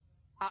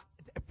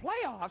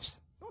Playoffs?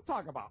 Don't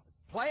talk about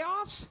it.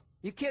 Playoffs?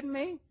 You kidding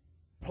me?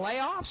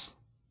 Playoffs?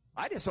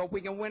 I just hope we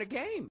can win a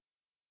game.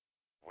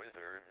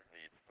 Wizards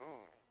need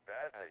food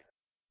badly.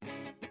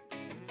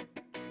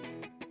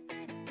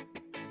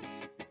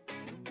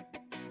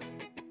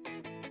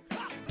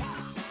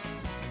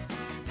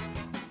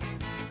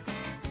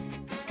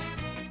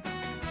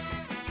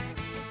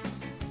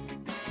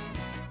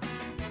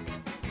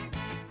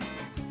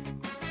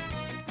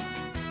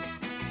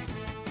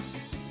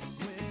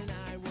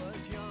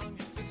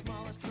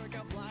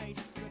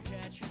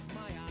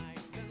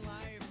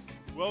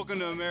 Welcome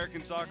to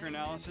American Soccer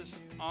Analysis.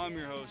 I'm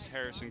your host,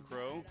 Harrison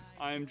Crow.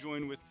 I am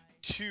joined with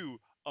two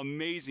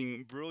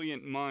amazing,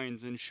 brilliant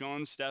minds in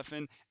Sean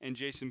Steffen and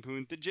Jason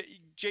Poon.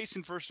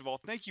 Jason, first of all,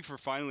 thank you for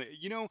finally...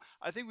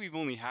 I think we've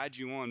only had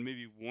you on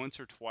maybe once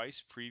or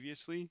twice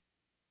previously.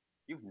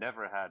 You've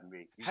never had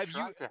me. You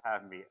tried to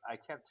have me.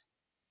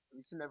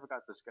 We just never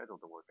got the schedule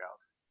to work out.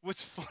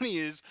 What's funny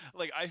is,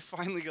 I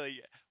finally,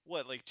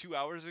 2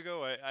 hours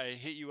ago, I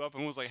hit you up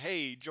and was like,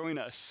 hey, join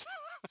us.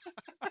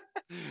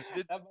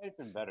 That might have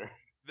been better.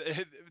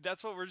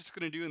 That's what we're just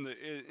gonna do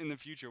in the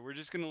future. We're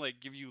just gonna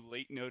give you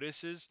late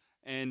notices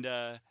and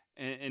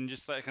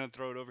just kind of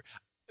throw it over.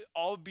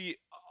 All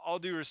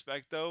due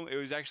respect though, it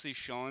was actually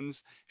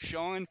Sean's.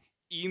 Sean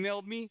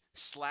emailed me,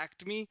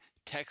 Slacked me,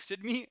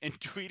 texted me, and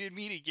tweeted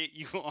me to get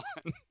you on.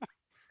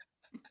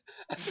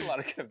 That's a lot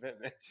of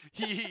commitment.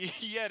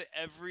 He had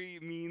every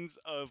means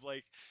of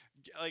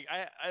I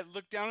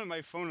looked down at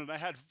my phone and I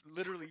had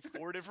literally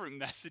 4 different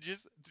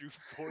messages through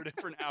 4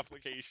 different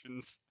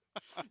applications.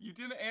 You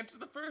didn't answer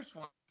the first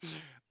one.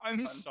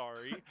 I'm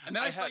sorry. And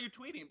then I saw you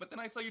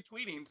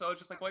tweeting, so I was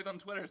just like, well, he's on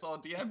Twitter, so I'll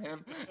DM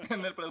him.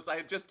 And then, but I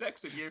had just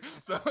texted you,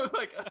 so I was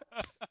like...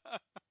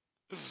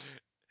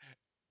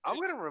 I'm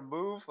going to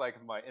remove,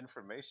 my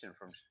information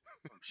from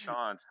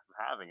Sean from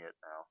having it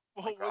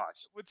now. Well,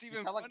 gosh. what's even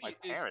you sound funny like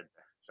my parent,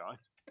 Sean.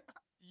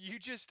 You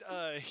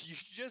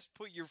just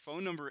put your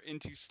phone number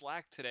into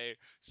Slack today,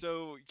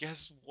 so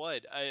guess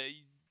what?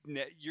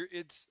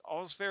 It's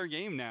all's fair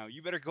game now.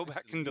 You better go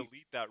back and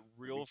delete that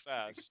real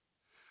fast.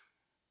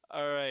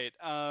 All right,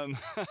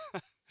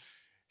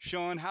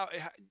 Sean, how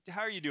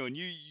are you doing?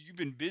 You've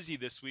been busy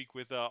this week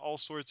with all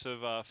sorts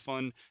of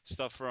fun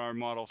stuff for our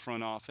model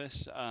front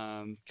office,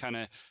 kind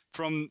of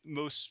from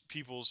most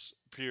people's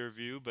peer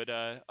review. But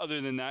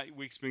other than that,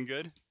 week's been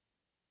good.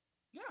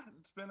 Yeah,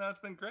 it's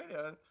been great.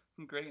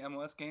 Some great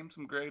MLS games,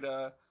 some great.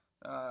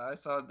 I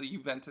saw the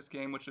Juventus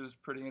game, which was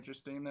pretty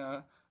interesting.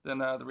 Then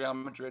the Real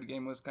Madrid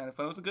game was kind of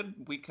fun. It was a good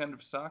weekend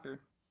of soccer.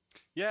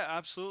 Yeah,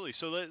 absolutely.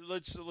 So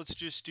let's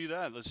just do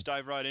that. Let's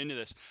dive right into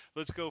this.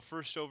 Let's go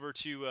first over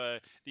to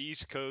the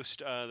East Coast.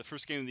 The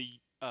first game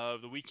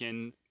of the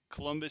weekend,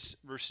 Columbus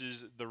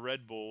versus the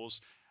Red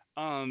Bulls.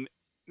 Man,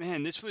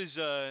 this was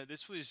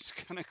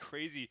kind of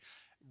crazy.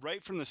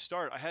 Right from the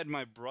start, I had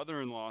my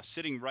brother-in-law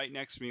sitting right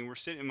next to me, and we're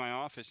sitting in my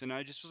office, and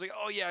I just was like,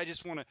 "Oh yeah, I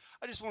just want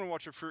to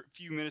watch a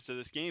few minutes of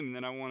this game, and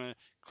then I want to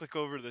click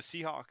over to the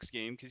Seahawks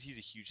game because he's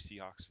a huge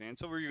Seahawks fan.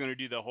 So we're going to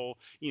do the whole,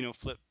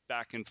 flip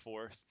back and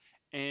forth."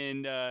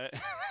 And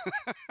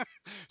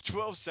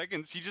 12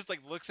 seconds, he just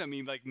looks at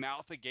me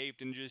mouth agape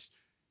and just,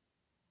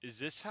 is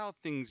this how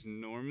things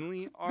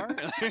normally are?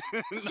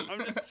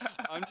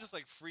 I'm just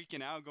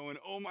freaking out, going,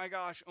 oh my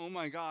gosh,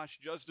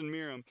 Justin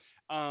Meram.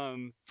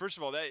 First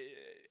of all, that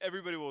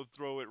everybody will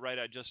throw it right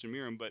at Justin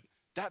Meram, but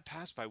that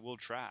pass by Will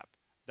Trapp,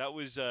 that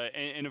was,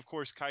 and of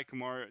course Kai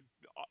Kamara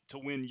to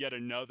win yet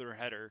another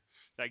header.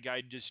 That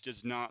guy just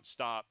does not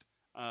stop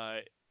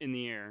in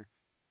the air.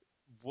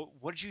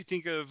 What did you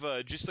think of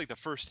just the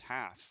first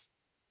half,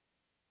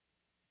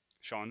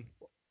 Sean?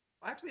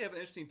 I actually have an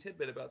interesting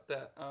tidbit about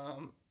that.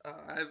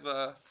 I have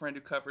a friend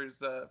who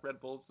covers Red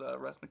Bulls,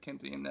 Russ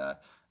McKenzie, and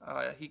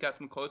he got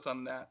some quotes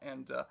on that.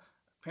 And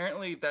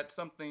apparently that's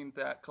something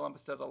that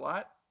Columbus does a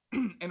lot,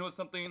 and it was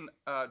something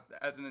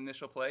as an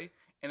initial play,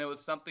 and it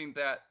was something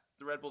that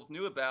the Red Bulls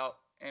knew about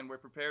and were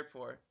prepared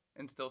for,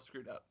 and still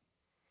screwed up.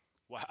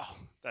 Wow,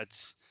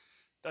 that's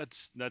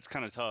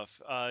kind of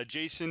tough.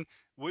 Jason,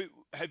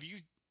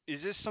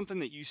 is this something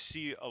that you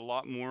see a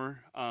lot more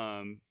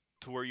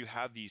to where you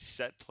have these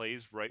set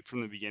plays right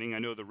from the beginning? I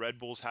know the Red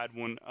Bulls had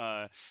one,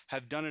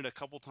 have done it a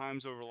couple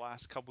times over the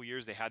last couple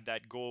years. They had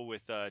that goal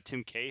with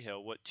Tim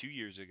Cahill, 2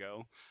 years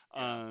ago.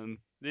 Yeah.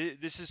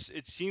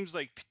 It seems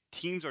like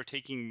teams are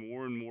taking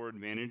more and more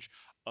advantage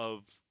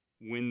of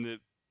when the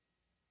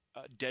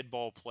dead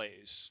ball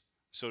plays,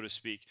 so to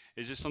speak.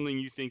 Is this something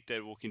you think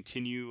that will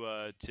continue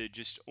to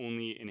just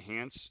only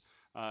enhance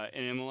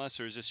in MLS,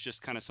 or is this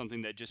just kind of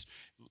something that just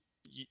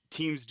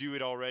teams do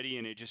it already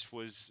and it just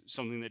was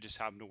something that just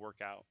happened to work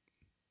out?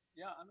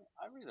 Yeah,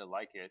 I really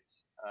like it.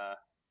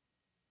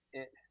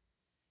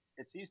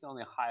 It seems to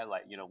only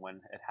highlight, when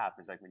it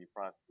happens, like when you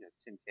brought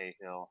Tim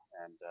Cahill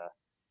and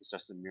it's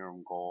just a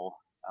Miram goal.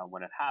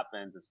 When it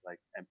happens, it's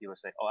and people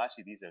say, oh,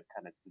 actually, these are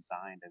kind of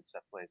designed and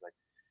set plays.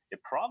 It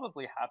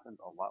probably happens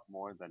a lot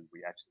more than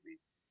we actually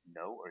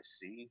know or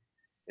see.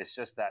 It's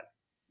just that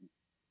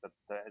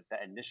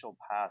the initial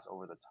pass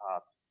over the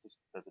top just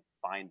doesn't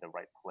find the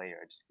right player.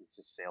 It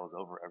just sails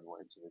over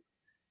everyone into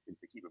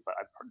the keeper. But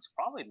it's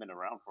probably been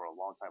around for a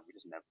long time. We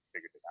just never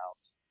figured it out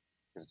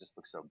because it just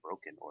looks so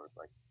broken, or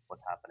like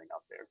what's happening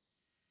out there.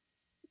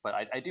 But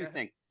I do Yeah.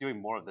 think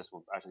doing more of this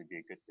will actually be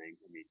a good thing.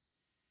 I mean,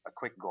 a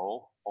quick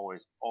goal,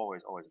 always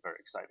very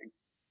exciting.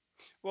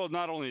 Well,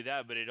 not only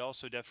that, but it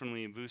also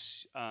definitely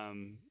boosts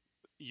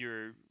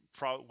your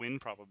win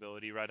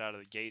probability right out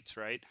of the gates,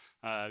 right?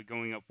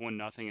 Going up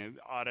 1-0, it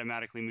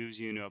automatically moves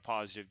you into a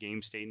positive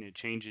game state, and it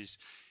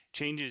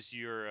changes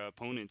your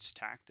opponent's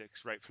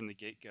tactics right from the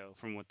get-go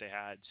from what they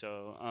had.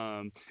 So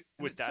And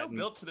with it's so that,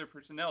 built to their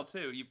personnel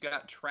too. You've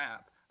got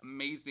Trapp,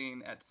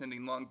 amazing at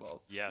sending long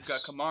balls. You've got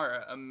yes.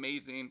 Kamara,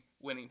 amazing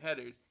winning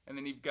headers, and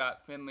then you've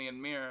got Finley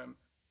and Miram,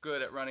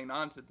 good at running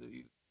onto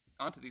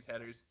these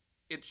headers.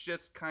 It's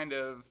just kind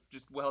of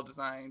just well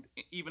designed,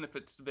 even if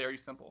it's very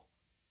simple.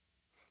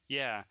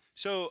 Yeah.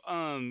 So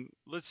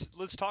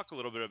let's talk a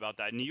little bit about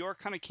that. New York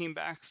kind of came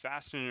back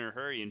fast and in a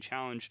hurry and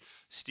challenged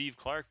Steve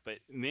Clark, but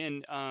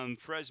man,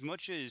 for as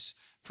much as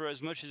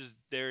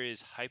there is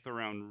hype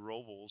around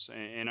Robles,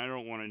 and I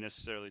don't want to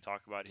necessarily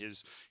talk about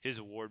his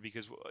award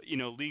because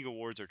league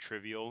awards are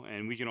trivial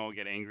and we can all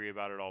get angry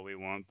about it all we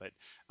want, but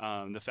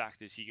the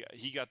fact is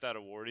he got that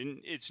award,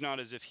 and it's not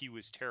as if he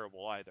was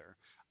terrible either.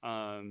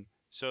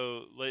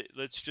 So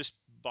let's just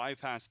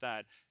bypass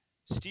that.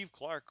 Steve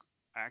Clark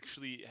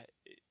actually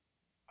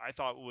I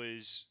thought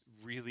was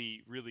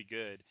really, really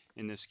good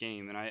in this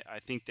game. And I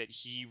think that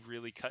he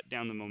really cut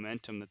down the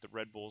momentum that the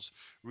Red Bulls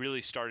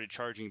really started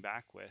charging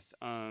back with.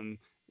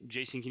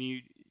 Jason,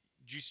 did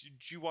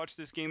you watch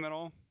this game at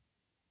all?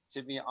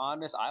 To be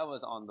honest, I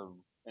was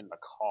in the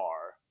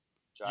car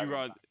You driving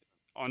were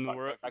on the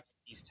world. back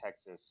to East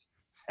Texas,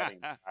 heading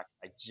back.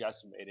 I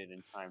just made it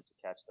in time to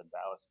catch the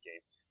Dallas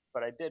game,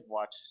 but I did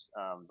watch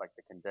like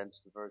the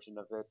condensed version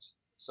of it.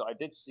 So I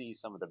did see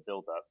some of the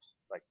build up,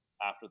 like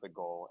after the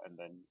goal, and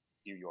then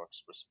New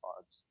York's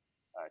response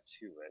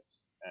to it.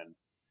 And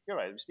you're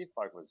right, Steve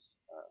Clark was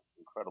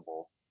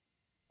incredible.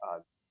 Uh,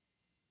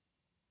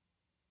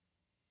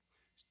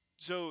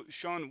 So,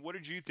 Sean, what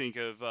did you think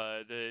of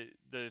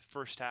the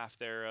first half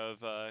there of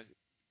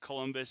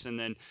Columbus and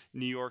then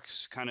New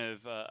York's kind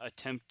of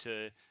attempt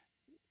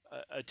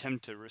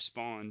to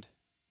respond?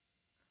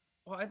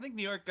 Well, I think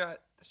New York got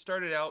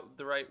started out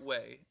the right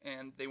way,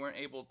 and they weren't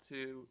able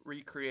to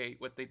recreate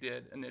what they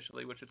did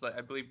initially, which is like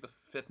I believe the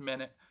 5th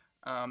minute.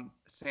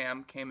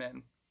 Sam came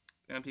in,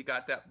 and he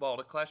got that ball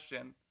to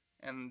Question,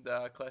 and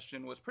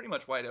Question was pretty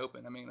much wide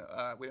open. I mean,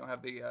 we don't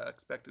have the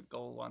expected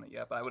goal on it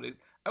yet, but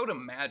I would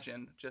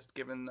imagine just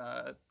given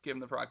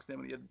the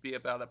proximity, it'd be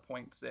about a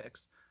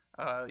 .6,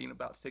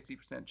 about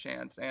 60%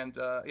 chance. And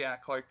yeah,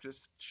 Clark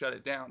just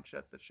shut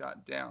the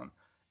shot down,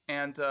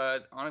 and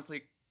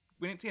honestly,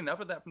 we didn't see enough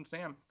of that from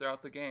Sam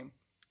throughout the game.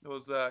 It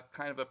was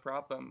kind of a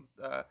problem.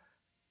 The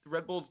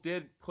Red Bulls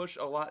did push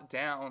a lot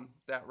down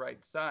that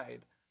right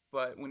side,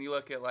 but when you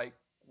look at like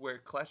where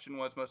Kleshin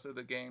was most of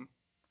the game,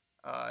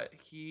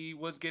 he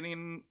was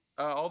getting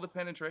all the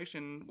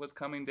penetration was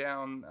coming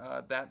down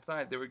that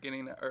side. They were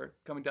getting or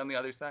coming down the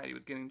other side. He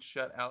was getting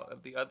shut out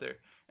of the other,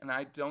 and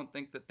I don't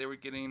think that they were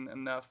getting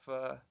enough.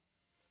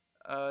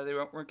 They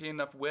weren't getting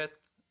enough width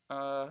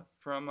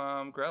from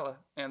Grella,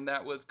 and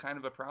that was kind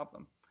of a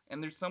problem.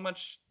 And there's so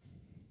much,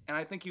 and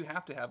I think you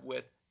have to have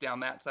width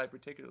down that side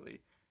particularly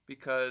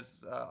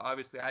because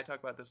obviously I talk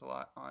about this a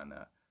lot on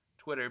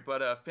Twitter,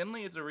 but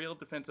Finley is a real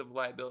defensive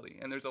liability,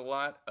 and there's a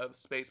lot of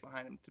space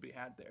behind him to be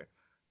had there.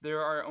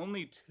 There are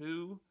only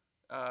two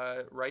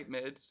right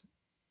mids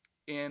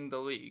in the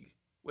league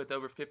with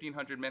over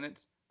 1,500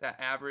 minutes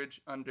that average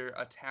under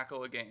a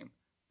tackle a game,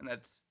 and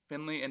that's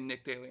Finley and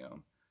Nick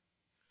DeLeon.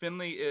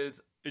 Finley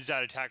is Is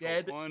that a tackle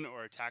dead one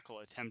or a tackle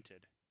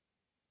attempted?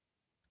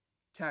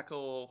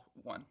 tackle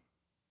one.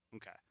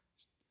 Okay.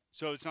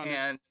 So it's not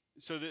And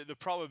so the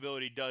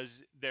probability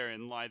does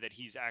therein lie that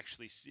he's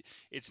actually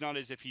it's not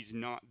as if he's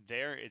not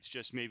there, it's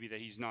just maybe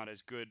that he's not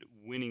as good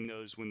winning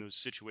those when those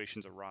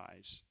situations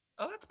arise.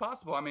 oh, that's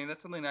possible. I mean,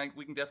 that's something that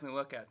we can definitely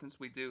look at since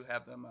we do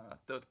have them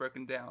those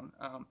broken down.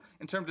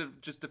 In terms of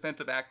just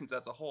defensive actions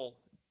as a whole,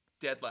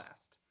 dead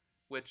last,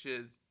 which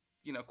is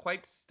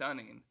quite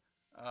stunning,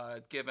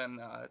 given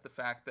the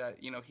fact that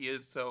he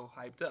is so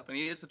hyped up and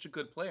he is such a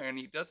good player and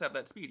he does have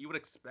that speed. You would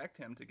expect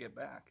him to get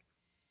back.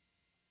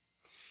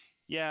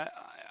 Yeah,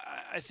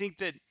 I think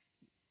that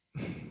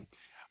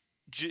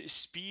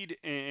speed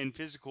and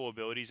physical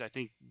abilities I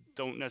think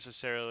don't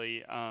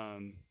necessarily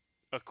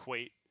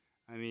equate,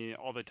 I mean,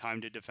 all the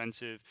time to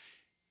defensive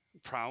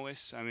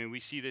prowess. I mean, we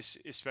see this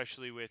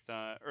especially with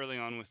early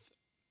on with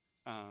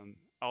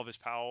Elvis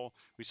Powell.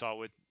 We saw it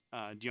with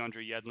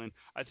DeAndre Yedlin.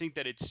 I think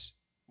that it's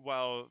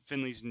while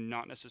Finley's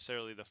not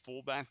necessarily the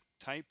fullback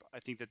type, I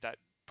think that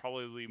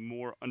probably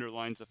more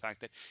underlines the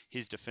fact that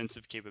his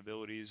defensive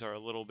capabilities are a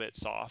little bit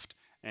soft,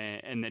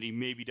 and that he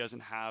maybe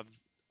doesn't have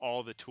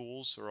all the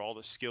tools or all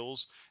the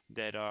skills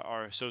that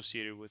are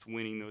associated with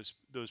winning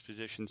those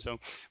positions. So,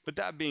 but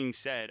that being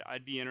said,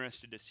 I'd be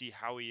interested to see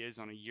how he is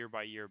on a year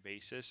by year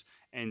basis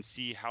and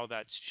see how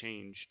that's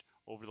changed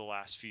over the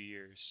last few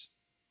years.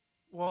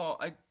 Well,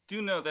 I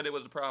do know that it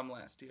was a problem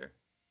last year,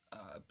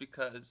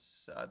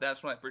 because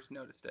that's when I first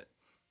noticed it,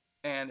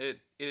 and it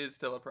is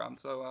still a problem.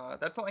 So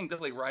that's something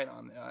definitely right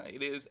on.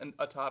 It is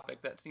a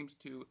topic that seems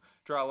to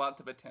draw a lot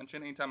of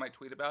attention anytime I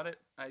tweet about it.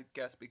 I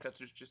guess because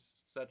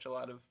there's a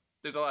lot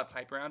of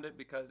hype around it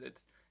because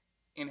it's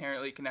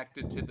inherently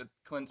connected to the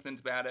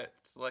Klinsman's bad at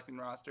selecting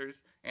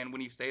rosters, and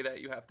when you say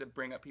that, you have to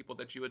bring up people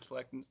that you would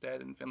select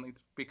instead, and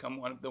Finley's become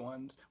one of the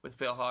ones with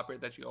Phil Hopper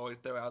that you always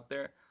throw out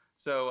there.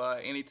 So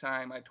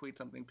anytime I tweet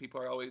something,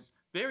 people are always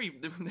they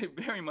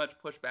very much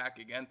push back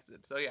against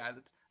it. So yeah,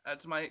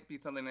 that's might be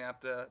something I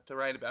have to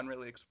write about and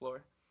really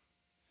explore.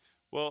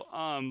 Well,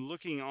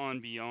 looking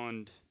on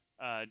beyond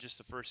just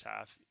the first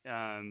half,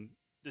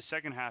 the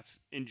second half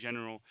in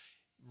general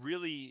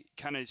really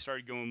kind of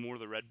started going more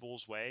the Red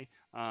Bulls' way.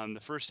 The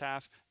first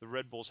half, the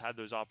Red Bulls had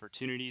those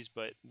opportunities,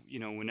 but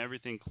when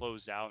everything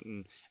closed out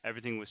and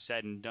everything was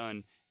said and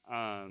done,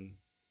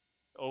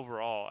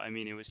 overall, I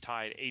mean, it was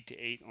tied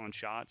 8-8 on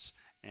shots,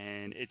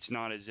 and it's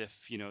not as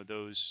if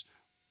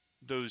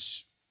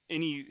those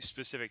any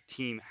specific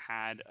team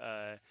had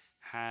an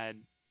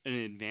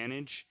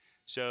advantage.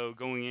 So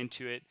going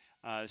into it,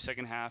 the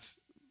second half,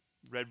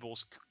 Red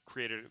Bulls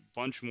created a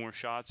bunch more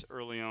shots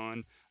early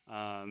on,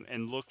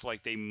 and looked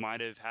like they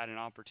might have had an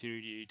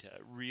opportunity to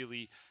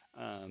really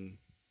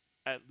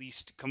at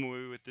least come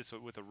away with this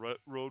with a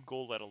road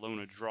goal, let alone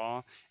a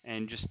draw,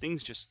 and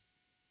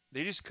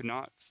they just could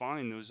not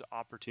find those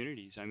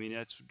opportunities. I mean,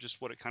 that's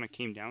just what it kind of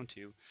came down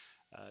to.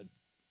 Uh,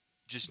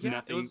 just Yeah, it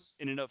nothing was.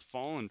 ended up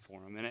falling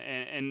for them,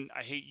 and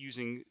I hate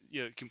using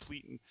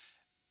complete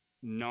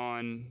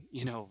non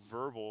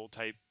verbal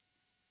type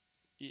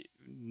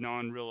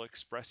non-real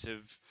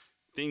expressive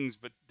things,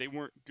 but they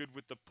weren't good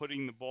with the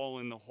putting the ball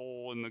in the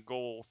hole in the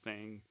goal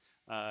thing.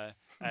 Uh,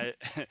 uh,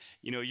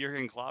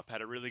 Jurgen Klopp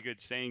had a really good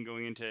saying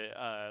going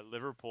into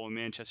Liverpool and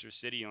Manchester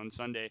City on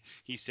Sunday.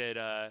 He said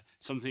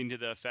something to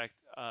the effect,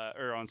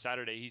 or on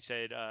Saturday, he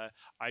said,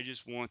 "I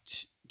just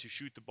want to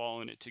shoot the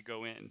ball in it to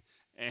go in."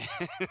 And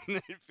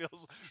it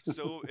feels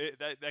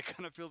that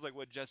kind of feels like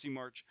what Jesse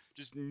March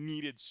just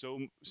needed so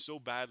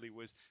badly,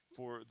 was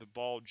for the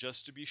ball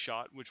just to be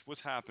shot, which was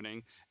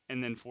happening,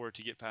 and then for it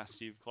to get past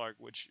Steve Clark,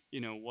 which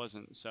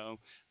wasn't. So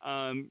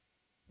the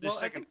Well, I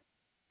second,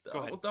 think go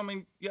ahead. I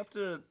mean, you have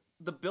to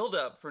the build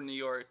up for New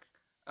York.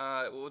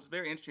 What was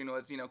very interesting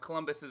was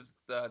Columbus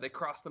they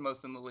crossed the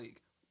most in the league.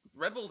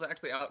 Red Bulls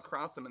actually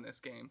outcrossed them in this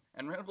game,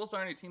 and Red Bulls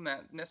aren't a team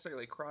that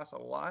necessarily cross a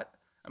lot.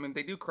 I mean,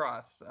 they do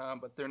cross,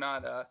 but they're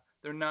not.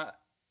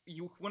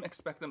 You wouldn't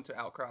expect them to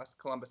outcross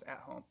Columbus at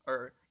home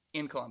or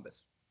in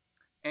Columbus.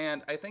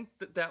 And I think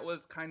that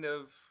was kind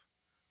of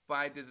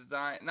by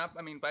design, not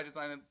I mean by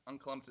design on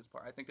Columbus's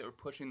part. I think they were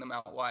pushing them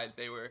out wide.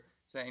 They were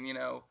saying,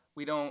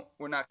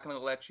 we're not going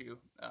to let you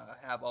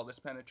have all this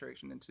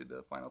penetration into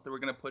the final third. We're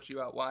going to push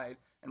you out wide,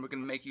 and we're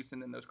going to make you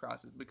send in those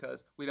crosses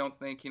because we don't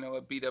think a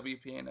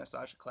BWP and a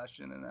Sasha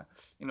Kleshin and an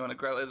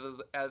Agrell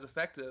is as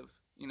effective,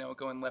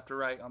 going left or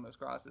right on those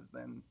crosses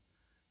than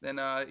than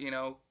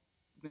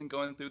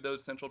going through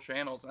those central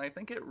channels. And I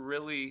think it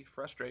really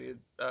frustrated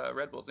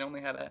Red Bulls. They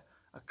only had a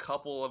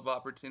couple of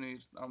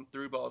opportunities on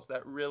through balls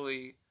that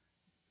really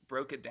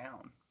broke it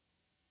down.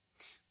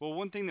 Well,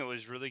 one thing that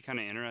was really kind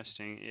of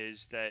interesting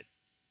is that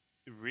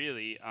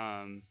really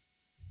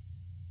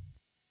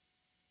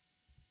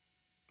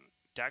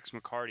Dax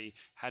McCarty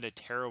had a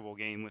terrible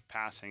game with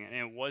passing, and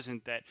it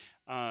wasn't that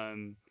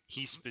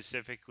he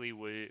specifically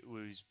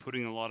was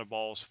putting a lot of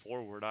balls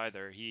forward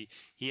either.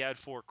 He had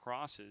 4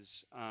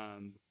 crosses,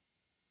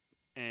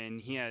 and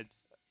he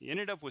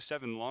ended up with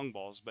 7 long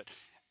balls, but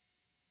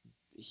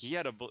he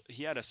had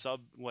a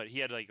sub what he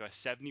had like a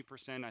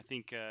 70%. I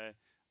think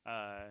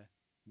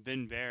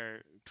Ben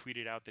Bear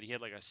tweeted out that he had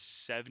like a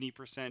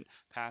 70%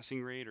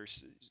 passing rate or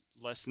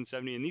less than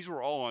 70, and these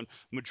were all on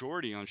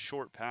majority on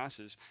short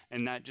passes,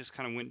 and that just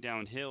kind of went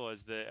downhill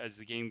as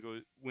the game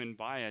went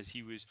by, as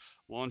he was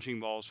launching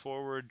balls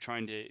forward,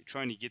 trying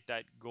to get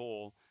that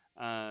goal.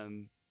 I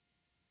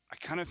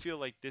kind of feel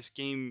like this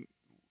game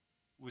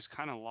was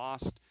kind of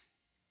lost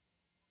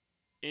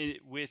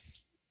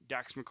with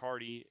Dax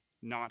McCarty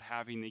not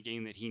having the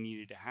game that he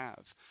needed to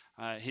have.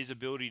 His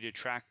ability to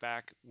track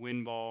back,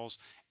 win balls,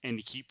 and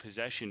to keep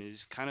possession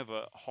is kind of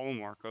a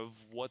hallmark of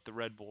what the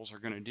Red Bulls are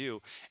going to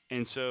do.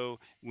 And so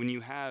when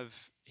you have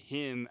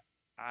him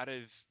out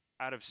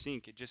of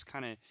sync, it just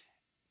kind of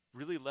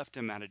really left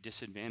him at a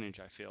disadvantage,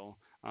 I feel.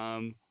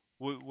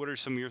 What are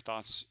some of your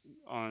thoughts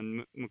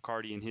on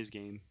McCarty and his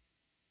game?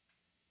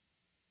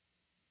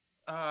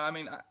 I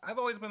mean, I've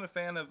always been a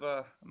fan of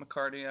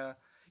McCarty.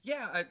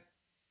 Yeah,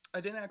 I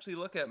didn't actually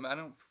look at him. I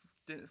don't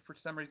for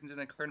some reason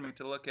didn't occur to me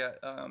to look at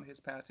his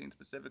passing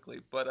specifically.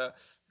 But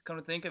come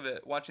to think of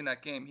it, watching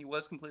that game, he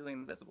was completely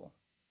invisible.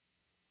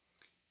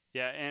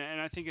 Yeah, and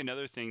I think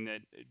another thing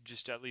that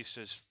just at least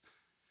as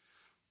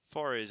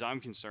far as I'm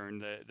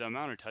concerned, the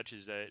amount of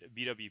touches that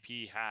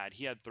BWP had,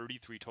 he had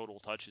 33 total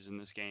touches in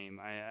this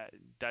game. I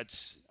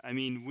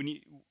mean,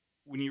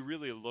 when you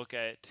really look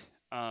at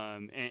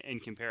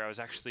and compare, I was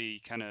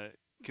actually kind of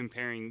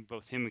comparing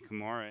both him and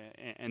Kamara,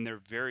 and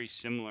they're very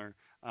similar.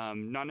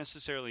 Not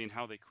necessarily in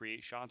how they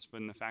create shots,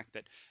 but in the fact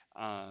that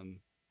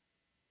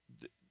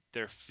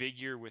their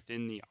figure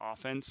within the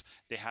offense,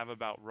 they have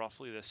about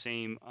roughly the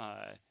same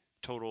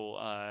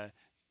total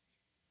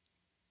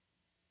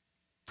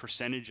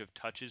percentage of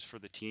touches for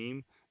the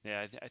team.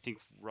 Yeah, I think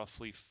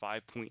roughly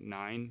 5.9,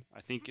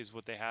 I think, is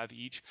what they have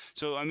each.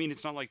 So, I mean,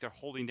 it's not like they're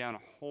holding down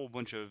a whole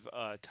bunch of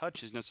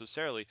touches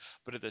necessarily,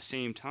 but at the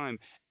same time,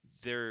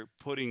 they're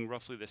putting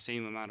roughly the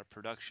same amount of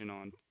production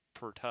on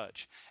per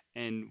touch.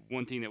 And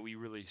one thing that we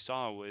really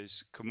saw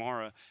was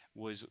Kamara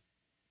was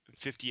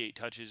 58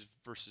 touches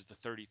versus the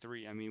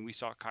 33. I mean, we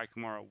saw Kai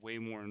Kamara way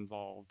more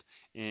involved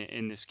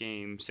in this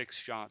game. 6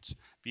 shots,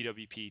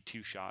 BWP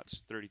 2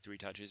 shots, 33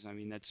 touches. I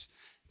mean, that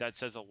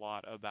says a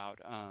lot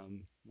about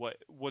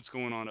what's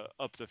going on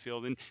up the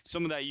field, and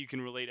some of that you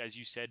can relate, as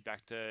you said,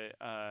 back to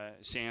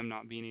Sam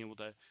not being able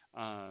to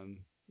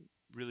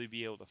really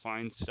be able to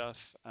find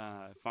stuff,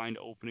 find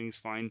openings,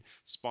 find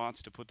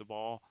spots to put the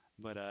ball.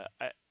 But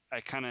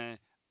I kind of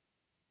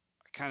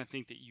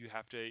think that you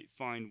have to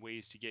find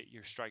ways to get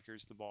your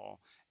strikers the ball,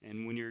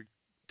 and when your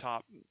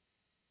top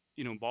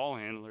ball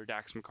handler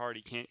Dax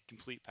McCarty can't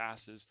complete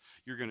passes,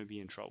 you're going to be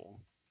in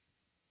trouble.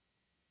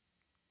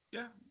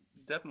 Yeah,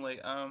 definitely.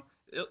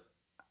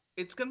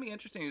 It's going to be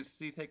interesting to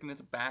see taking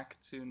this back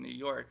to New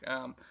York.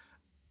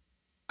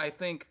 I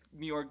think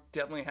New York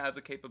definitely has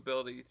a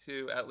capability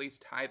to at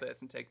least tie this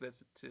and take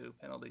this to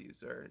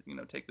penalties, or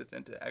take this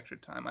into extra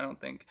time. I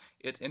don't think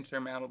it's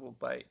insurmountable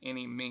by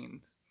any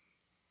means.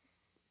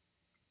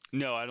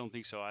 No, I don't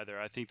think so either.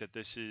 I think that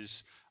this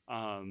is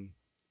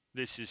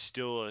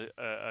still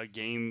a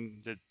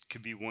game that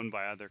could be won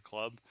by either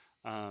club.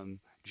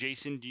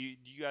 Jason, do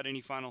you got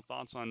any final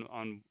thoughts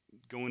on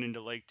going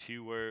into leg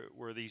 2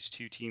 where these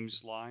two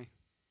teams lie?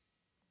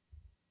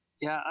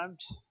 Yeah, I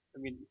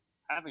mean,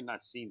 having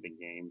not seen the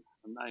game,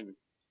 I'm not even.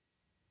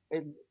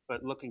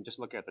 But just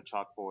looking at the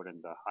chalkboard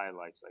and the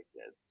highlights, like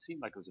it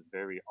seemed like it was a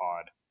very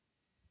odd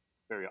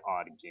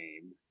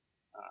game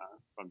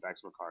from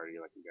Dax McCarty,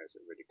 like you guys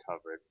already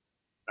covered.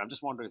 I'm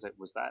just wondering,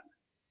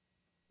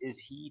 is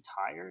he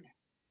tired?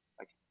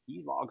 Like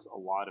he logs a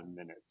lot of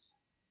minutes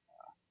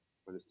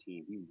for this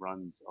team. He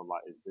runs a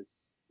lot. Has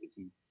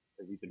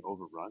he been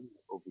overrun,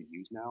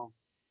 overused now,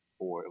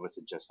 or was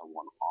it just a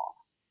one-off?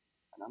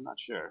 And I'm not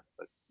sure,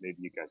 but maybe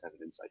you guys have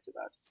an insight to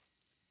that.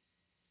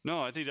 No,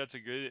 I think that's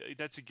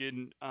a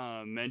good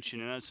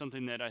mention, and that's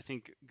something that I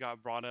think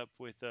got brought up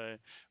with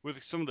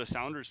some of the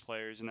Sounders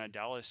players in that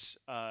Dallas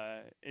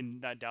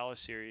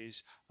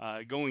series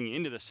going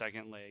into the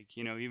second leg.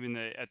 Even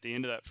at the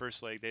end of that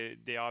first leg,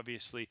 they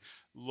obviously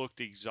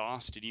looked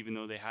exhausted, even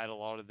though they had a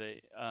lot of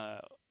the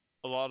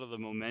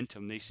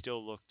momentum. They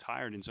still looked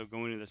tired, and so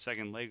going into the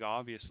second leg,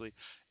 obviously,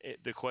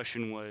 the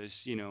question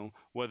was,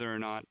 whether or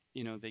not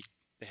they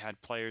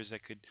had players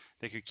that could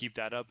keep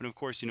that up, and of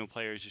course,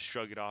 players just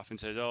shrug it off and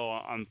says, "Oh,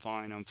 I'm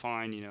fine,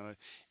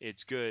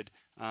 it's good."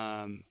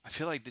 I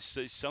feel like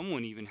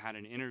someone even had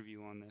an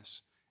interview on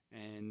this,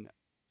 and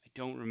I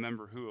don't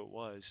remember who it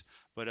was,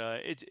 but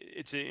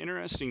it's an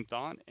interesting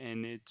thought,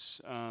 and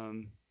it's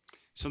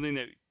something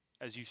that,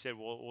 as you said,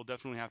 we'll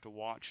definitely have to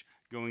watch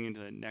going into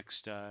the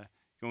next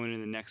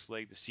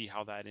leg to see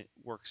how that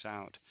works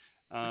out.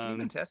 We can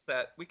even test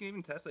that. You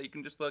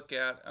can just look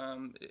at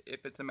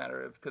if it's a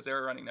matter of, because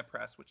they're running the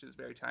press, which is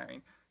very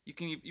tiring. You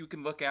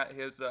can look at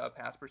his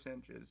pass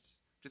percentages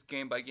just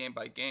game by game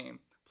by game,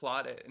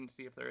 plot it, and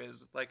see if there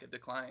is like a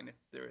decline, if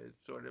there is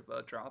sort of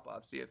a drop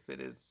off, see if it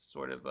is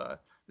sort of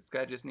this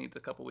guy just needs a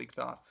couple weeks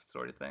off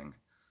sort of thing.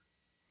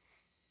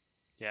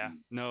 Yeah,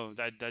 no,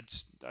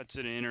 that's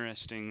an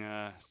interesting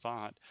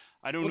thought.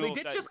 I don't know. Well,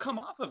 they did just come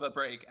off of a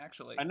break,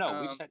 actually. I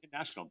know we just had a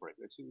national break.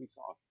 They're 2 weeks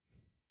off.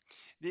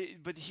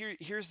 But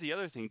here's the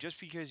other thing. Just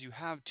because you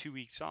have 2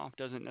 weeks off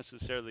doesn't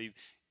necessarily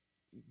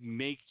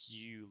make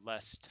you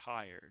less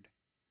tired.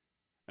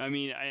 I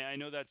mean, I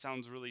know that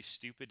sounds really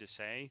stupid to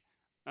say.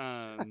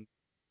 Um,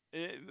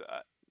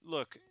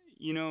 Look,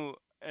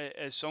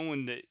 as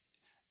someone that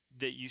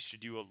used to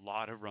do a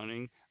lot of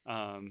running,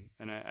 and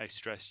I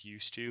stress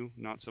used to,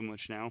 not so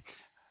much now,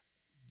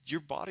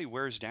 your body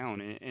wears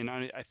down, and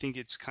I think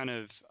it's kind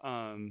of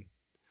a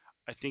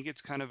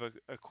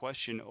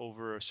question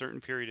over a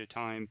certain period of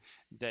time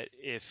that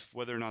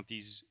whether or not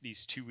these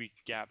 2 week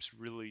gaps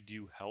really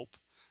do help.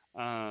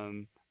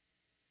 I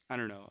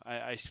don't know.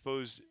 I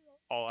suppose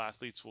all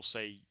athletes will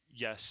say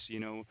yes,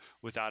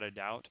 without a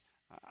doubt.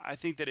 I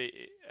think that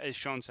as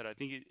Sean said, I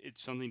think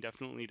it's something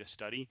definitely to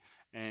study,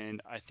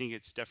 and I think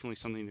it's definitely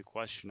something to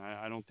question.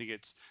 I don't think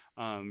it's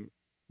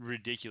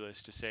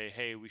ridiculous to say,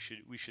 hey, we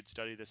should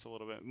study this a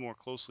little bit more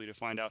closely to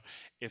find out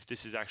if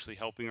this is actually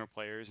helping our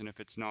players, and if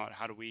it's not,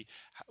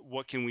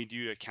 what can we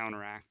do to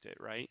counteract it,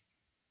 right?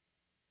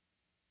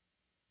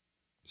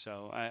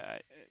 So I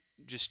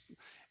just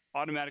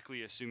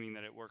automatically assuming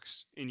that it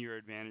works in your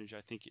advantage. I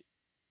think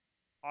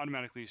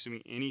automatically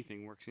assuming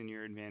anything works in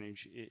your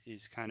advantage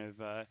is kind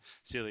of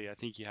silly. I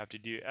think you have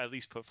to at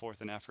least put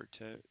forth an effort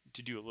to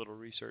do a little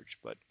research.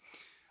 But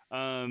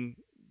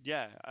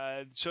yeah,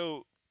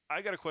 so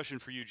I got a question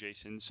for you,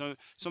 Jason. So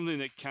something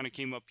that kind of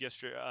came up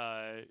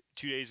yesterday,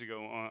 2 days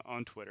ago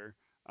on Twitter,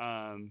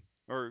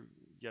 or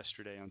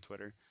yesterday on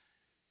Twitter.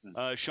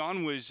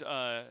 Sean was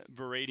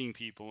berating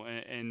people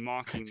and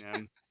mocking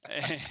them,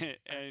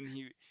 and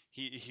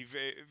he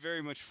very,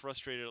 very much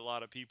frustrated a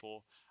lot of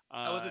people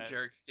I was a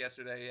jerk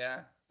yesterday,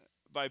 yeah.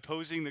 by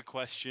posing the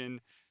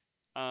question,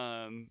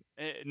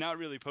 not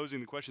really posing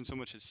the question so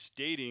much as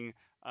stating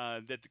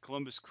that the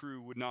Columbus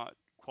Crew would not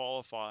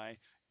qualify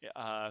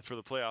for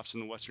the playoffs in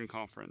the Western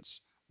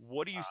Conference.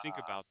 What do you think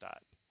about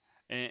that?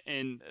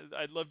 And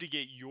I'd love to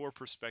get your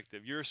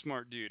perspective. You're a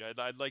smart dude.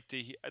 I'd like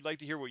to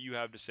hear what you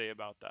have to say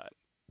about that.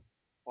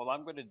 Well,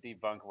 I'm going to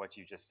debunk what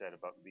you just said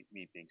about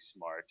me being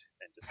smart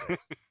and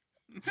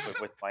just say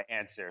with my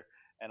answer.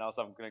 And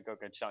also, I'm going to go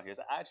against Sean here.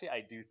 So actually,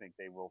 I do think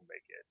they will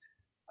make it.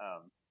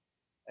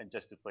 And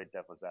just to play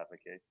devil's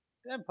advocate,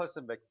 and plus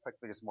to make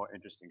this more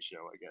interesting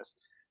show, I guess.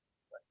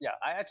 But yeah,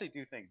 I actually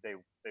do think they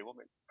will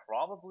make.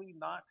 Probably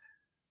not.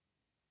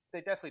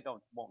 They definitely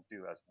won't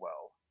do as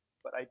well.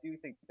 But I do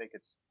think they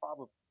could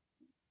probably.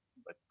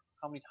 But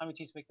how many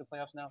teams make the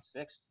playoffs now?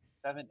 6,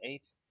 7,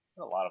 8.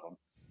 A lot of them.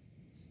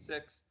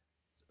 6.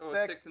 Oh,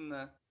 6. 6 in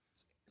the.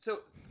 So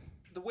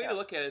the way to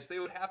look at it is they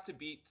would have to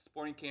beat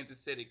Sporting Kansas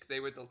City because they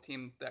were the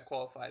team that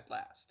qualified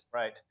last.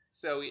 Right.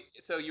 So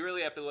you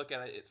really have to look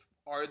at it.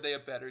 Are they a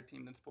better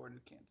team than Sporting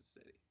Kansas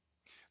City?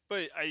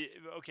 But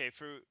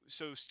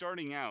so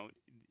starting out,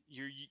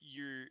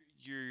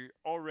 you're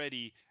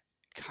already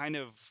kind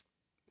of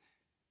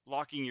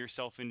locking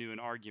yourself into an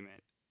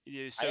argument.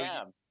 So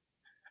I am.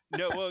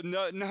 No, well,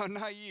 no,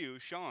 not you,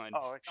 Sean.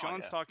 Oh,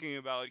 Sean's yeah. talking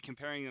about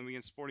comparing them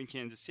against Sporting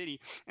Kansas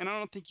City, and I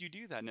don't think you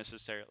do that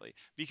necessarily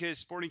because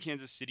Sporting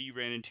Kansas City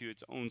ran into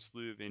its own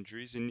slew of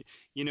injuries, and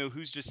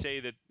who's to say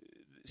that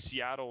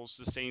Seattle's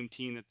the same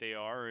team that they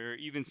are, or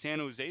even San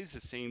Jose's the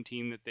same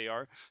team that they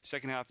are.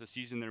 Second half of the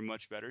season, they're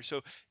much better.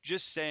 So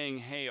just saying,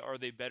 hey, are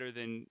they better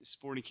than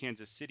Sporting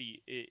Kansas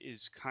City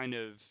is kind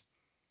of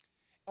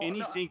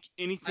anything.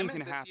 No, Anything I can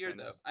meant this happen. year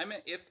though. I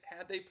meant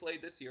had they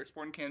played this year,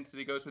 Sporting Kansas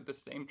City goes with the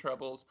same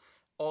troubles.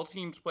 All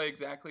teams play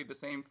exactly the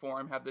same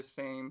form, have the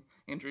same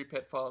injury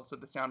pitfalls. So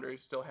the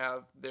Sounders still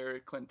have their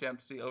Clint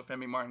Dempsey,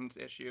 Ofemi Martin's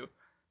issue.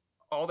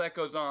 All that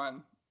goes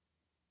on.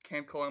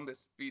 Can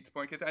Columbus beat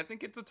Sporting Kansas? I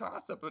think it's a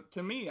toss-up. But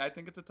to me, I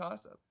think it's a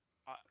toss-up.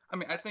 I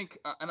mean, I think,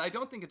 and I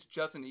don't think it's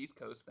just an East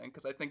Coast thing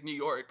because I think New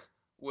York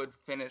would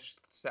finish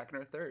second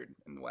or third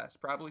in the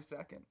West, probably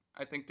second.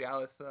 I think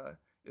Dallas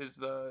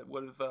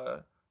would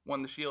have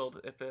won the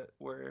Shield if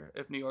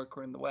New York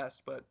were in the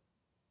West, but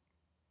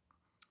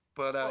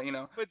But I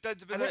don't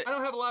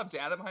have a lot of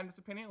data behind this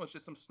opinion. It was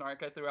just some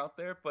snark I threw out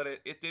there, but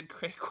it did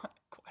create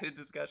quite a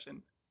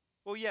discussion.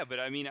 Well, yeah, but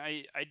I mean,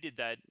 I did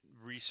that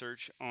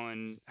research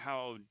on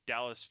how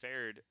Dallas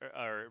fared,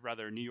 or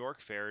rather New York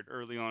fared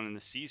early on in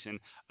the season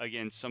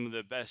against some of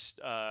the best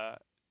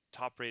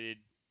top-rated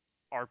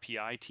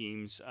RPI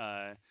teams,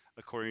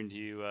 according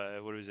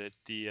to what was it,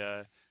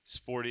 the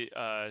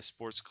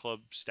Sports Club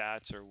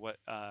Stats, or what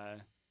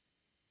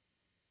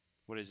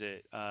is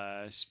it?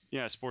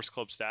 Sports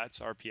Club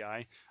Stats,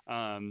 RPI.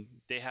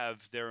 They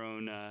have their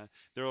own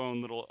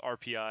little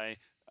RPI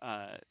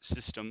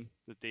system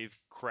that they've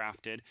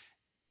crafted.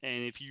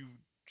 And if you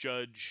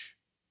judge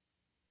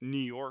New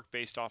York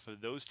based off of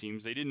those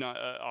teams, they did not,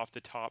 off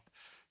the top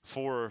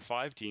 4 or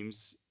 5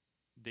 teams,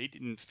 they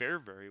didn't fare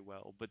very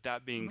well. But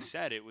that being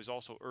said, it was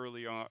also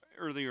earlier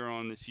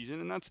on in the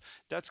season, and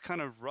that's kind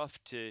of rough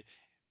to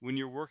when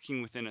you're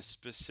working within a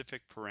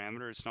specific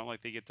parameter. It's not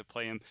like they get to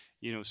play them,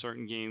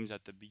 certain games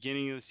at the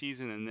beginning of the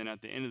season and then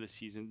at the end of the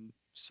season.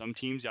 Some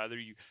teams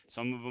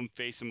some of them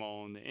face them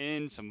all in the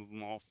end, some of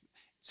them all.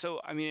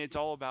 So I mean, it's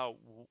all about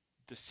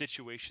the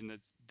situation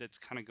that's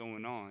kind of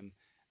going on.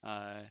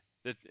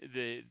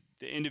 The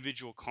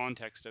individual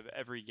context of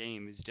every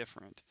game is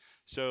different.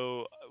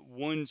 So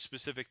one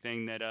specific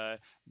thing that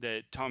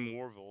Tom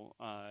Warville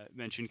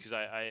mentioned, because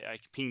I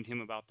pinged him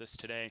about this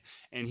today,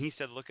 and he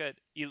said look at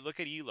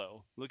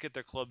Elo, look at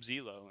their club's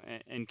Elo,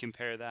 and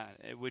compare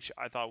that, which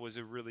I thought was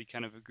a really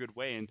kind of a good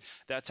way, and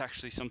that's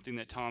actually something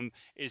that Tom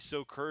is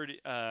so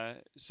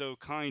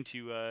kind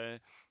to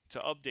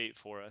update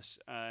for us.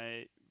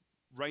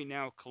 Right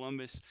now,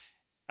 Columbus,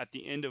 at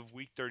the end of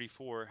week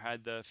 34,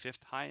 had the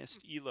 5th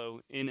highest ELO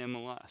in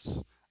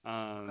MLS.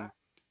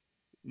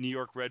 New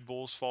York Red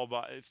Bulls fell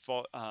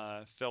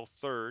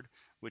 3rd,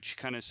 which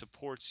kind of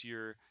supports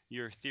your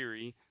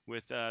theory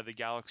with the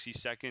Galaxy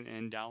 2nd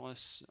and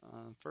Dallas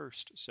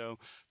 1st. So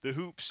the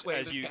Hoops,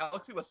 Wait,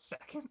 Galaxy was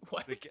 2nd?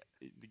 What?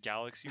 The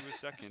Galaxy was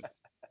 2nd.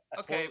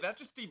 Okay, that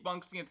just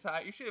debunks the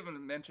entire. You should have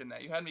even mentioned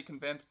that. You had me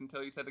convinced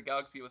until you said the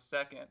Galaxy was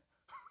 2nd.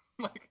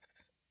 Like.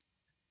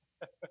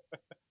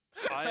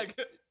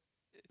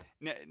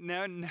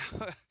 Now,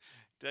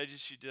 did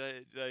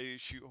I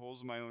shoot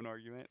holes in my own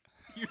argument?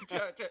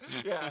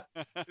 Yeah.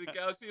 The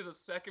Galaxy is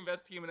the 2nd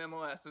best team in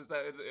MLS, is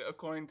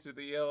according to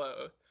the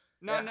yellow.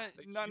 Not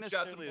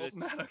necessarily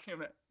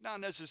not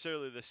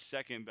necessarily the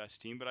 2nd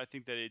best team, but I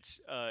think that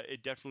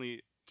it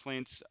definitely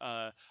plants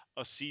a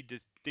seed to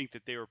think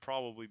that they were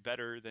probably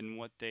better than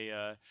what they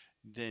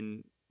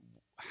than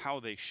how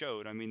they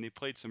showed. I mean, they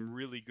played some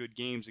really good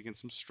games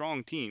against some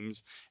strong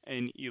teams,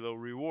 and ELO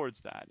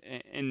rewards that.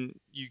 And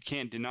you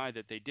can't deny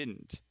that they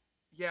didn't.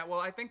 Yeah, well,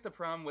 I think the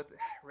problem with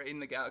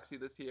rating the Galaxy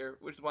this year,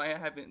 which is why I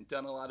haven't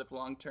done a lot of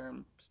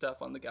long-term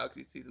stuff on the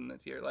Galaxy season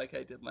this year, like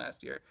I did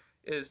last year,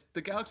 is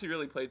the Galaxy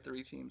really played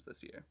 3 teams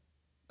this year.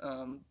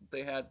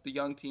 They had the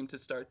young team to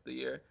start the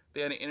year.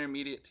 They had an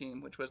intermediate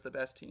team, which was the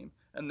best team,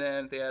 and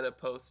then they had a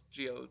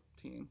post-Geo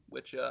team,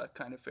 which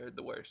kind of fared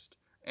the worst.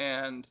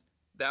 And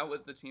that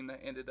was the team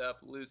that ended up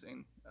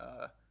losing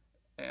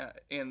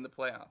in the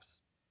playoffs.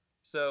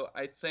 So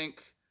I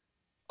think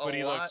a But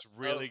he lot looks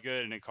really of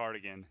good in a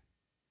cardigan.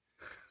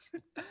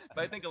 but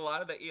I think a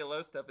lot of the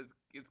ELO stuff is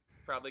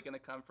probably going to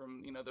come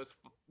from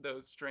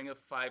those string of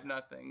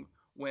 5-0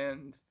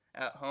 wins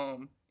at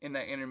home in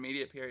that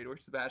intermediate period where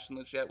Sebastian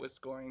Lletget was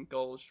scoring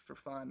goals for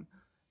fun.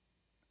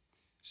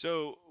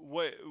 So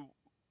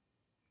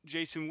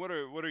Jason, what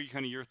are you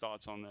kind of your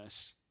thoughts on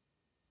this?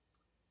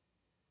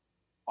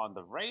 On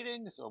the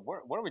ratings, or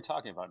what are we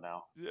talking about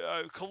now?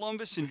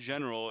 Columbus in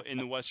general in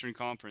the Western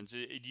Conference. Do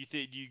you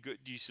think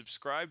do you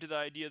subscribe to the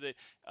idea that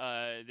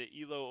the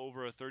ELO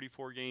over a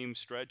 34 game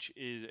stretch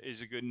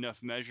is a good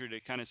enough measure to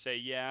kind of say,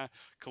 yeah,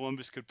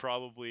 Columbus could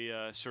probably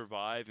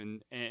survive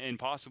and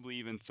possibly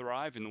even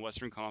thrive in the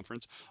Western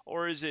Conference,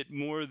 or is it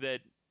more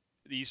that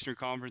the Eastern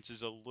Conference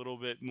is a little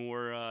bit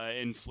more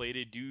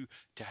inflated due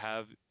to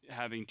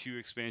having 2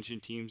 expansion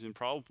teams and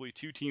probably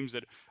 2 teams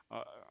that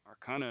are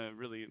kind of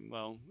really,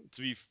 well,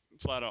 to be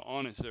flat out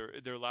honest,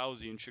 they're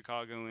lousy in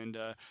Chicago and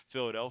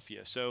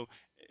Philadelphia. So,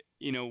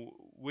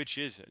 which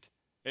is it,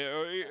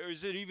 or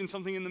is it even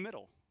something in the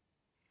middle?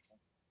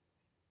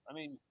 I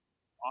mean,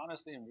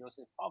 honestly, in real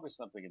estate, probably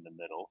something in the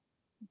middle.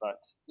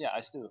 But yeah,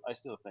 I still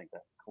think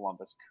that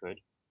Columbus could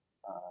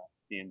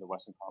be in the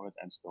Western Conference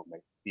and still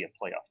be a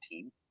playoff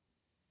team.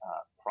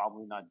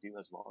 Probably not do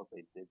as well as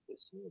they did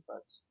this year,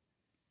 but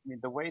I mean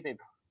the way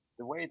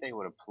they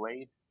would have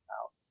played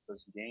out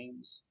those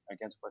games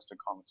against Western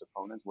Conference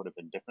opponents would have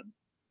been different.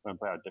 Would have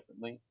played out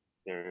differently.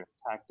 Their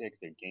tactics,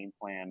 their game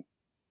plan,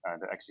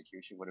 their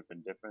execution would have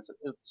been different. So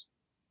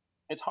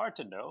it's hard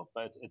to know,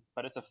 but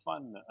it's a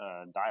fun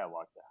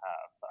dialogue to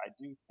have. But I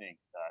do think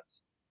that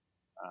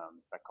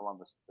that the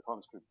Columbus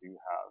Crew do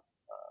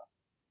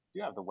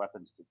have the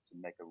weapons to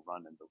make a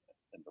run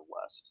in the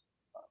West.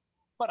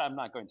 But I'm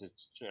not going to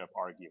straight up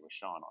argue with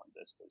Sean on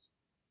this because,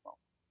 well,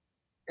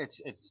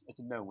 it's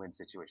a no-win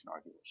situation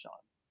arguing with Sean.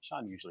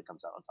 Sean usually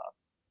comes out on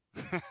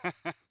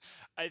top.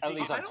 I At think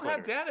least I on don't Twitter.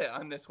 have data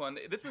on this one.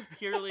 This was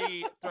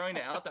purely throwing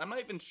it out there. I'm not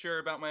even sure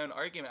about my own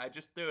argument. I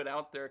just threw it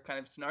out there kind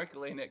of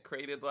snarkily, and it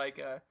created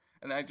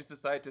and I just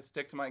decided to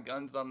stick to my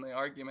guns on the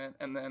argument,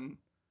 and then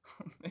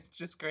it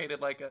just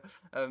created like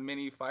a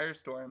mini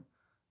firestorm.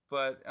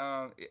 But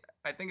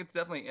I think it's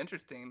definitely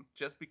interesting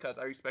just because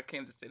I respect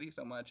Kansas City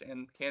so much,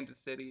 and Kansas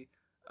City,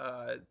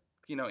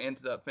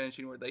 ends up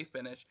finishing where they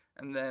finish.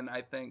 And then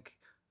I think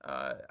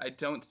I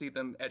don't see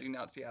them edging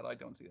out Seattle. I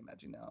don't see them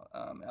edging out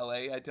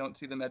LA. I don't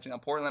see them edging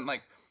out Portland.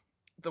 Like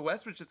the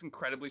West was just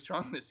incredibly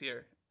strong this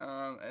year,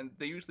 and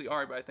they usually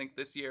are. But I think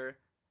this year,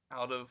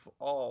 out of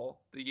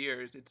all the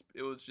years,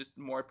 it was just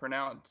more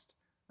pronounced.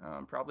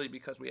 Probably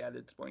because we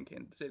added Sporting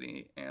Kansas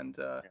City, and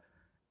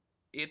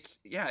it's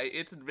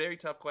a very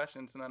tough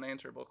question. It's an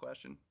unanswerable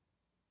question.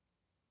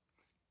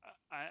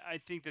 I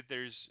think that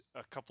there's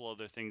a couple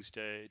other things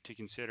to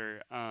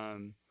consider.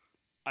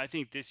 I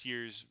think this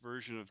year's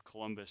version of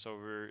Columbus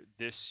over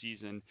this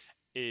season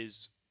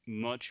is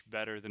much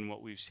better than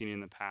what we've seen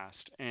in the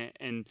past,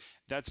 and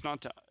that's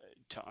not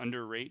to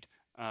underrate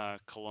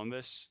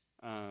Columbus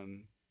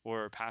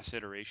or past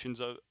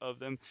iterations of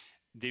them.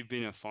 They've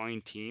been a fine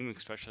team,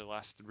 especially the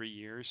last 3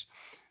 years.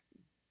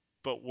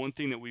 But one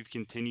thing that we've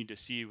continued to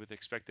see with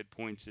expected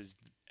points is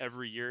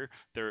every year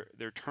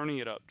they're turning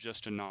it up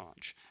just a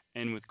notch.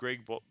 And with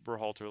Greg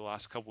Berhalter the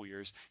last couple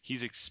years,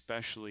 he's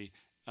especially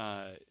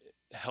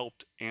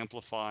helped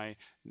amplify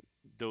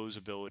those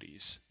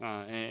abilities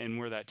and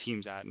where that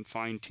team's at and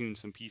fine tune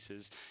some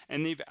pieces.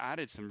 And they've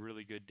added some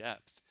really good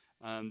depth.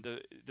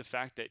 The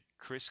fact that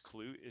Chris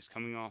Clute is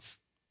coming off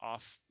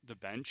the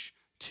bench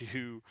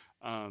to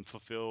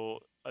fulfill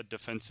a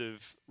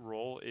defensive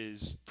role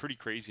is pretty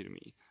crazy to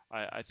me.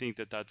 I think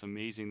that that's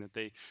amazing that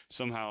they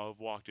somehow have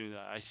walked into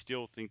that. I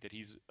still think that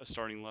he's a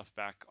starting left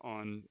back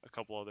on a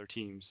couple other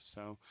teams.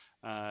 So,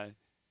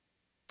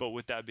 but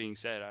with that being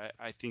said,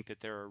 I think that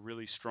they're a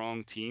really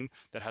strong team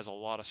that has a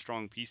lot of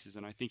strong pieces,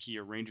 and I think he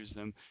arranges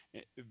them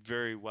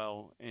very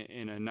well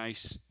in a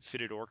nice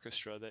fitted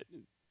orchestra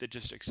that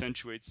just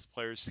accentuates the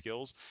players'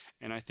 skills.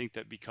 And I think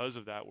that because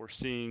of that, we're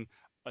seeing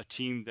a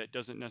team that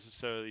doesn't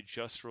necessarily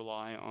just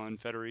rely on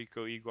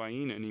Federico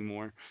Higuain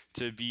anymore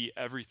to be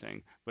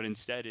everything, but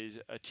instead is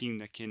a team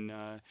that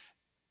can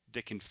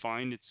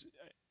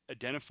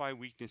identify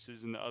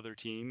weaknesses in the other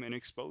team and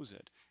expose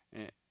it.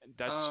 And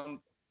that's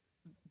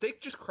They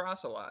just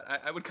cross a lot.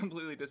 I would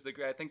completely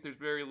disagree. I think there's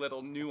very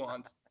little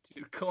nuance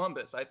to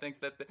Columbus. I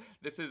think that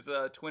this is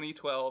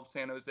 2012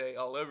 San Jose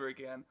all over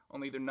again,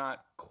 only they're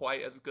not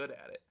quite as good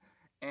at it.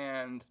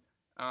 And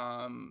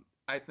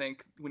I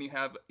think when you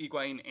have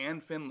Higuain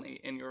and Finley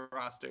in your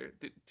roster,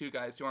 two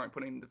guys who aren't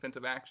putting in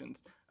defensive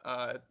actions,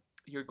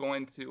 you're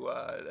going to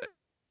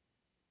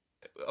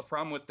a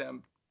problem with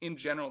them in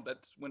general.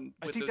 That's when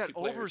I with think those that two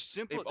players,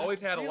 they've that's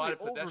always had a lot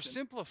really of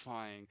possession.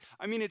 oversimplifying.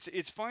 I mean,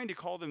 it's fine to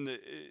call them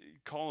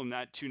call him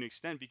that to an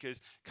extent because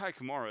Kai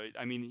Kamara,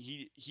 I mean,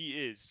 he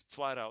is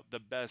flat out the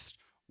best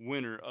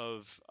winner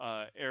of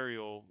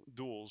aerial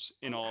duels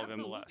in Oh, all of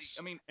absolutely. MLS.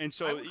 I mean, And I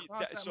so would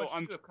cross that so much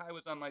I'm too if Kai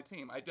was on my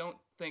team. I don't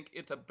think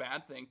it's a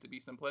bad thing to be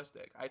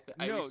simplistic. I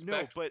no,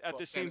 respect but at what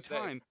the I'm trying same to say,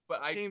 time, but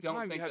I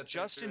don't you think have that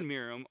there Justin is.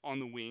 Miram on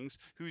the wings,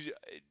 who's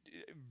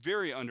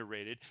very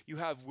underrated. You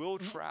have Will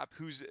Mhm. Trapp,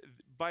 who's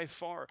by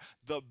far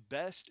the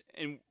best,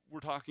 and we're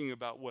talking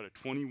about what, a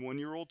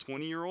 21-year-old,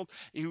 20-year-old,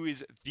 who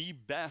is the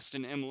best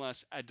in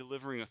MLS at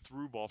delivering a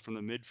through ball from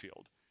the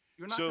midfield.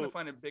 You're not going to So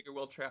find a bigger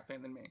Will Trapp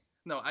fan than me.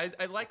 No, I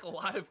like a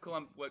lot of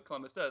what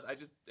Columbus does. I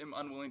just am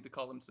unwilling to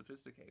call them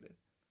sophisticated.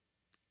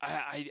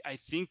 I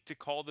think to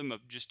call them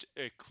just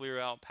a clear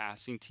out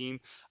passing team,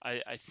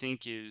 I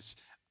think is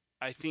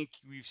I think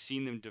we've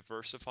seen them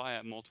diversify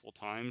at multiple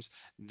times.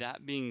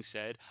 That being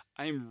said,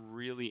 I'm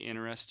really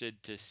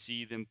interested to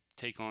see them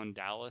take on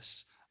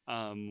Dallas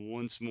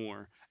once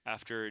more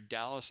after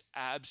Dallas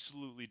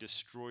absolutely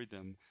destroyed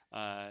them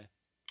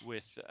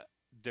with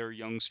their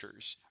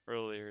youngsters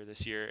earlier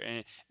this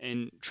year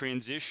and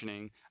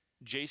transitioning.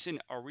 Jason,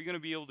 are we going to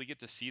be able to get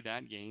to see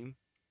that game?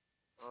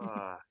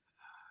 Uh,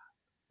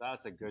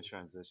 that's a good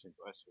transition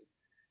question.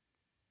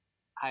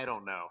 I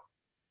don't know.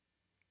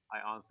 I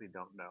honestly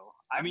don't know.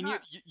 I I'm mean,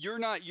 not. you're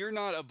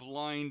not a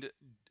blind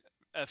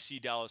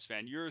FC Dallas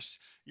fan.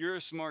 You're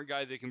a smart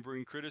guy that can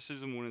bring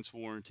criticism when it's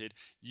warranted.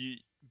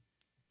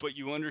 But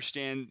you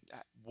understand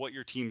what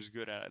your team's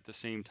good at the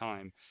same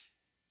time.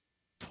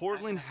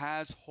 Portland I,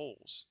 has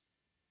holes.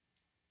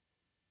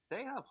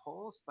 they have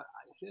holes, but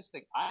here's the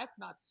thing: I've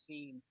not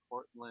seen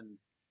Portland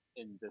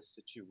in this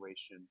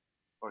situation,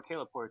 or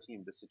Caleb Porter team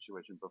in this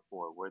situation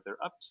before, where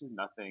they're up to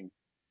nothing,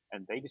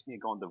 and they just need to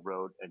go on the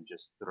road and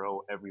just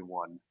throw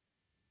everyone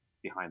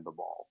behind the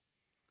ball.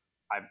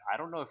 I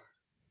don't know if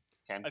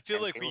can I feel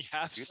can like we Caleb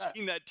have do that?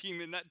 seen that team,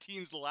 and that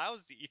team's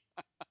lousy.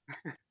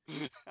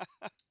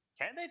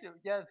 Can they do?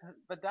 Yeah,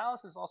 but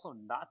Dallas is also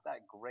not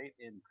that great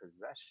in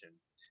possession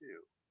too.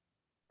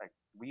 Like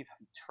we've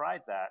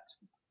tried that.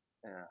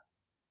 Uh,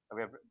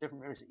 we have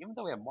different reasons. Even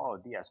though we have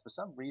Mauro Diaz, for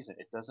some reason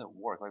it doesn't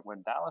work. Like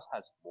when Dallas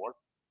has more,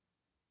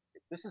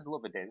 this is a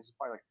little bit dated. This is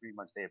probably like 3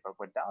 months dated. But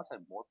when Dallas had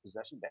more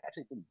possession, they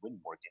actually didn't win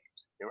more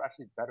games. They were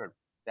actually better.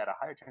 They had a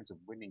higher chance of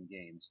winning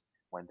games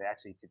when they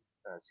actually could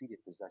ceded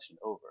possession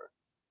over.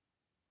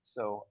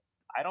 So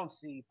I don't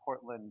see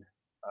Portland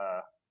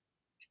uh,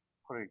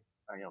 putting,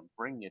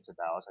 bringing it to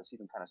Dallas. I see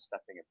them kind of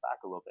stepping it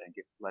back a little bit and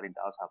letting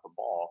Dallas have the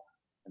ball,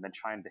 and then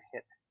trying to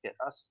hit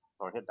us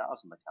or hit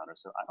Dallas on the counter.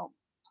 So I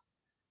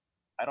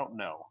don't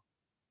know.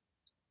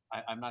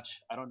 I'm not.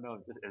 I don't know.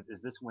 If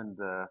is this when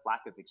the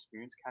lack of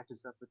experience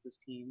catches up with this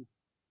team,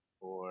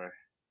 or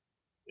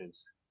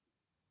is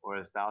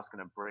is Dallas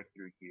going to break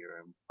through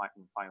here and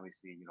finally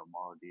see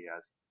Mauro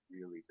Diaz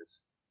really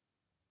just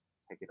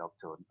take it up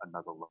to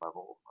another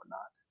level or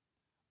not?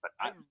 But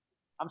I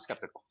I'm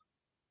skeptical.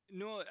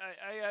 No,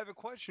 I have a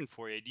question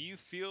for you. Do you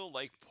feel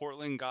like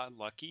Portland got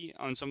lucky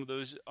on some of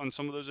those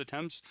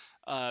attempts?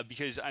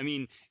 Because I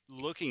mean,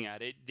 looking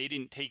at it, they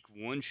didn't take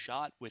one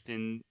shot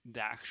within the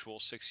actual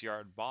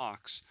 6-yard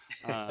box,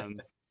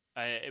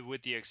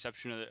 with the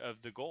exception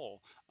of the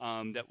goal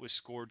that was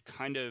scored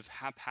kind of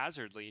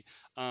haphazardly.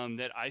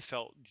 That I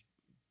felt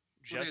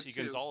Well, they had Jesse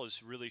two.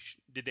 Gonzalez really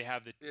did they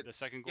have They had, the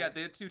second yeah, goal?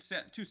 they had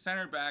two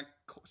center back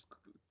Goals.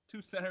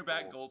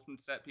 goals from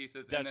set pieces,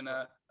 and That's then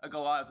right. a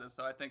Galaza.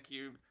 So I think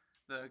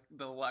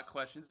the luck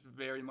question is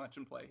very much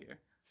in play here.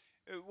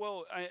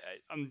 Well,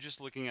 I'm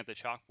just looking at the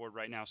chalkboard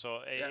right now,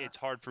 so Yeah. it's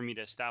hard for me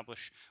to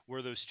establish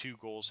where those two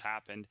goals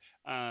happened.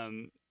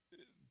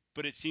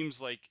 But it seems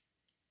like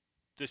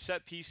the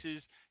set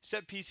pieces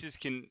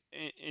can,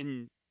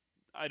 and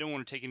I don't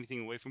want to take anything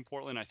away from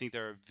Portland. I think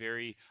they're a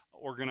very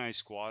organized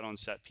squad on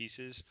set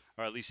pieces,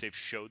 or at least they've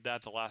showed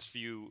that the last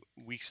few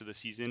weeks of the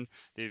season.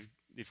 They've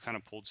kind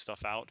of pulled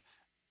stuff out.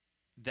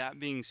 That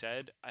being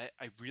said, I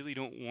really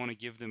don't want to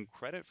give them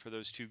credit for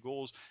those two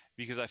goals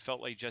because I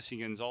felt like Jesse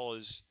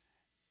Gonzalez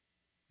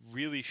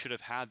really should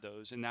have had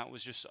those, and that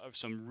was just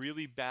some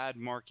really bad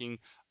marking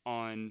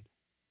on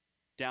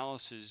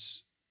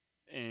Dallas's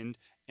end,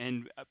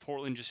 and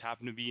Portland just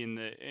happened to be in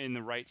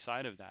the right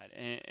side of that,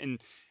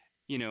 and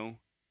you know.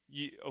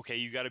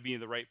 You got to be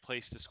in the right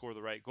place to score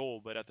the right goal,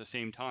 but at the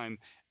same time,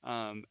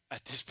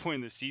 at this point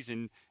in the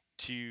season,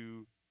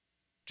 to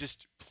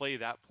just play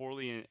that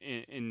poorly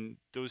in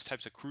those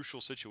types of crucial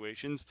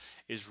situations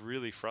is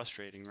really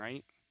frustrating,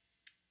 right?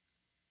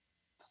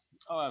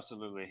 Oh,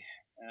 absolutely.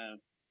 And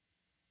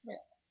yeah,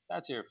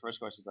 that's your first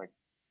question. Is like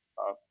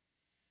uh,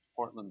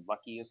 Portland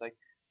lucky is like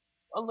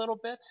a little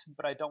bit,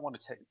 but I don't want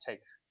to take.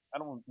 I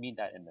don't mean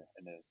that in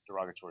a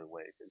derogatory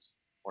way,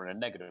 or in a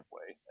negative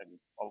way. And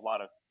a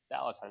lot of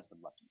Dallas has been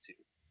lucky too,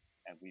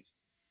 and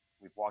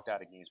we've walked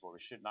out of games where we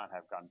should not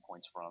have gotten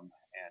points from,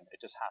 and it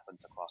just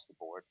happens across the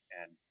board.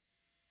 And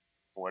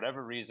for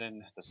whatever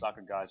reason, the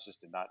soccer guys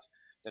just did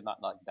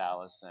not like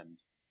Dallas, and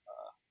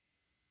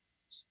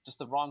just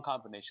the wrong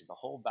combination. The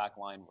whole back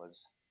line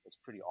was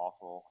pretty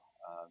awful.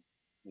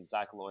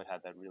 Zach Lloyd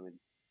had that really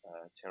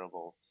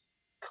terrible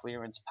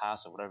clearance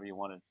pass or whatever you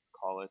want to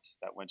call it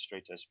that went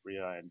straight to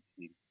Espria, and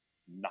he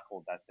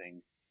knuckled that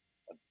thing.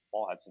 The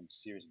ball had some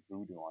serious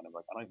voodoo on it.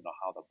 Like, I don't even know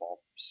how the ball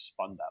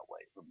spun that way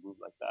or moved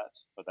like that.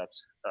 But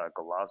that's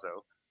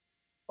Golazo.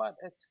 But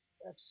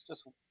it's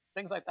just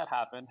things like that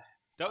happen.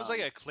 That was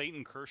like a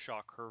Clayton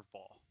Kershaw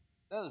curveball.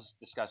 That was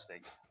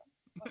disgusting.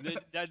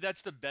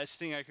 That's the best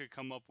thing I could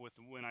come up with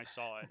when I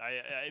saw it.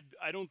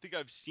 I don't think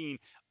I've seen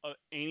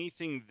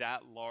anything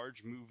that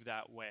large move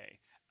that way.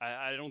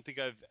 I don't think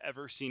I've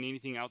ever seen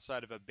anything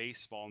outside of a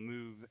baseball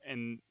move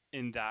in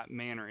that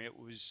manner. It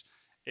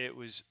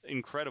was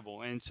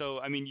incredible. And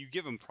so, I mean, you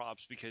give him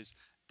props because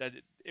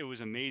it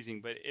was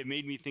amazing, but it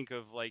made me think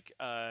of like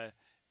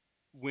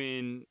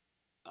when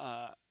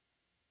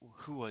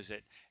who was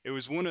it? It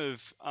was one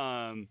of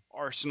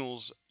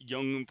Arsenal's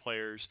young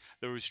players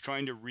that was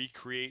trying to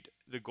recreate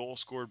the goal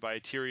scored by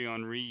Thierry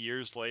Henry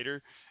years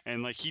later,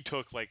 and like he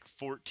took like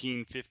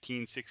 14,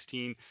 15,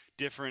 16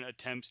 different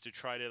attempts to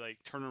try to like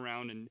turn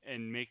around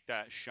and make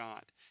that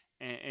shot.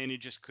 And it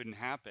just couldn't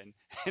happen.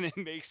 And it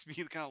makes me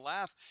kind of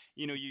laugh.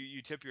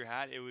 You tip your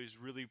hat. It was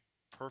really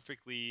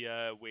perfectly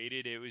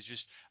weighted. It was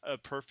just a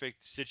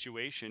perfect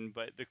situation.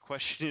 But the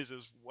question is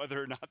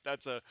whether or not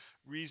that's a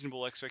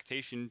reasonable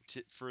expectation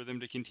for them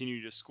to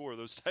continue to score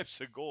those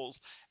types of goals.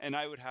 And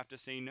I would have to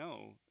say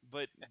no.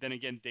 But then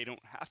again, they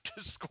don't have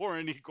to score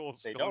any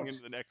goals going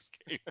into the next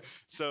game.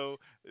 So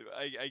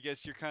I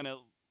guess you're kind of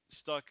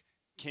stuck.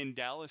 Can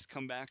Dallas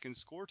come back and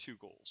score 2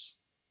 goals?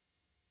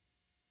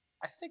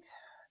 I think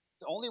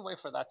the only way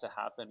for that to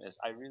happen is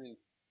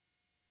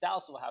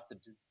Dallas will have to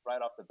do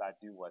right off the bat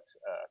do what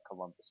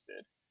Columbus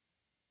did.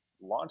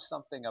 Launch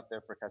something up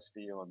there for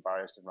Castillo and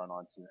Barrios to run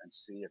onto and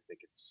see if they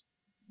could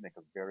make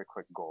a very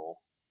quick goal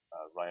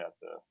right at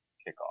the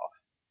kickoff.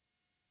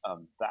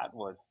 That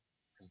would,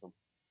 because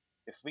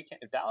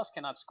if Dallas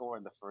cannot score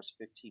in the first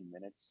 15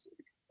 minutes,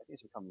 I think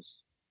it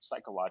becomes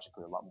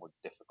psychologically a lot more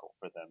difficult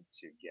for them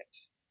to get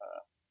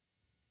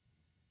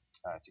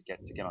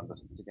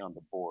on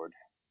the board.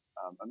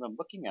 And I'm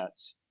looking at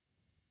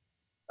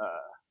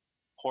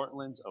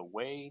Portland's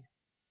away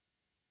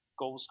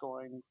goal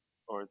scoring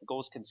or the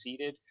goals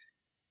conceded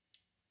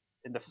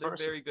in the They're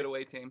first. a very good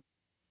away team.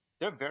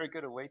 They're a very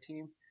good away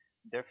team.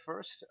 Their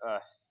first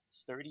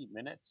 30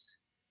 minutes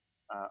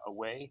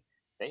away,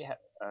 they have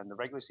in the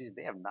regular season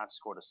they have not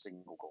scored a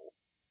single goal,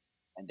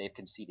 and they've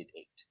conceded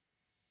 8.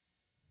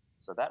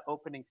 So that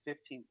opening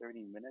 15,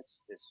 30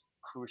 minutes is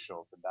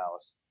crucial for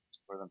Dallas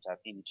for them to have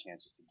any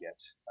chances to get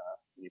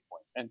 3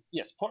 points. And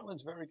yes,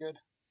 Portland's very good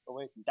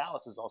away.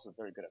 Dallas is also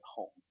very good at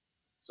home.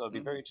 So it'd be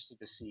very interesting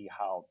to see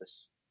how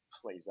this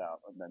plays out.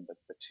 And then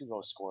the 2-0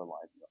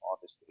 scoreline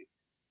obviously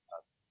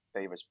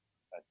favors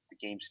the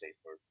game state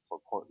for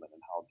Portland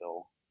and how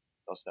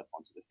they'll step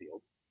onto the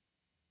field.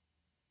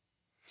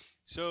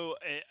 So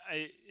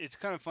it's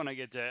kind of fun.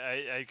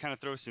 I kind of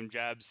throw some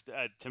jabs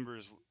at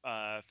Timbers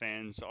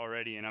fans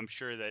already, and I'm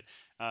sure that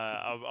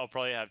I'll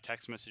probably have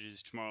text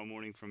messages tomorrow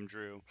morning from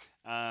Drew.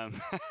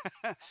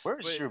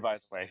 Where's Drew, by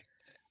the way?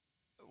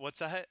 What's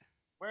that?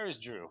 Where is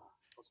Drew?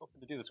 I was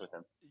hoping to do this with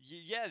him.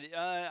 Yeah,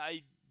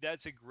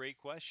 that's a great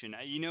question.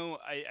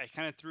 I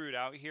kind of threw it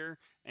out here,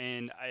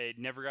 and I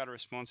never got a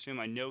response to him.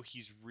 I know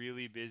he's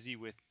really busy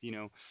with,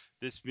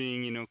 this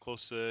being,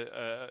 close to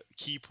a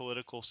key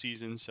political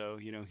season, so,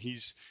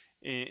 he's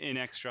in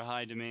extra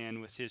high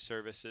demand with his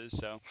services.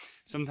 So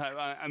sometime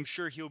I'm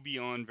sure he'll be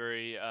on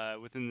very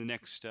within the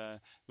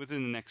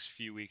next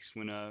few weeks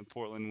when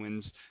Portland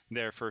wins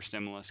their first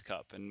MLS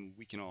Cup, and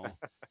we can all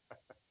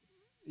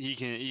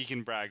he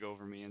can brag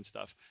over me and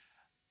stuff.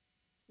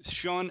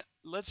 Sean,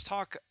 let's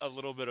talk a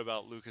little bit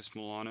about Lucas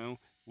Milano.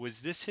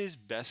 Was this his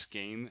best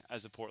game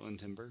as a Portland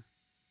Timber?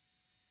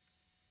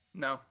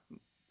 No.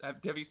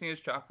 Have you seen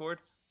his chalkboard?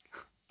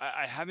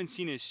 I haven't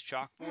seen his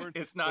chalkboard.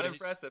 It's not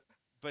impressive.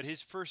 But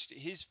his first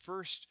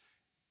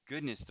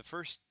goodness, the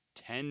first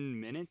 10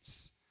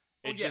 minutes,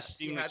 it yes, just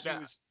seemed like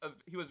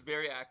he was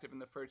very active in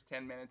the first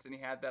 10 minutes, and he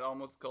had that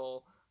almost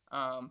goal.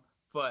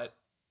 But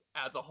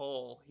as a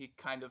whole, he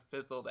kind of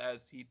fizzled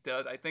as he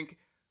does. I think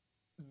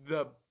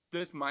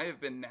this might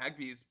have been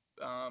Nagby's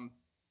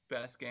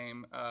best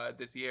game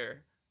this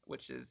year,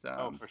 which is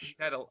he's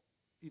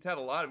had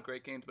a lot of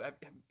great games.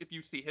 But if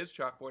you see his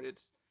chalkboard,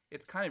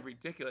 it's kind of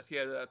ridiculous. He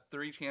had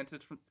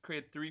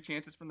created 3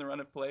 chances from the run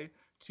of play,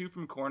 2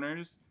 from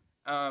corners.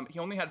 He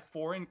only had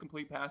 4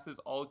 incomplete passes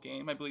all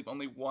game. I believe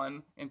only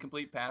 1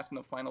 incomplete pass in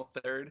the final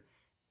third.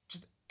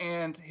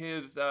 And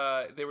his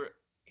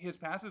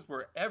passes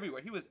were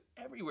everywhere. He was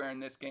everywhere in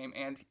this game,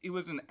 and it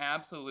was an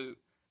absolute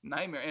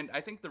nightmare. And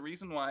I think the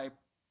reason why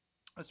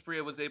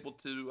Asprilla was able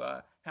to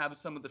have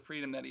some of the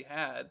freedom that he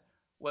had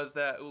was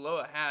that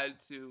Ulloa had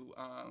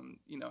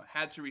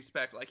to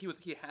respect, like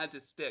he had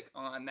to stick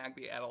on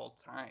Nagby at all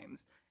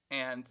times.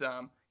 And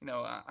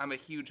I'm a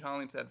huge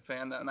Hollingshead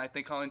fan, and I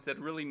think Hollingshead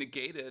really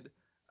negated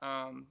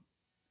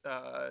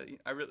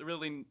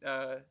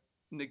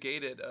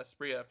negated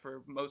Spria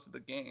for most of the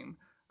game.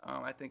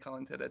 I think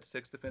Hollingshead had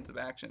 6 defensive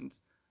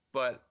actions,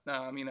 but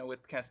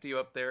with Castillo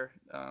up there,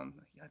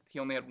 he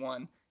only had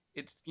 1.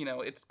 It's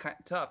kind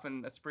of tough,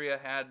 and Spria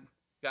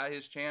got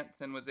his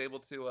chance and was able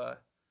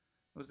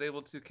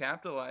to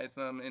capitalize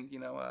them, and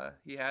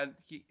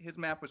his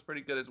map was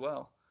pretty good as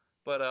well.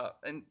 But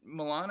and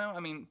Milano,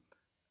 I mean,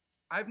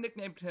 I've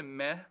nicknamed him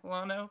Meh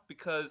Milano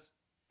because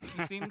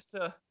he seems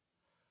to.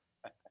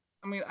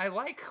 I mean, I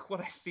like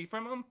what I see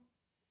from him,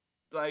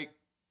 like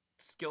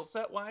skill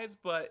set wise,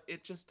 but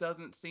it just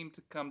doesn't seem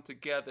to come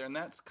together, and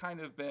that's kind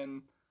of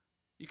been.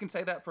 You can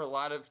say that for a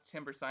lot of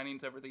Timber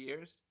signings over the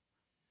years,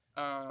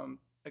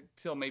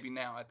 until maybe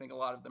now. I think a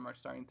lot of them are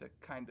starting to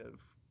kind of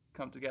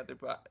come together,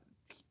 but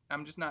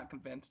I'm just not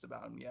convinced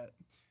about him yet.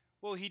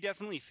 Well, he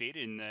definitely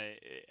faded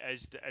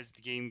as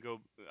the game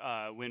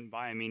went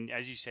by. I mean,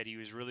 as you said, he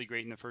was really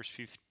great in the first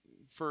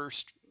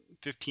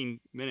 15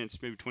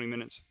 minutes, maybe 20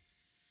 minutes.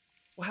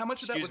 Well, how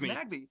much of that Excuse was me.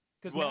 Nagby?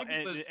 Because Well,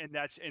 Nagby was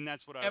and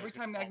that's what I every was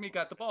time gonna Nagby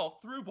got the ball,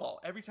 through ball.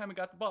 Every time he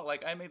got the ball,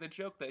 like I made the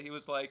joke that he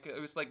was like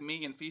it was like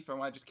me in FIFA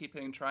when I just keep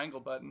hitting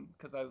triangle button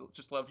because I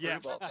just love Yeah,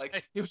 through ball. Like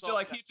I he was saw just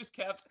like that. he just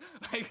kept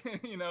like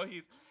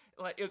he's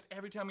like it was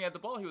every time he had the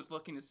ball he was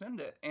looking to send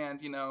it, and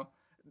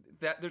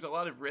that there's a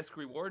lot of risk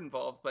reward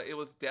involved, but it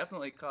was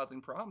definitely causing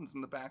problems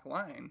in the back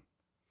line.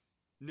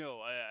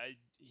 No,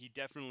 he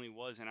definitely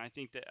was, and I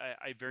think that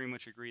I very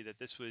much agree that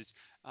this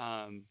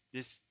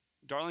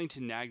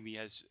Darlington Nagby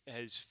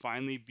has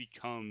finally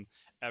become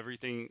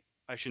everything.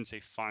 I shouldn't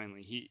say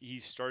finally.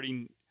 He's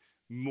starting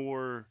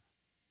more.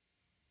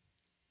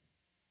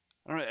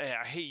 I don't know,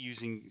 I hate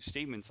using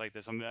statements like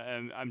this.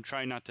 I'm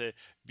trying not to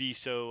be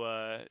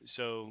so.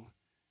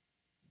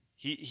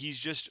 He's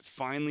just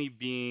finally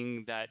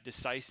being that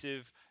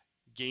decisive,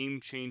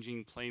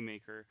 game-changing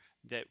playmaker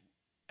that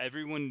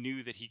everyone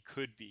knew that he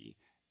could be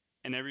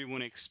and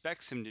everyone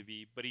expects him to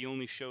be, but he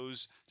only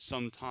shows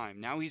some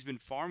time. Now he's been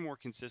far more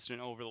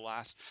consistent over the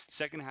last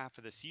second half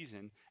of the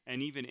season,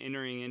 and even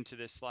entering into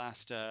these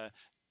last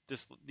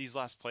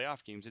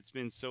playoff games. It's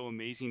been so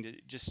amazing to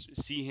just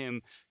see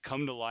him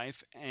come to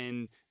life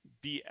and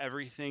be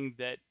everything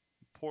that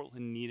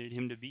Portland needed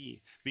him to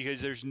be,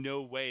 because there's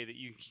no way that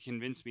you can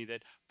convince me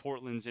that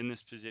Portland's in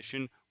this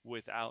position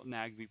without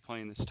Nagby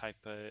playing this type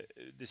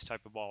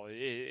of ball.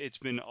 It's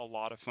been a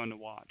lot of fun to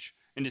watch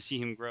and to see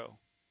him grow.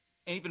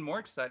 And even more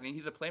exciting,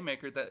 he's a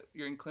playmaker that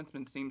Jurgen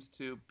Klinsmann seems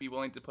to be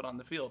willing to put on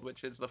the field,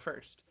 which is the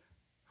first.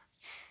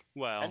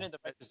 And Well, in the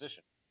right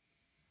position.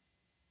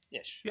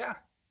 Ish. Yeah,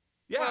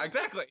 yeah, well,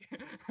 exactly.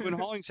 when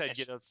Hollingshead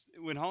get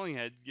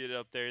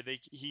up there,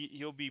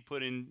 he'll be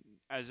put in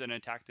as an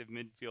attactive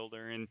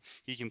midfielder, and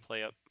he can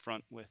play up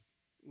front with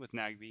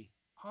Nagby.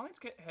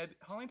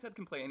 Hollingshead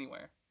can play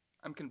anywhere.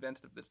 I'm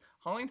convinced of this.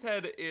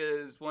 Hollingshead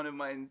is one of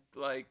my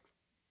like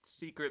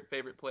secret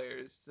favorite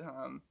players.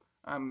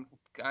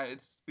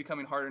 It's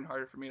becoming harder and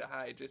harder for me to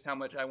hide just how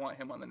much I want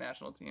him on the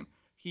national team.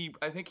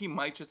 I think he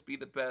might just be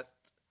the best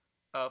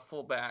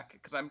fullback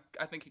because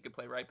I think he could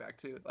play right back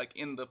too, like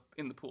in the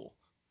pool.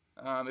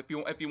 If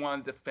you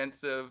want a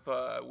defensive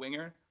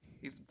winger,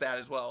 he's that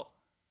as well.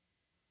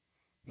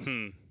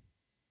 Hmm.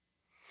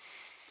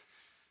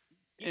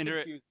 He Inter-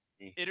 confused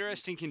me.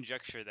 Interesting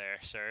conjecture there,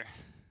 sir.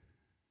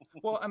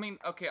 Well, I mean,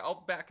 okay,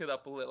 I'll back it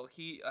up a little.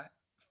 He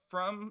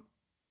from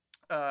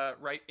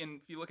right in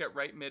if you look at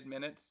right mid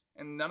minutes,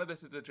 and none of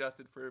this is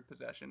adjusted for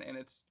possession, and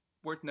it's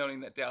worth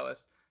noting that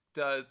Dallas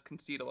does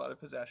concede a lot of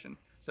possession,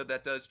 so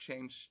that does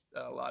change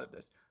a lot of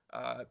this.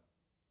 Uh,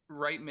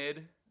 right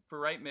mid for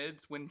right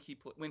mids when he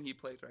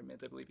plays right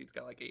mids, I believe he's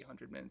got like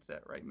 800 minutes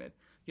at right mid.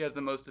 He has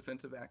the most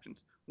defensive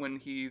actions. When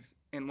he's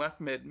in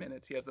left mid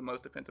minutes, he has the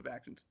most defensive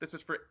actions. This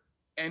is for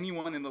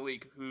anyone in the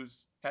league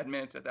who's had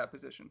minutes at that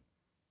position.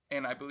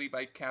 And I believe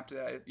I capped it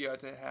at you had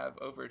to have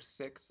over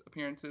 6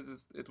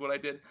 appearances is what I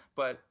did.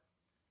 But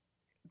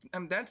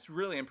that's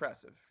really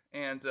impressive.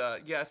 And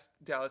yes,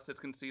 Dallas did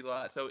concede a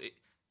lot, so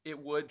it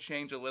would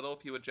change a little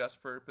if you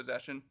adjust for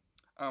possession.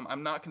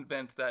 I'm not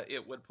convinced that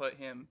it would put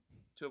him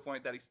to a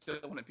point that he still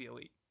wouldn't be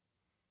elite.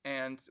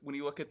 And when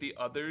you look at the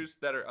others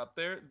that are up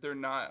there, they're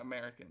not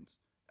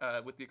Americans,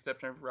 with the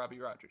exception of Robbie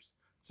Rogers.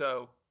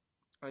 So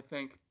I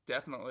think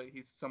definitely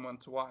he's someone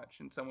to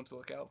watch and someone to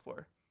look out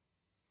for.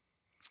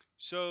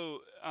 So,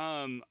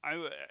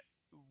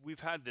 we've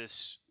had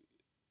this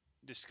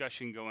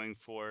discussion going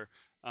for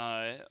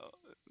uh,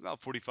 about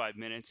 45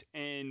 minutes,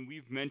 and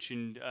we've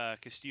mentioned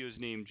Castillo's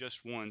name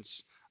just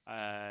once,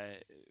 uh,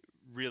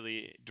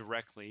 really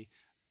directly.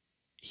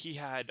 He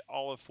had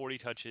all of 40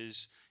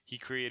 touches. He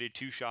created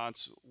 2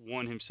 shots,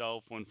 one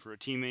himself, one for a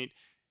teammate.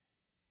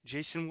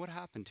 Jason, what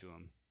happened to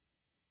him?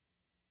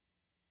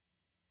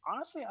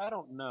 Honestly, I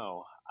don't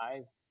know.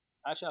 I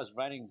was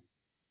writing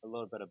a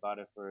little bit about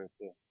it for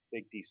the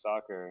Big D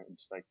Soccer, and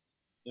just like,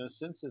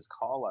 since his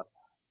call up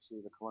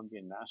to the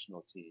Colombian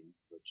national team,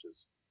 which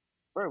is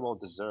very well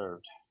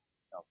deserved,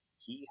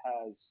 he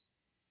has,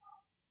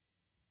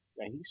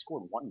 yeah, he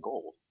scored 1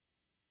 goal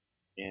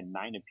in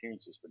 9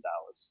 appearances for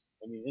Dallas.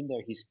 I mean, in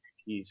there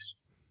he's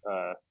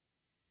uh,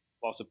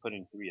 also put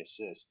in 3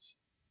 assists,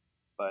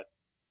 but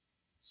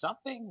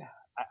something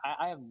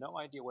I have no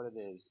idea what it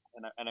is,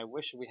 and I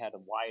wish we had a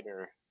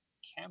wider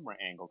camera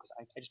angle because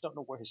I just don't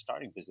know where his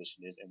starting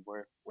position is and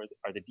where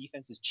are the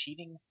defenses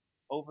cheating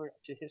over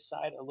to his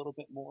side a little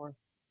bit more,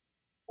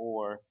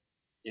 or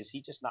is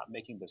he just not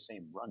making the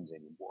same runs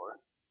anymore?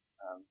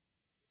 Um,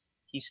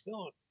 he's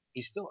still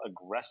he's still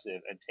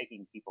aggressive and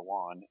taking people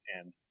on,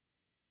 and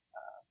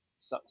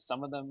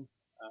some of them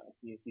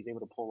he's able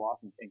to pull off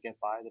and get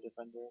by the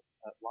defender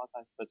a lot of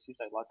times. But it seems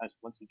like a lot of times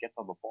once he gets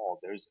on the ball,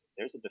 there's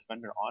a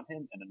defender on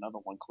him and another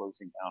one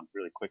closing down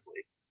really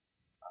quickly,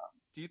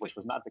 Do you think which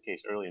was not the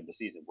case early in the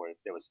season where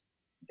there was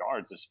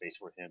yards of space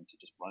for him to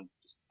just run,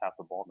 just tap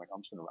the ball. I'm like,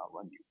 I'm just going to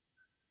outrun you.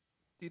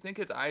 do you think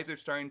his eyes are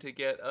starting to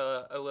get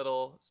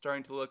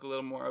starting to look a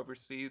little more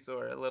overseas,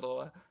 or a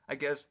little? I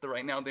guess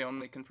right now the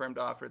only confirmed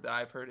offer that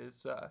I've heard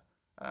is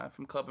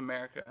from Club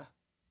America.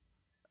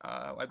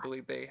 I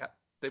believe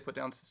they put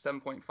down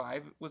 7.5.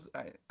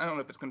 I don't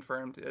know if it's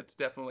confirmed. It's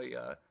definitely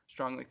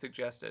strongly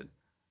suggested.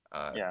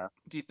 Yeah,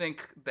 Do you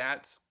think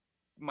that's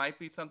might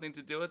be something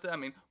to do with it? I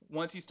mean,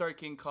 once you start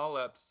getting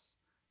call-ups,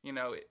 you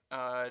know,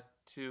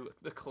 to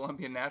the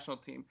Colombian national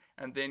team,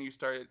 and then you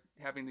start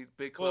having these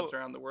big clubs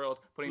Well, around the world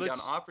putting down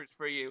let's offers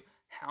for you,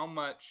 how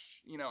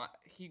much,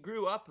 he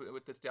grew up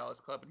with this Dallas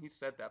club, and he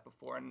said that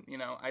before, and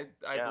I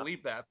yeah.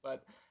 believe that,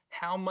 but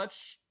how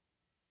much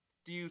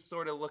do you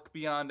sort of look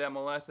beyond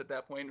MLS at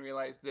that point and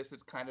realize this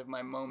is kind of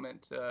my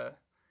moment to,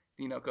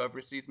 go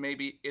overseas?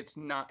 Maybe he's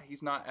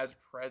not as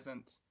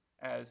present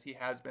as he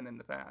has been in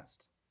the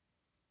past.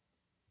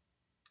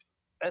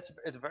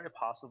 It's very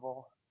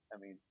possible. I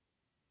mean,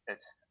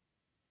 it's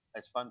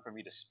it's fun for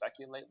me to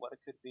speculate what it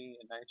could be,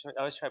 and I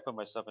always try to put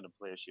myself in the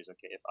player's shoes.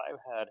 Okay, if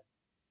I had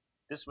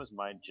this was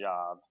my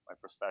job, my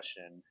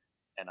profession,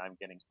 and I'm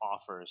getting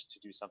offers to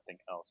do something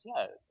else,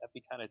 yeah, that'd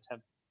be kind of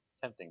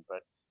tempting.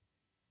 But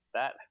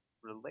that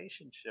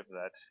relationship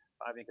that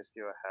Fabian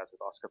Castillo has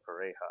with Oscar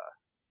Pareja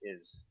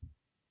is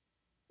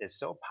is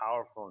so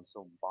powerful and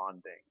so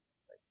bonding.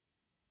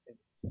 Like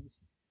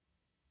he's,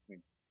 I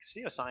mean,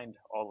 Castillo signed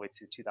all the way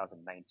to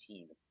 2019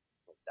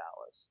 with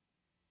Dallas.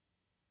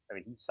 I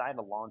mean, he signed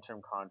a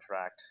long-term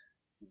contract.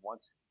 He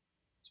wants,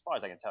 as far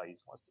as I can tell, he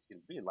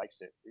really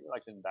likes it. He really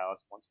likes it in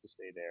Dallas. Wants to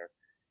stay there,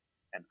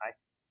 and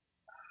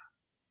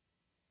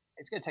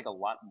it's going to take a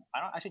lot.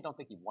 Actually don't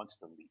think he wants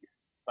to leave,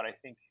 but I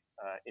think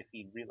if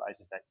he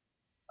realizes that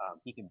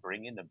he can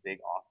bring in a big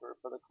offer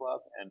for the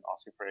club and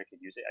Oscar Pereira can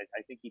use it,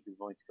 I think he'd be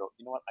willing to go.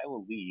 You know what? I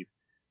will leave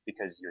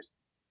because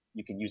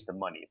you can use the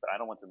money, but I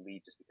don't want to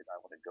leave just because I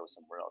want to go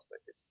somewhere else.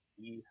 But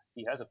he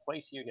has a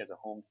place here. He has a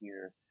home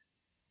here.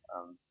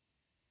 Um,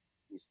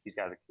 he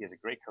has a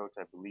great coach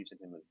that believes in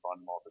him and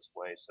brought him all this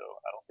way. So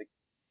I don't think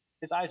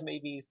his eyes may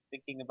be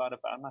thinking about it,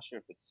 but I'm not sure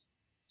if it's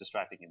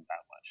distracting him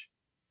that much.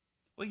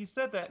 Well, he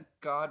said that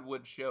God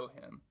would show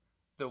him,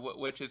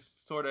 which is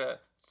sort of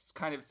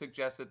kind of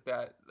suggested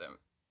that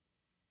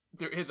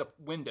there is a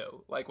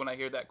window. Like when I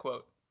hear that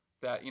quote,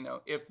 that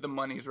if the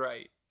money's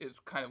right, is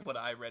kind of what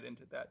I read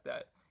into that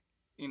that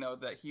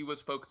he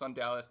was focused on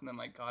Dallas, and then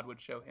like God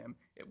would show him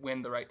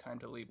when the right time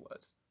to leave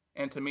was.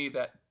 And to me,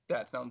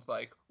 that sounds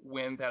like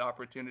when that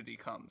opportunity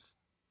comes.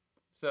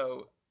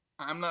 So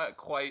I'm not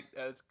quite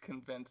as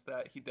convinced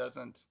that he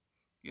doesn't.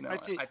 I I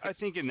think.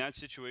 think in that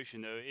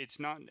situation though, it's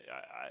not.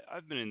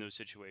 I've been in those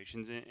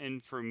situations,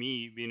 and for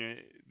me,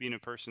 being a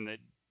person that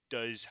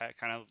does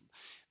kind of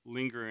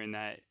linger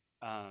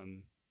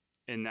um,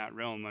 in that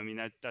realm. I mean,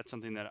 that's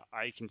something that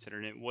I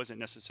considered. It wasn't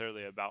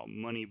necessarily about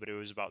money, but it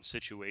was about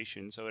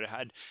situation. So it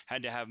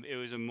had to have. It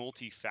was a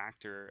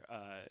multi-factor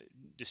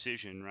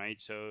decision,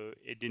 right? So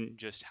it didn't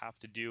just have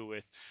to do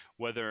with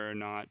whether or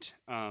not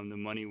the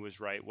money was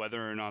right,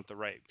 whether or not the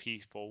right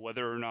people,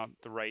 whether or not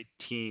the right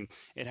team.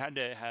 It had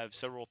to have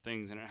several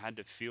things, and it had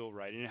to feel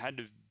right, and it had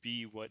to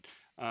be what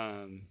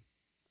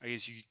I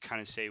guess you could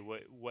kind of say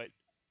what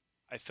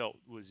I felt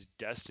was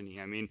destiny.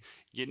 I mean,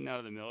 getting out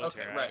of the Okay,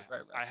 military, right.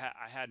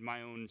 I had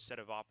my own set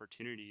of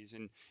opportunities,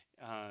 and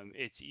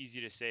it's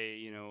easy to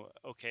say,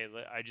 okay,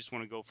 I just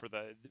want to go for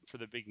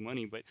the big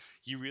money, but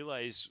you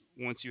realize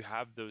once you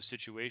have those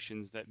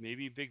situations that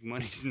maybe big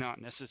money's not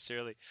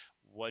necessarily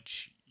what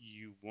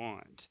you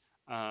want.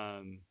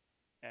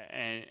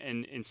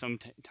 And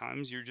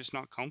sometimes you're just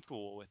not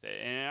comfortable with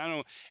it. And I don't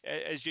know,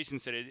 as Jason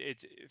said,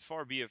 it's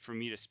far be it for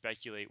me to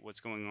speculate what's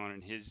going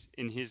on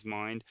in his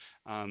mind.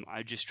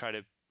 I just try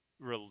to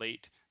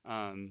relate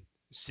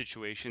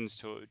situations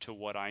to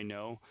what I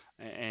know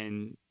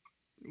and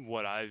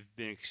what I've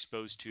been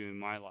exposed to in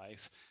my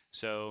life.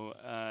 So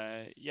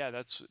yeah,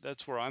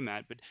 that's where I'm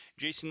at. But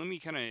Jason, let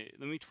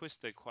me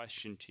twist the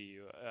question to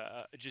you,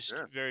 just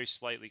Sure. very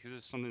slightly, because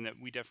it's something that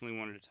we definitely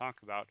wanted to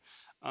talk about.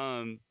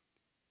 Um,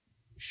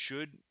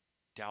 should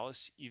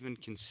Dallas even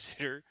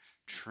consider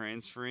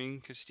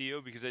transferring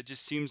Castillo? Because it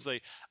just seems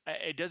like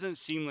it doesn't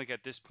seem like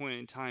at this point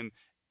in time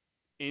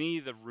any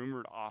of the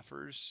rumored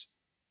offers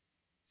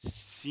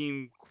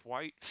seem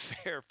quite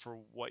fair for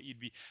what you'd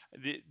be.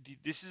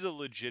 This is a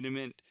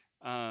legitimate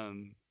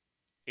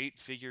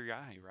 8-figure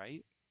guy,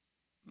 right?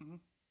 Mm-hmm.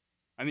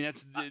 I mean,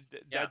 that's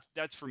Yeah.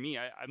 that's for me.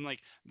 I'm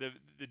like the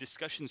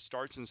discussion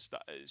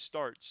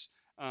starts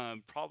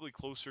probably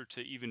closer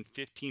to even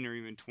 15 or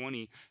even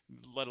 20,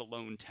 let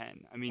alone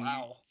 10. I mean,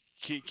 Wow.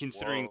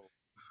 considering Whoa.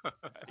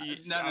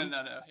 No,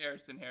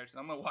 Harrison.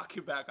 I'm gonna walk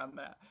you back on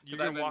that you're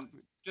because gonna walk.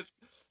 just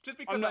I'm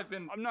because not.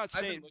 I'm not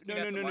I've been saying looking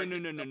at the no market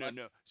so no much.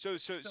 no. So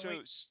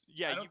wait,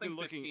 Yeah, I you've don't been think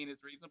looking. 15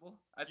 is reasonable.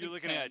 I You're think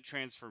looking 10. at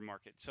transfer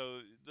market. So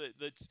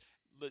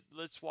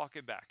let's walk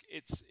it back.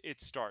 It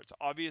starts.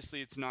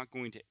 Obviously, it's not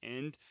going to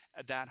end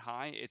at that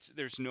high.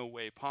 There's no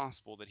way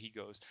possible that he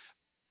goes.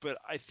 But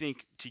I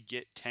think to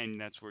get 10,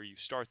 that's where you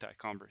start that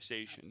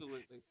conversation.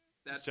 Absolutely,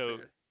 that's So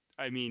fair.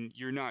 I mean,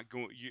 you're not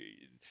going.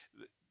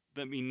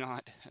 Let me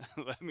not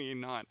let me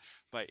not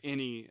by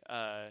any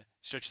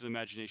stretch of the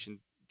imagination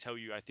tell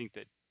you I think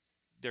that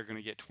they're going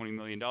to get $20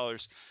 million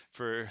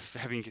for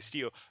Fabian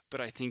Castillo.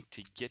 But I think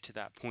to get to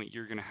that point,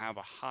 you're going to have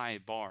a high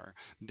bar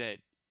that,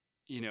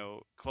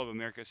 Club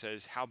America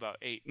says, how about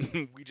 8?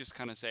 We just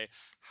kind of say,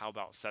 how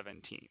about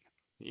 17?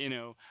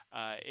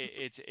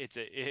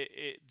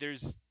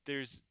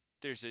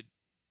 There's a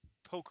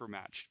poker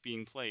match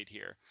being played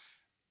here.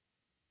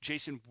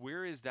 Jason,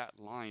 where is that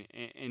line?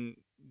 And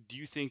do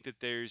you think that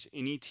there's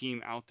any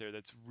team out there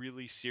that's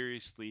really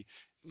seriously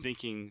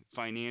thinking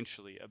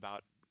financially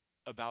about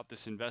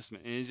this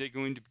investment? And is it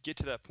going to get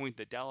to that point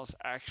that Dallas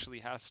actually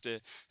has to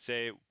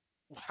say,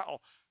 wow,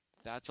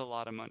 that's a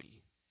lot of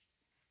money?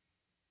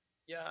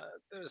 Yeah,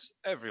 there's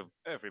every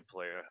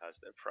player has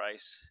their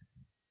price.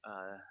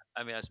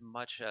 I mean, as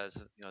much as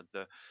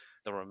the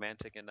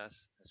romantic in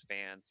us as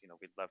fans,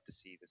 we'd love to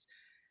see this,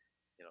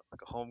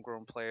 like a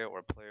homegrown player or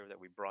a player that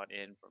we brought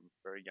in from a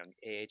very young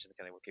age, and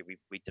kind of okay,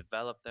 we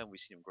developed them, we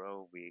see them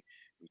grow, we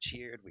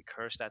cheered, we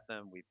cursed at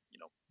them, we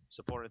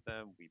supported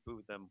them, we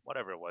booed them,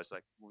 whatever it was.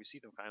 Like when we see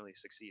them finally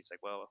succeed, it's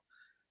like, well,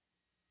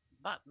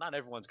 not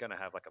everyone's gonna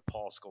have like a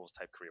Paul Scholes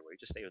type career where you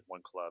just stay with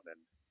one club. And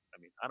I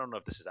mean, I don't know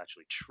if this is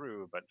actually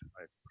true, but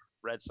I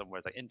read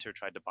somewhere that Inter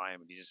tried to buy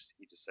him, and he just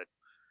said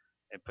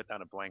and put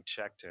down a blank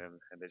check to him,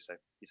 and he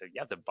said you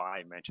have to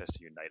buy Manchester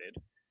United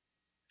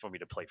for me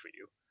to play for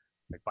you,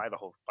 like buy the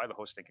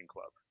whole stinking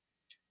club.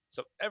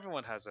 So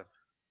everyone has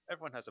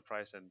a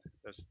price, and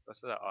there's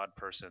that odd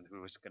person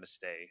who is going to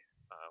stay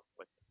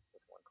with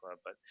one club.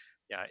 But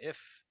yeah,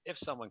 if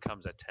someone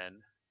comes at 10,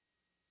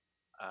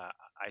 uh,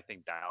 I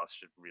think Dallas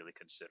should really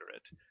consider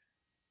it.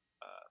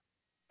 Uh,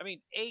 I mean,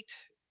 eight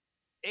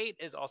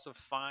is also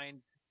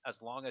fine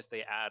as long as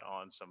they add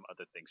on some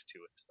other things to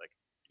it. Like,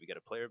 do we get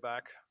a player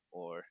back,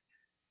 or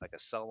like a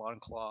sell-on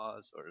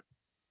clause, or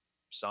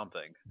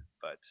something?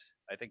 But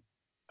I think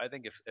I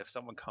think if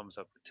someone comes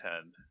up with 10,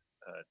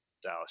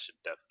 Dallas should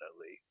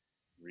definitely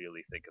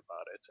really think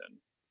about it. And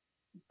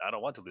I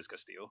don't want to lose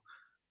Castillo,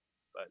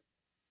 but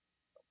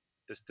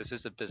this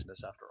is a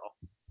business after all.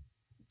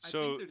 I think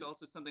So there's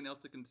also something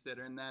else to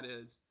consider, and that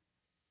is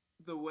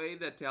the way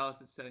that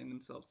Dallas is setting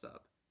themselves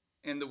up,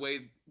 and the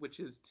way which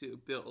is to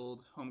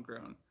build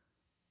homegrown.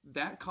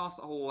 That costs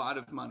a lot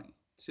of money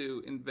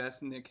to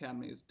invest in the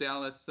academies.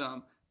 Dallas,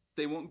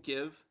 they won't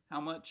give how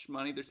much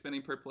money they're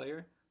spending per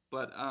player,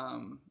 but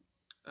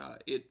I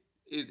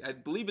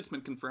believe it's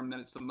been confirmed that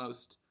it's the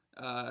most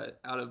out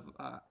of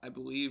I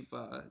believe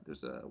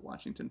there's a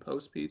Washington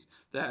Post piece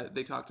that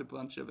they talked to a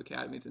bunch of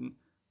academies, and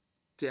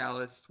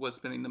Dallas was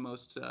spending the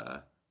most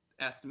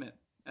estimated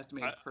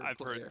per I've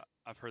heard player,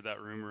 I've heard that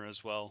rumor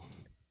as well.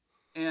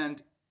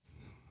 and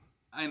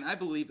I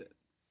believe it.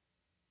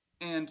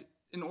 And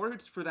in order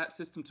for that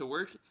system to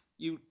work,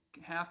 you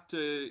have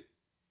to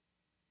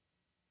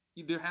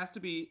there has to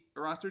be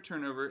a roster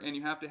turnover, and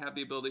you have to have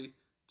the ability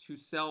to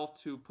sell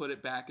to put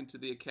it back into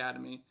the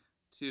academy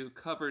to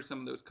cover some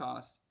of those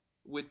costs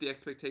with the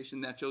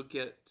expectation that you'll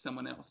get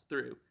someone else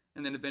through,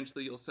 and then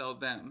eventually you'll sell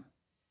them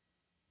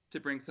to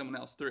bring someone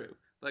else through.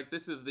 Like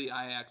this is the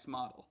Ajax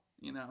model,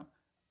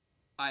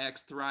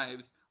 Ajax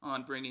thrives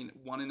on bringing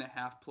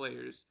 1.5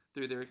 players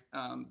through their.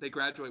 They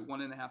graduate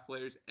 1.5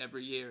 players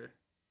every year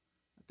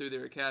through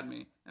their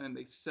academy, and then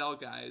they sell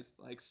guys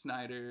like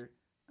Snyder,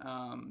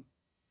 um,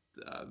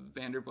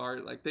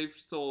 Vandervaart. Like they've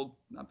sold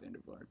not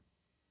Vandervaart.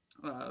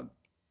 Uh,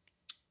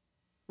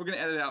 we're gonna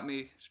edit out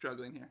me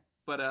struggling here,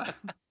 but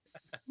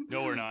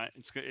No, we're not.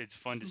 It's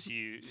fun to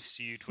see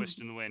you twist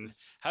in the wind.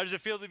 How does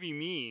it feel to be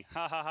me?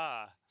 Ha ha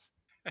ha.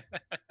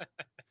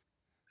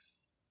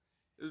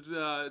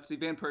 let's see,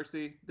 Van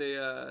Persie. They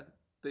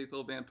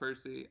sold Van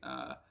Persie.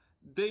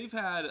 They've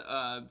had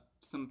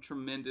some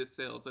tremendous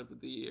sales over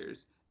the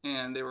years,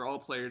 and they were all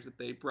players that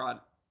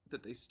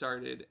they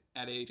started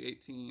at age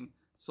 18,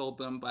 sold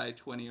them by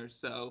 20 or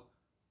so.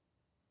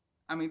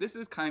 I mean, this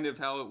is kind of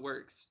how it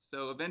works.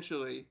 So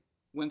eventually,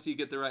 once you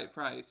get the right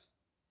price,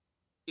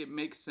 it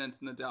makes sense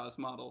in the Dallas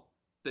model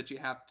that you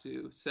have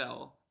to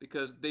sell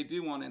because they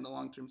do want to, in the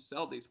long term,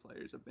 sell these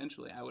players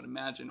eventually, I would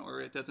imagine,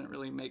 or it doesn't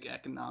really make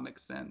economic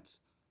sense.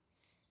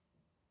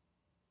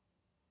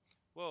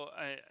 Well,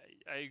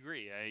 I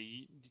agree.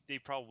 They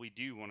probably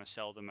do want to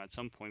sell them at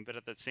some point, but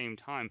at the same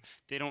time,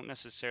 they don't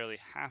necessarily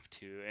have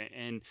to.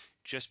 And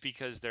just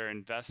because they're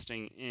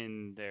investing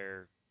in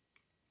their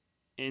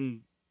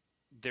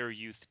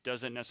youth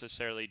doesn't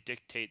necessarily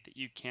dictate that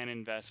you can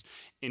invest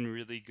in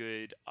really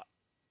good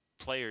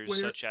players Where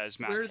such as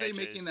Matt where are they Hedges,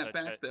 making that such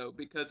as. back though?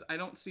 Because I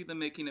don't see them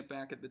making it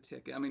back at the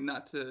ticket. I mean,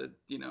 not to,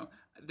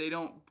 they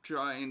don't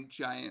draw in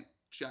giant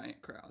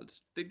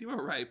crowds. They do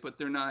all right, but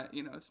they're not,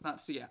 it's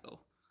not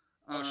Seattle.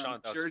 Oh, Sean,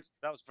 Jersey.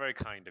 that was very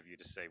kind of you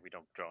to say we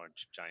don't draw in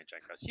giant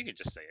crowds. You can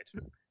just say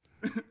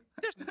it.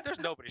 There's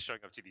nobody showing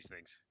up to these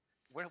things.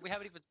 We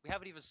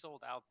haven't even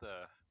sold out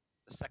the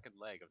second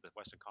leg of the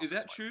Western Is Conference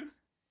that final. true?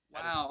 That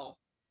is, Wow.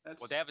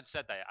 well, they haven't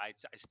said that. I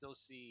still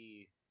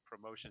see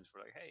promotions for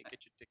like, hey, get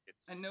your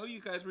tickets. I know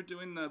you guys were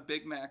doing the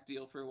Big Mac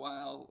deal for a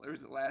while, or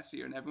was it last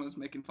year, and everyone was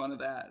making fun of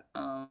that.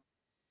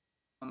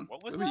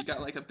 What was Where you that?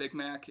 got like a Big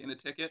Mac and a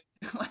ticket.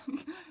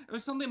 It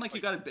was something like you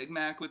Wait, got a Big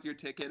Mac with your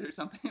ticket or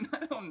something.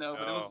 I don't know,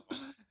 but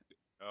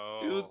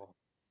no, it was no.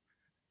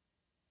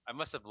 I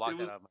must have it blocked that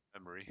was out of my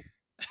memory.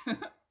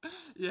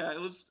 yeah, it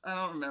was I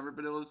don't remember,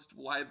 but it was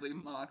widely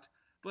mocked.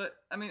 But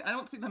I mean, I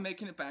don't see them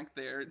making it back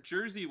there.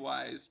 Jersey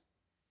wise,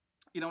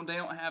 they don't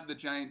have the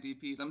giant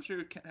DPs. I'm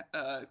sure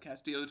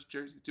Castillo's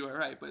jerseys do all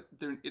right, but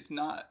it's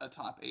not a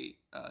top 8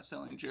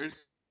 selling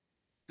jersey.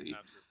 Absolutely.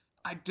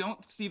 I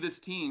don't see this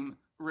team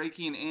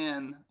raking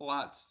in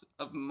lots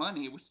of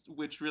money,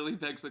 which really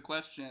begs the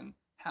question: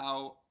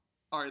 how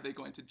are they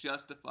going to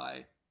justify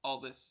all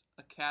this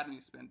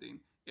academy spending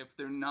if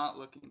they're not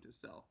looking to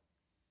sell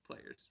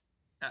players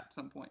at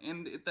some point?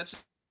 And that's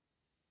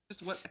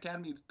just what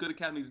good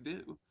academies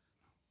do.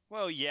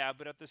 Well, yeah,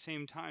 but at the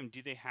same time,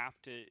 do they have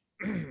to?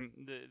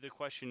 The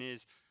question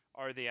is,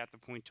 are they at the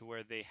point to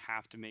where they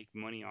have to make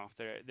money off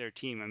their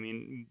team? I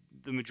mean,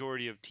 the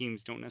majority of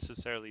teams don't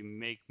necessarily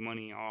make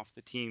money off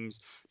the teams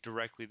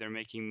directly. They're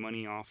making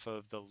money off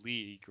of the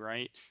league,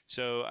 right?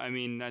 So, I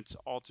mean, that's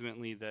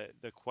ultimately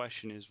the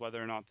question is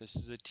whether or not this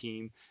is a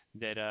team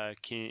that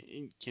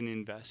can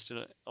invest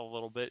a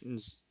little bit in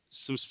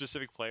some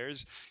specific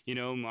players.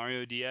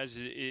 Mario Diaz,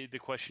 the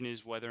question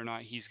is whether or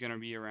not he's going to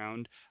be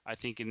around, I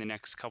think, in the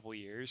next couple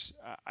years.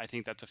 I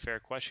think that's a fair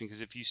question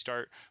because if you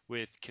start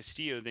with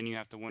Castillo, then you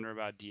have to wonder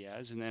about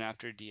Diaz. And then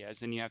after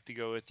Diaz, then you have to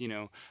go with,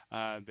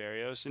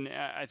 Barrios. And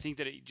I think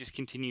that it just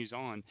continues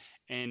on.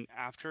 And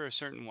after a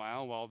certain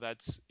while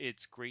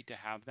it's great to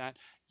have that,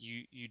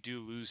 you do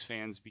lose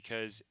fans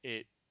because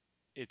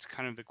it's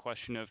kind of the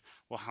question of,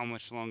 well, how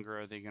much longer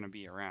are they going to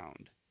be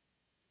around?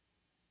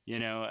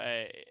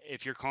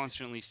 If you're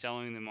constantly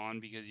selling them on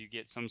because you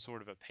get some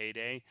sort of a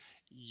payday,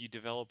 you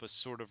develop a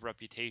sort of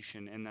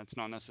reputation, and that's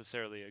not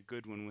necessarily a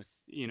good one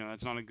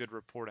that's not a good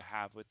rapport to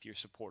have with your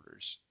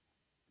supporters.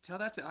 Tell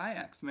that to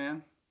Ajax,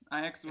 man.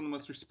 Ajax is one of the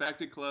most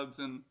respected clubs,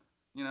 and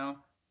you know,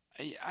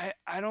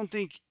 I don't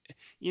think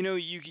you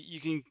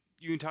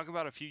can talk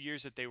about a few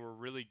years that they were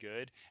really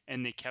good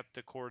and they kept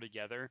the core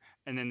together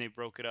and then they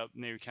broke it up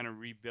and they kind of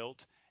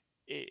rebuilt.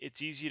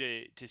 It's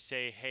easy to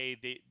say, hey,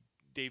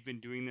 they've been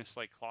doing this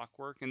like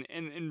clockwork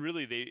and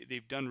really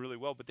they've done really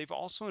well, but they've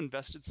also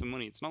invested some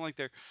money. It's not like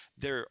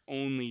they're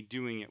only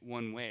doing it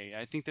one way.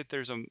 I think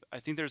there's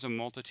a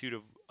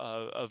multitude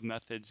of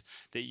methods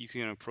that you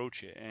can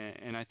approach it,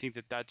 and I think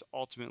that that's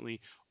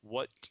ultimately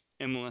what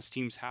MLS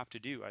teams have to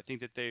do. I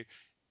think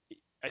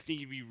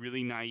you'd be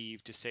really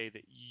naive to say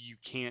that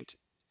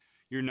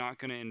you're not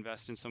going to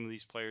invest in some of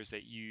these players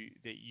that you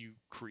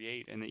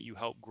create and that you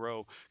help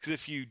grow. Because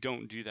if you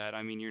don't do that,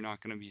 I mean, you're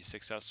not going to be a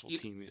successful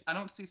team. I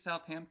don't see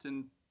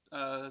Southampton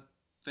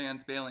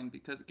fans bailing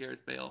because of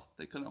Gareth Bale.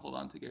 They couldn't hold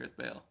on to Gareth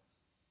Bale.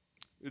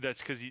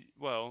 That's because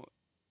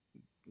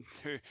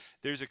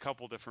there's a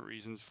couple different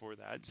reasons for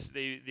that.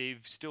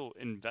 They've still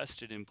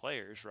invested in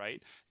players,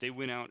 right? They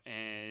went out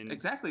and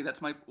Exactly. That's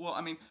my well.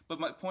 I mean, but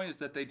my point is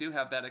that they do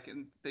have that,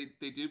 and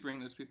they do bring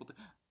those people to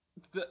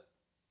the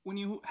when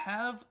you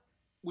have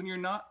when you're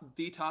not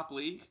the top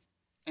league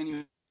and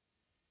you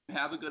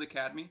have a good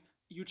academy,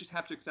 you just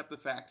have to accept the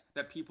fact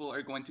that people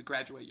are going to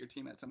graduate your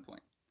team at some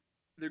point.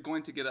 They're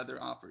going to get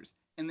other offers,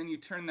 and then you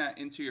turn that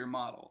into your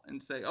model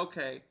and say,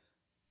 okay,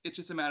 it's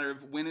just a matter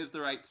of when is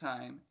the right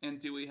time, and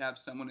do we have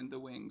someone in the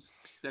wings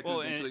that can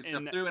well, eventually step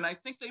and through? And I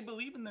think they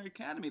believe in their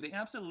academy. They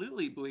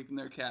absolutely believe in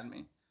their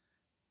academy.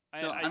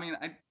 So I I mean,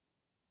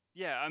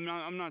 yeah, I'm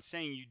not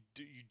saying you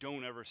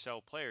don't ever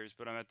sell players,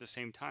 but at the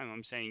same time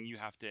I'm saying you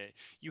have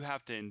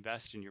to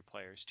invest in your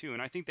players too,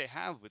 and I think they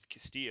have with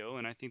Castillo,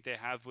 and I think they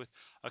have with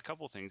a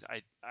couple things.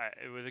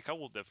 With a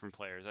couple different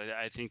players.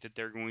 I think that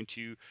they're going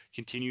to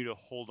continue to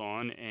hold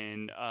on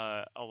and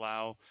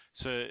allow.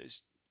 So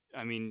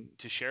I mean,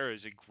 Teixeira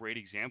is a great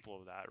example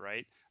of that,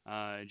 right?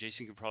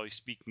 Jason could probably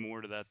speak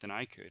more to that than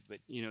I could, but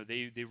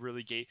they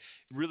really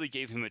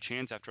gave him a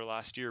chance after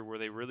last year where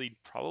they really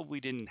probably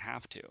didn't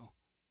have to.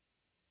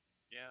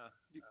 Yeah.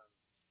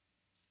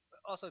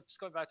 Also, just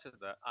going back to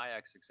the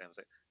Ajax examples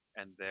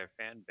and their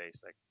fan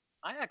base, like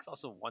Ajax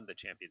also won the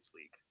Champions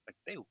League. Like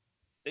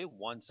they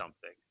won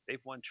something.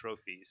 They've won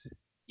trophies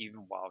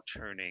even while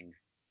churning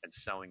and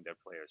selling their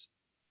players.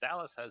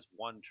 Dallas has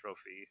one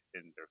trophy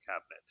in their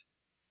cabinet.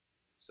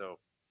 So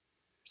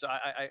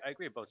I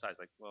agree with both sides.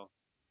 Like, well,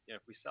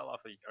 if we sell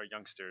off our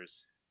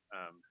youngsters,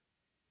 um,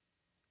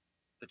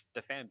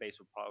 the fan base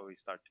will probably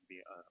start to be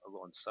a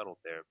little unsettled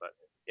there. But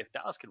if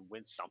Dallas can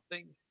win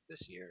something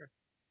this year,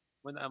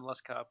 win the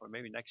MLS Cup, or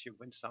maybe next year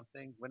win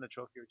something, win a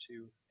trophy or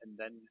two, and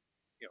then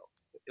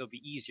it'll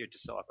be easier to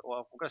sell off.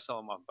 Well, we're gonna sell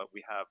them off, but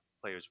we have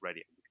players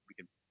ready.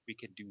 We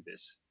can do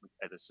this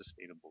at a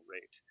sustainable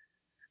rate.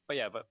 But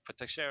yeah, but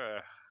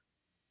Teixeira,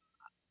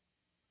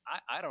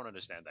 I don't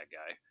understand that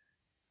guy.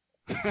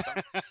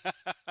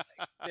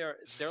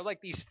 There are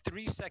like these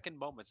 3-second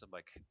moments. I'm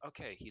like,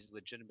 okay, he's a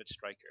legitimate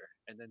striker,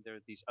 and then there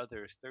are these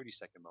other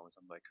 30-second moments.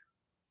 I'm like,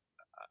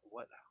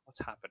 what's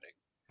happening?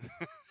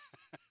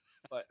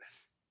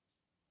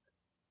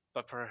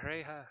 But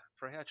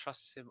Pereira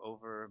trusts him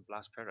over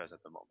Blas Perez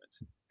at the moment,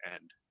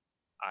 and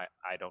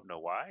I don't know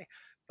why,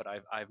 but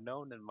I've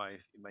known in my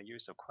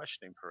years of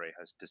questioning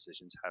Pereira's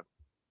decisions have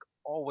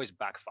always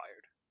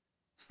backfired.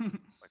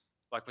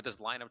 Like with his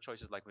lineup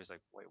choices, like when he's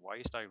like, wait, why are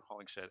you starting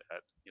Hollingstead at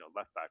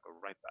left back or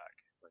right back?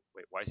 Like,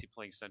 wait, why is he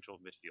playing central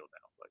midfield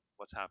now? Like,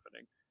 what's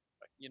happening?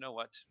 Like, you know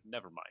what?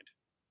 Never mind.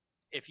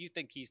 If you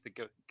think he's the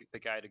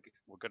guy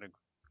we're gonna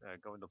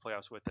go in the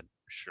playoffs with, then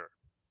sure.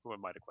 Who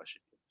am I to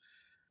question you?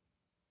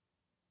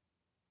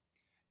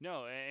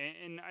 No,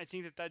 and I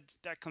think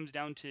that comes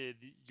down to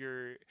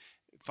your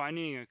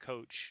finding a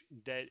coach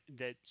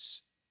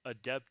that's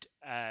adept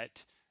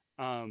at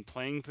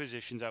playing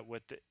positions at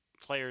what the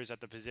players at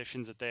the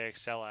positions that they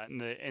excel at,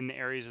 and the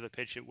areas of the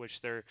pitch at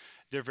which they're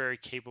very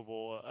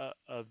capable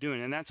of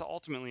doing. And that's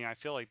ultimately, I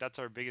feel like that's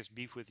our biggest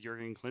beef with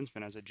Jurgen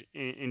Klinsmann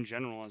in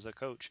general as a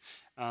coach,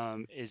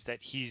 is that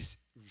he's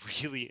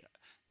really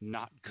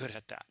not good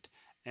at that.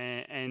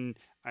 And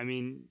I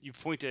mean, you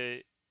point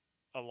to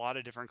a lot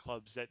of different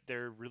clubs that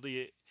they're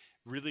really,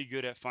 really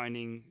good at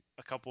finding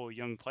a couple of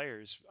young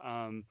players.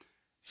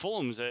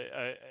 Fulham's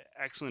a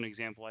excellent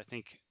example, I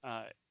think,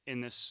 in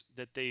this,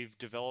 that they've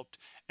developed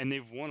and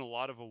they've won a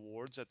lot of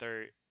awards at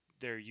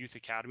their youth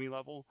academy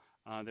level.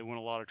 They won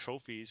a lot of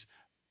trophies,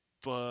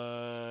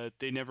 but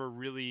they never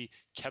really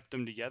kept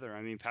them together.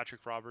 I mean,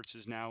 Patrick Roberts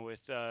is now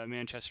with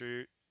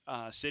Manchester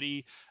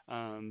City.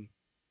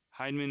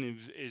 Heidemann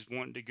is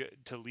wanting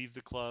to leave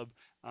the club.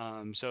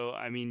 So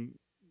I mean,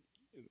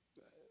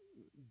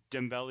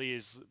 Dembele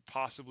is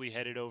possibly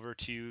headed over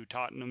to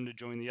Tottenham to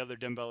join the other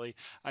Dembele.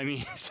 I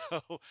mean,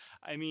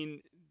 I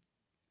mean,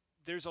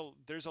 there's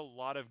a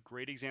lot of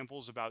great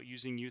examples about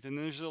using youth, and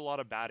there's a lot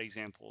of bad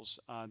examples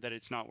that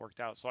it's not worked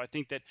out. So I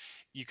think that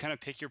you kind of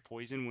pick your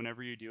poison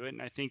whenever you do it,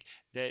 and I think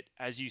that,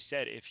 as you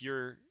said, if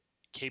you're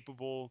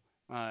capable,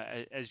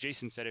 as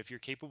Jason said, if you're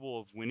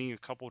capable of winning a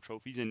couple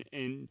trophies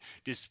and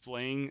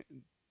displaying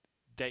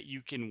that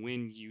you can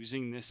win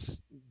using this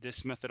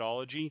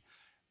methodology,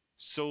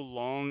 so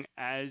long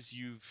as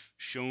you've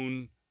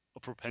shown a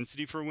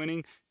propensity for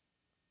winning,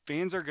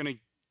 fans are going to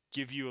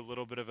give you a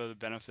little bit of a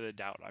benefit of the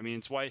doubt. I mean,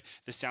 it's why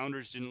the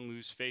Sounders didn't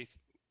lose faith,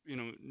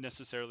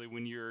 necessarily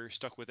when you're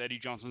stuck with Eddie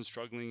Johnson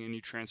struggling and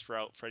you transfer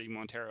out Freddie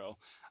Montero.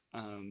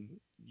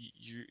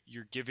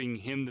 You're giving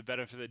him the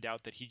benefit of the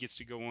doubt that he gets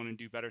to go on and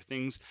do better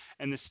things,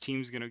 and this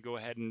team's going to go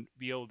ahead and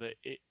be able to,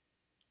 it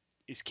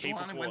is capable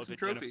Go on and win of some it.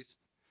 trophies.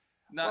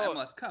 Not Well,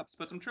 MLS Cups,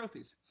 but some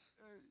trophies.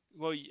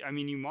 Well, I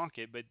mean, you mock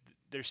it, but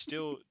they're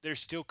still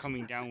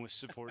coming down with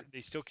support. They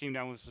still came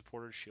down with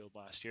Supporters Shield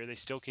last year. They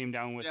still came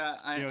down with Yeah,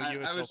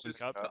 US I was Open just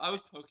Cup. I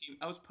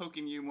was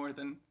poking you more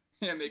than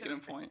making a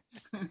point.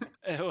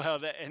 Well,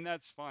 and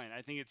that's fine.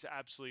 I think it's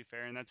absolutely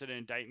fair, and that's an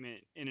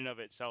indictment in and of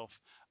itself.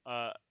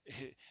 Uh,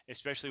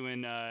 Especially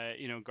when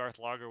Garth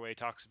Lagerwey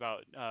talks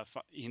about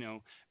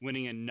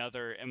winning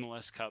another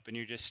MLS Cup, and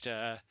you're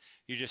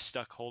just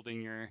stuck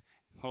holding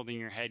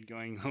your head,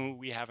 going, "Oh,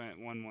 we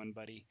haven't won one,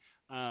 buddy."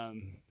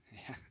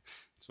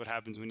 That's what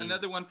happens when you.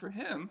 Another one for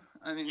him.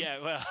 I mean.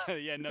 Yeah, well,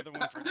 yeah, another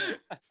one for him,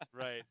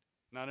 right?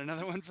 Not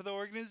another one for the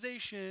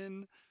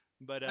organization,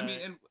 but I mean,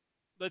 and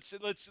let's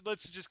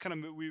just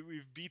kind of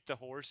we've beat the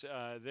horse.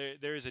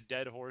 There is a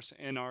dead horse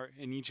in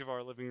each of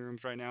our living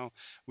rooms right now.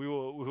 We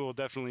will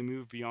definitely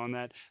move beyond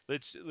that.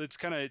 Let's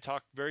kind of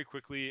talk very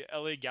quickly.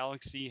 LA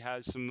Galaxy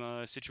has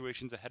some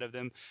situations ahead of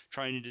them,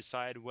 trying to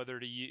decide whether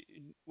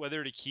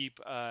to keep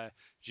Giazzi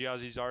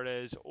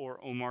Zardes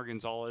or Omar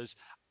Gonzalez.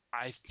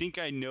 I think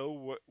I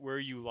know where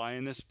you lie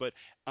in this, but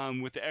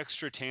with the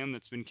extra TAM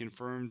that's been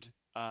confirmed,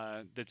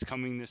 that's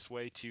coming this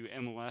way to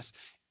MLS,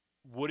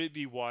 would it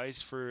be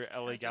wise for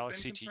LA has it been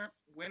Galaxy to? confirmed?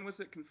 When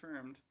was it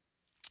confirmed?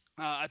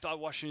 I thought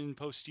Washington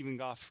Post Stephen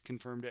Goff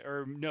confirmed it,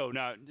 or no,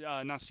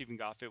 not Stephen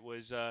Goff. It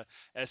was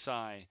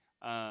SI.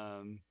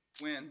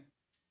 When?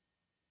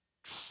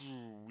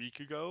 Week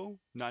ago,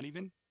 not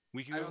even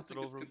week I ago, a don't think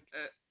little it's.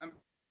 over.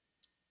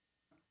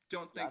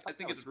 Yeah, I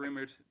think that it's was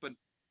rumored, but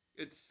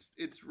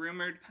it's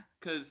rumored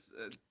because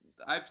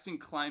I've seen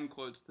Klein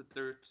quotes that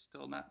they're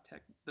still not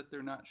that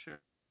they're not sure.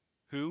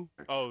 Who?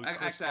 Oh, Chris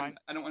Actually, Klein.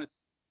 I don't want to.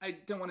 I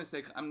don't want to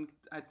say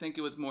I think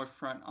it was more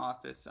front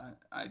office.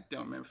 I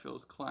don't remember if it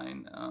was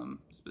Klein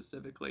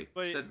specifically.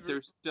 But That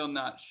they're still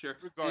not sure.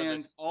 regardless,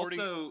 And Sporting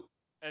also,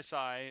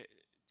 SI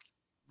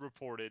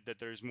reported that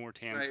there's more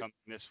TAM right, coming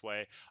this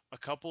way. A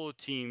couple of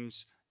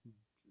teams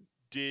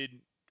did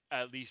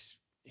at least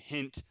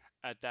hint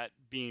at that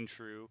being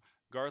true.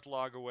 Garth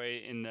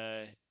Lagerway in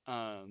the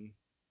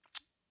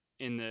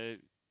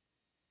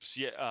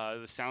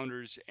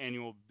Sounders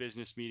annual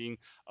business meeting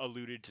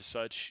alluded to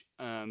such.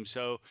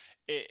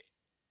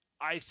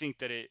 I think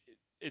that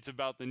it's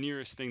about the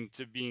nearest thing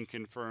to being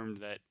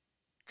confirmed that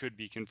could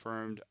be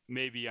confirmed.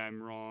 Maybe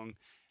I'm wrong.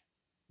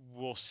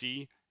 We'll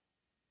see.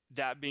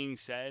 That being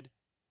said,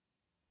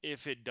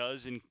 if it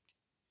does and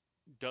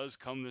does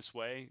come this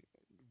way,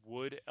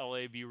 would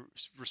LA be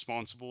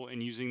responsible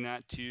in using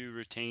that to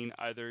retain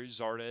either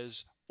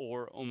Zardes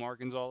or Omar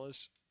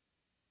Gonzalez?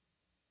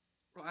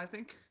 well, I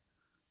think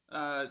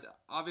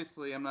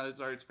obviously I'm not a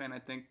Zardes fan. I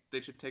think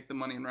they should take the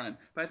money and run.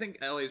 But I think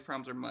LA's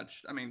problems are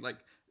much. I mean, like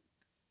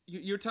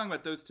you're talking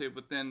about those two,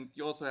 but then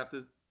you also have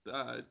the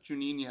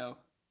Juninho.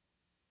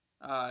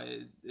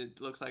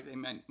 It looks like they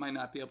might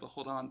not be able to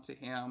hold on to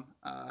him.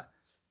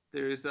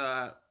 There's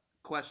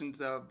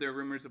questions of there are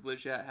rumors of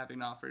Leggett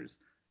having offers.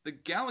 The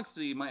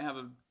Galaxy might have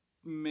a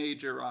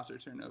major roster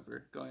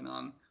turnover going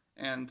on,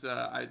 and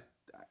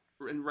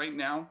and right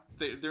now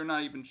they're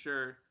not even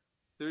sure.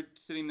 They're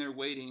sitting there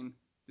waiting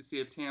to see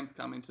if Tam's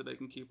coming so they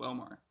can keep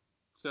Omar.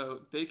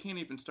 So they can't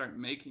even start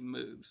making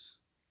moves.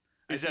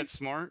 I Is that think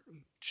smart?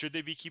 Should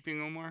they be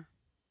keeping Omar?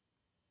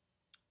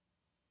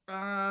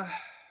 uh,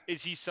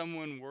 Is he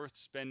someone worth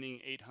spending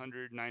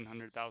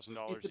 $800,000-$900,000 it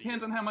a year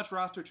depends on on? how much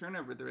roster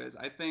turnover there is.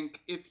 I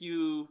think if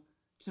you,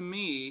 to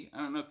me, I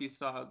don't know if you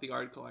saw the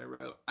article I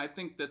wrote. I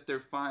think that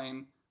they're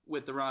fine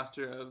with the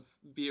roster of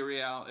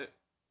Villarreal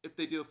if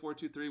they do a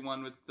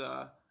 4-2-3-1 with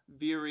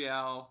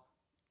Villarreal,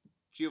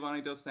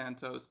 Giovanni Dos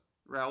Santos,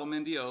 Raul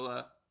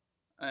Mendiola,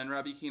 and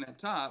Robbie Keane up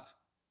top,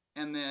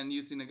 and then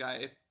using a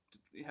guy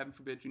if heaven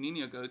forbid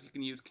Juninho goes, you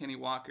can use Kenny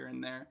Walker in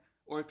there,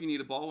 or if you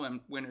need a ball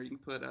winner, you can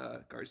put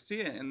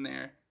Garcia in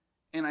there,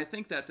 and I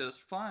think that does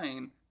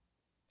fine.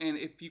 And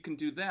if you can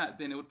do that,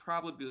 then it would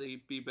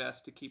probably be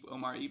best to keep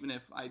Omar, even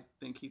if I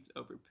think he's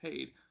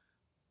overpaid.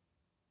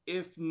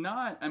 If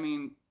not, I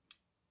mean,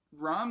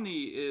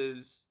 Romney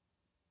is,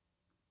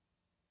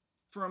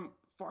 from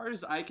far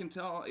as I can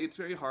tell, it's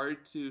very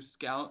hard to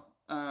scout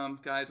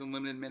guys on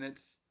limited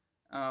minutes.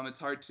 It's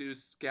hard to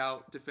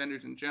scout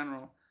defenders in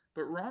general.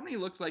 But Romney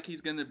looks like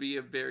he's going to be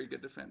a very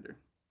good defender.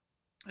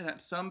 And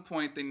at some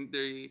point,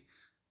 they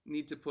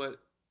need to put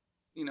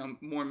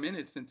more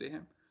minutes into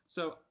him.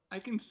 So I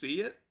can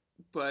see it,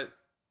 but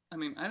I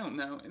mean I don't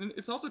know. And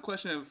it's also a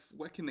question of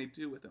what can they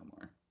do with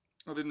Omar,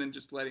 other than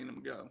just letting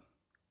him go.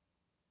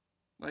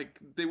 Like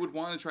they would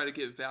want to try to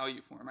get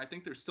value for him. I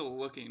think they're still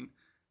looking,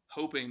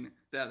 hoping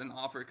that an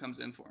offer comes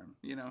in for him.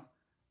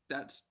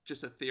 That's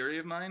just a theory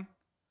of mine,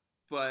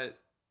 but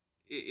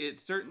it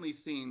certainly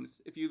seems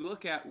if you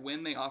look at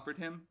when they offered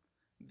him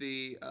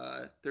the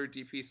third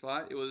DP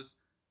slot, it was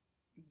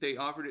they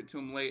offered it to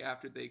him late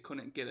after they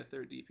couldn't get a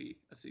third DP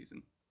a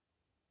season.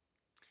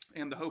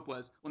 And the hope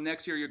was, well,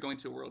 next year you're going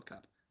to a World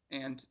Cup,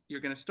 and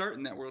you're going to start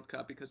in that World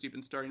Cup because you've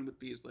been starting with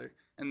Beasler,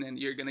 and then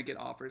you're going to get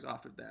offers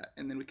off of that,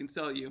 and then we can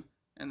sell you,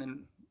 and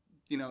then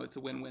it's a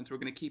win-win. So we're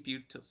going to keep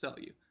you to sell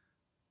you.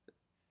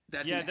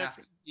 That Yeah, didn't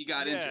happen. He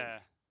got injured.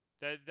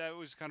 yeah. That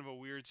was kind of a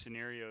weird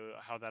scenario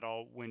how that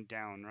all went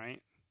down, right?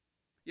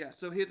 Yeah.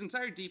 So his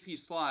entire DP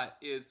slot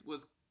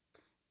was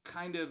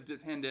kind of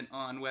dependent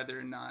on whether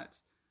or not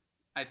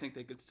I think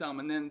they could sell him.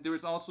 And then there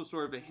was also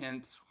sort of a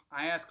hint.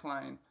 I asked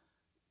Klein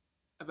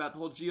about the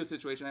whole Geo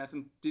situation. I asked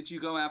him, did you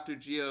go after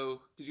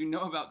Geo? Did you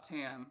know about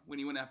Tam when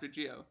you went after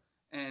Geo?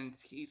 And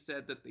he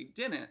said that they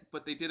didn't,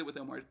 but they did it with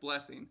Omar's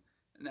blessing.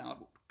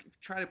 Now,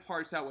 try to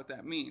parse out what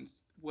that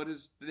means. What do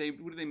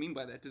they mean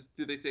by that?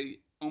 Do they say,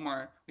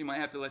 Omar, we might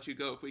have to let you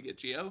go if we get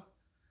Geo?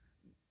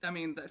 I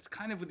mean, that's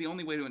kind of the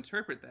only way to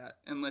interpret that,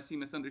 unless he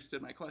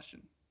misunderstood my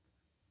question.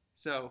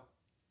 So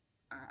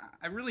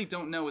I really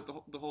don't know what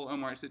the whole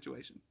Omar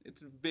situation.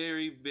 It's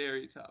very,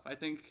 very tough. I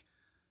think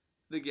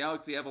the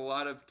Galaxy have a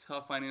lot of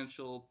tough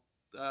financial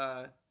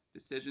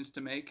decisions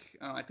to make.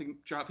 I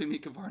think dropping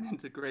Mika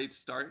Varnen's a great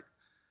start,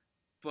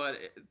 but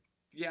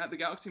yeah, the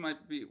Galaxy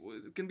might be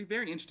going to be a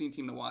very interesting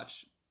team to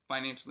watch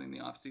financially in the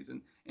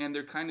offseason, and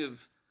they're kind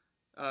of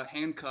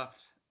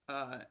handcuffed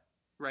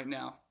right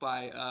now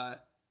by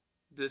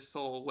this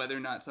whole whether or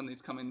not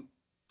something's coming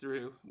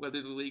through,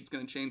 whether the league's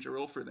going to change a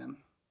rule for them.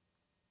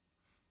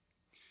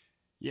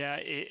 Yeah,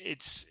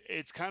 it's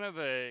kind of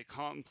a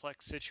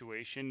complex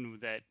situation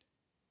that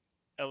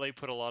LA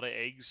put a lot of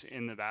eggs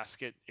in the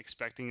basket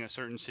expecting a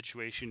certain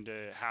situation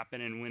to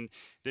happen, and when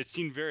that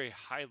seemed very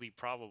highly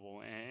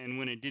probable, and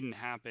when it didn't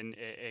happen,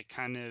 it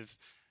kind of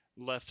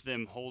left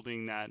them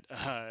holding that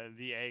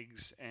the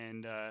eggs,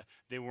 and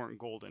they weren't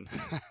golden.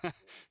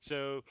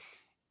 So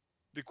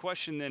the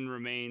question then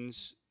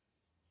remains,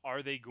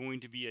 are they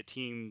going to be a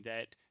team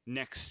that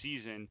next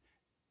season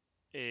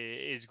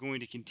is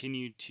going to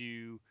continue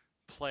to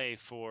play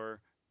for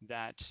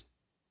that,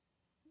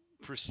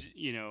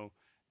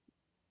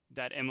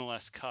 that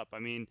MLS Cup. I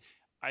mean,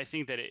 I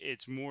think that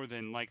it's more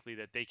than likely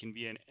that they can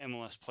be an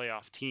MLS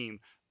playoff team,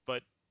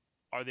 but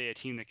are they a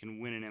team that can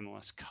win an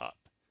MLS Cup?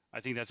 I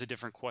think that's a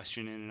different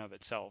question in and of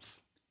itself.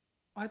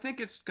 I think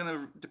it's going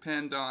to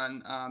depend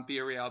on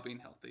Villarreal being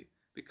healthy,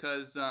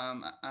 because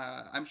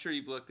I'm sure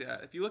you've looked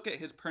at, if you look at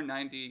his per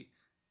 90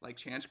 like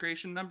chance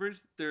creation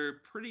numbers, they're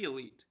pretty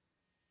elite,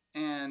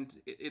 and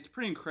it's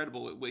pretty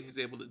incredible what he's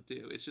able to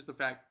do. It's just the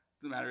fact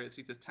of the matter is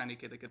he's this tiny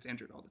kid that gets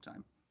injured all the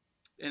time.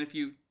 And if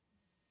you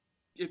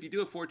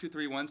do a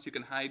 4-2-3-1, so you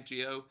can hide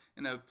Gio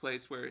in a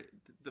place where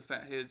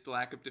his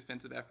lack of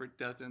defensive effort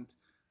doesn't,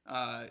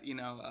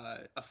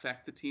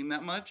 affect the team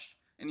that much.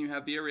 And you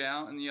have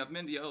Villarreal, and you have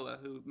Mendiola,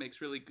 who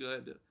makes really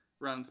good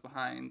runs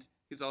behind.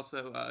 He's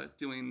also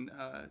doing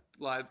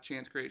live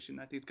chance creation.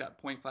 I think he's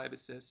got 0.5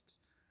 assists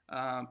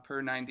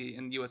per 90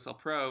 in USL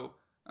Pro.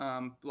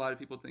 A lot of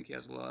people think he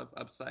has a lot of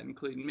upside,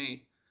 including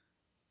me.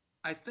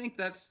 I think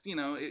that's,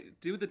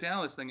 do the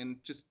Dallas thing and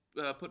just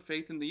put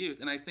faith in the youth.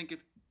 And I think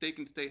if they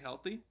can stay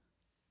healthy,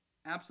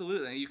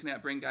 absolutely. You can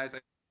bring guys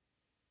like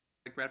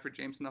Bradford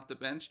Jameson off the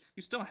bench.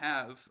 You still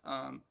have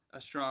a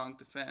strong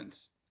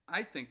defense.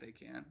 I think they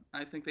can.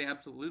 I think they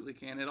absolutely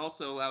can. It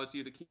also allows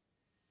you to keep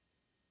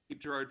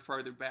Gerrard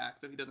farther back,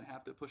 so he doesn't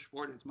have to push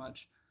forward as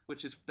much,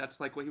 that's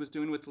like what he was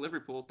doing with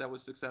Liverpool that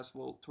was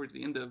successful towards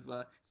the end of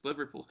his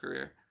Liverpool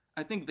career.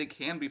 I think they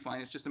can be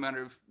fine. It's just a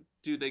matter of,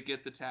 do they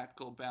get the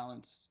tactical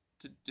balance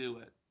to do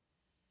it?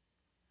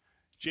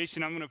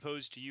 Jason, I'm going to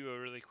pose to you a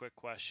really quick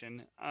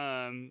question.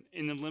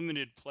 In the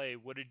limited play,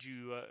 what did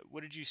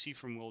you see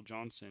from Will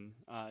Johnson?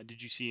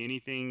 Did you see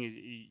anything?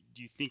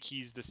 Do you think Do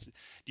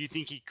you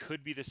think he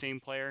could be the same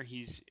player?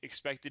 He's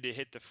expected to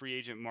hit the free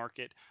agent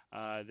market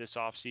this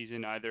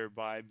offseason, either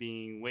by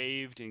being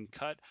waived and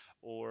cut,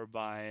 or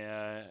by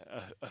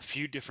a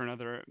few different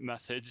other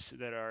methods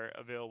that are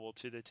available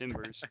to the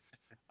Timbers.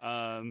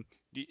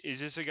 Is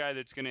this a guy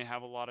that's going to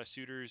have a lot of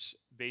suitors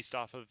based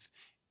off of,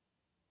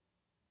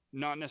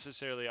 not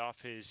necessarily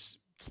off his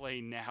play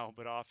now,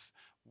 but off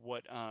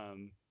what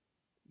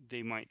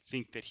they might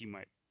think that he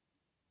might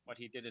What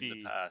he did in the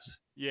be? past,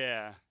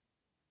 Yeah.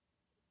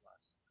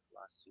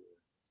 last year,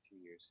 2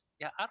 years.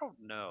 Yeah, I don't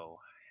know.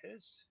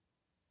 His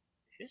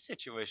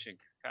situation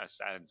kind of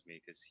saddens me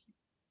because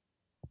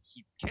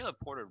Caleb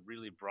Porter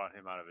really brought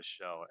him out of his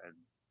shell, and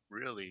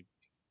really,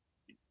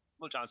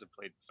 Will Johnson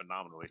played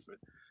phenomenally for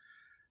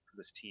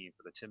this team,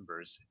 for the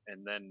Timbers,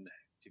 and then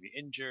to be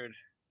injured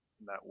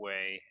in that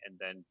way and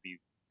then be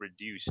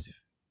reduced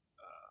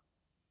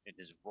in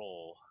his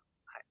role,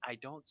 I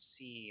don't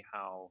see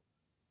how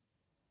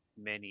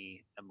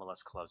many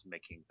MLS clubs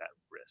making that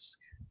risk.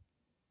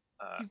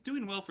 He's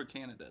doing well for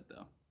Canada,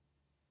 though.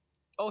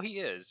 Oh, he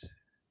is,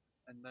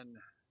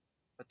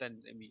 but then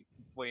I mean,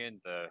 weigh in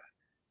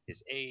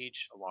his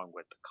age along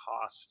with the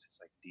cost. It's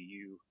like, do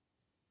you?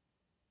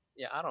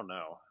 Yeah, I don't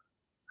know.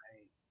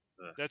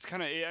 That's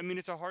kind of, I mean,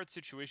 it's a hard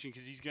situation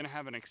because he's going to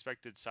have an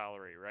expected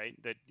salary, right?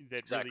 That really,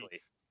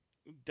 Exactly.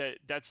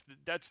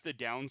 that's the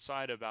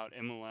downside about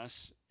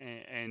MLS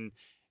and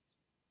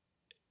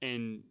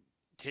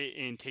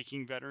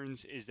taking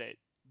veterans, is that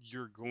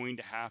you're going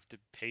to have to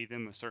pay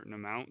them a certain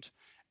amount,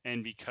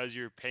 and because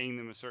you're paying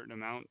them a certain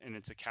amount and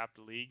it's a capped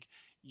league,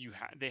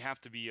 they have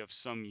to be of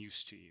some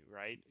use to you,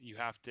 right? You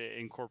have to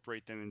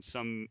incorporate them in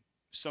some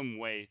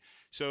way.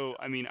 So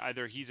I mean,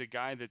 either he's a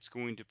guy that's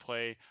going to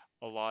play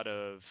a lot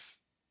of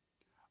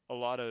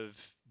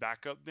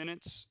backup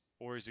minutes,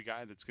 or he's a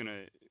guy that's going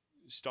to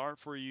start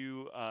for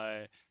you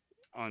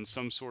on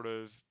some sort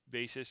of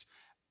basis.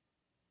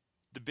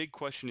 The big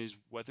question is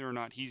whether or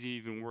not he's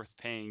even worth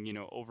paying,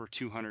 over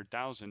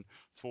 200,000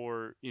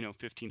 for,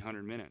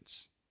 1,500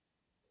 minutes.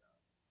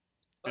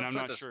 And Let's I'm put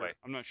it not this sure. way: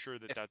 I'm not sure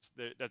that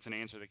that's an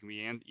answer that can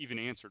be even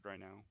answered right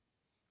now.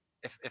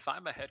 if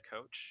I'm a head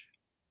coach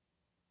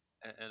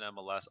in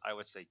MLS, I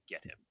would say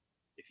get him.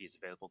 If he's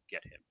available,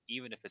 get him,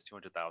 even if it's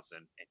 200,000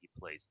 and he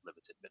plays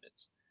limited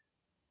minutes.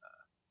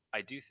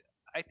 I do.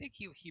 I think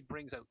he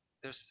brings out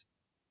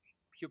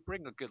he'll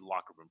bring a good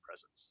locker room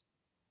presence.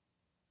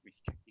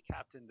 He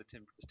captained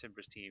this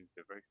Timbers team.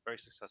 They're very very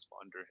successful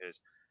under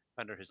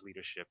his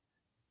leadership.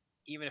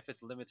 Even if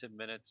it's limited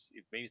minutes,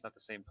 maybe he's not the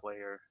same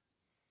player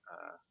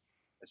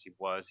as he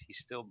was, he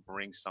still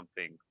brings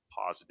something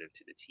positive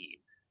to the team.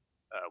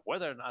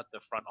 Whether or not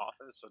the front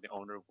office or the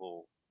owner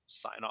will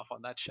sign off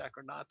on that check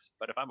or not,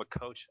 but if I'm a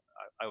coach,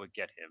 I would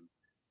get him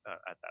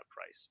at that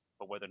price.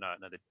 But whether or not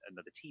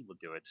another team will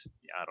do it,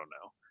 yeah, I don't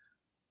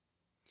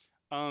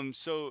know.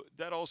 So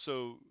that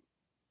also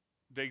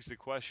begs the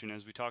question,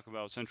 as we talk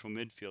about central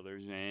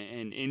midfielders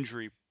and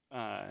injury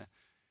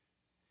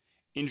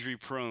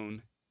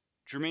prone.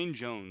 Jermaine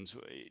Jones,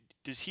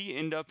 does he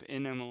end up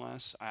in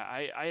MLS?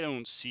 I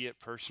don't see it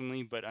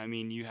personally, but I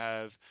mean, you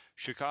have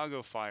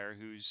Chicago Fire,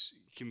 who's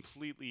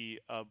completely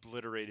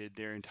obliterated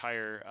their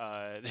entire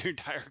their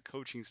entire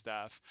coaching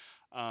staff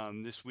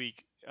this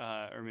week,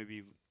 or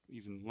maybe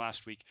even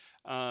last week.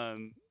 I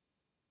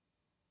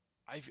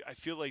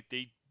feel like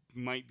they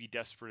might be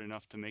desperate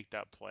enough to make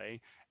that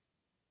play.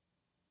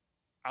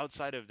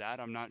 outside of that,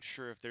 I'm not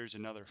sure if there's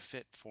another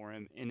fit for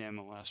him in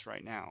MLS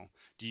right now.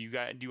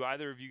 Do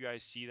either of you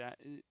guys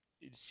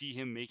see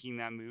him making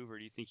that move, or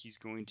do you think he's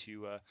going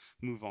to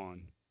move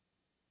on?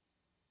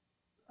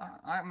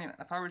 I mean,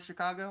 if I were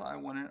Chicago,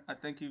 I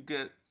think you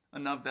get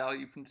enough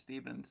value from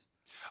Stevens.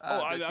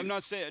 Oh, That I'm you,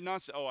 not saying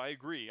not. Oh, I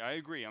agree. I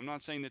agree. I'm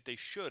not saying that they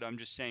should. I'm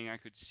just saying I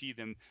could see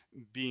them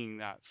being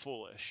that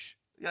foolish.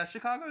 yeah,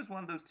 Chicago is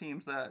one of those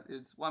teams that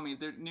is. Well, I mean,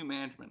 they're new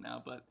management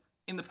now, but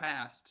in the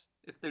past,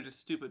 if there's a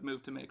stupid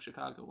move to make,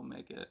 Chicago will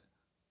make it.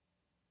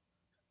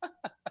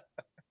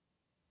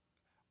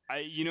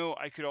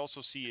 I could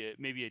also see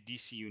maybe a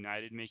DC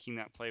United making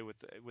that play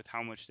with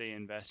how much they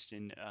invest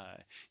in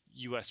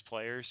U.S.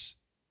 players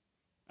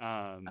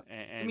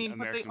I and mean,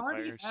 but they American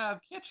already players.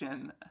 have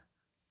Kitchen.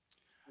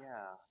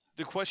 Yeah.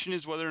 The question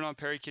is whether or not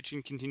Perry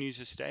Kitchen continues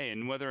to stay,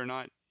 and whether or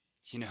not,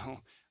 you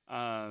know,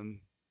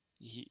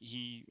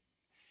 he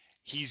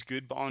he's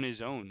good on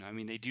his own. I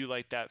mean, they do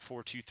like that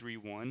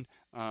 4-2-3-1.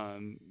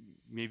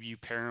 Maybe you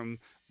pair him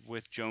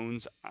with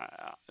Jones.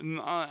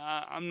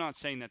 I'm not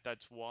saying that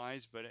that's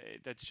wise, but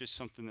that's just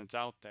something that's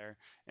out there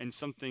and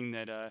something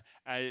that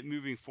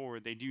moving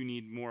forward they do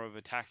need more of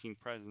attacking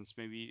presence.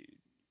 Maybe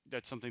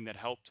that's something that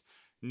helped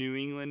New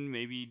England.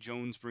 Maybe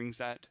Jones brings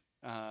that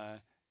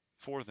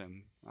for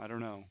them. I don't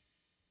know.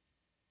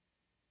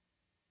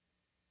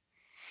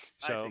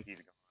 I So think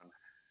he's gone.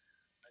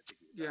 I think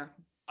he's Yeah.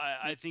 gone.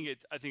 I think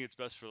it's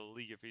best for the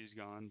league if he's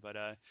gone. But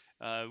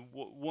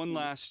one Well,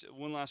 last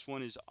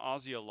one is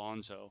Ozzy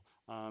Alonso,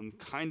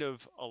 kind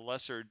of a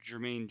lesser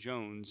Jermaine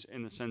Jones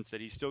in the sense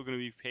that he's still going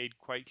to be paid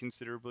quite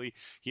considerably.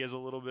 He has a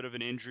little bit of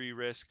an injury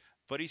risk,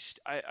 but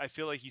I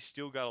feel like he's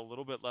still got a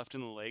little bit left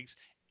in the legs.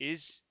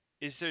 Is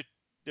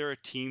there a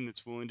team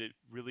that's willing to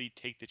really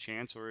take the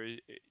chance, or do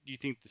you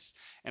think this?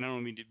 And I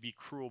don't mean to be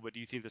cruel, but do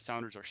you think the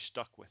Sounders are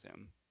stuck with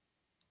him?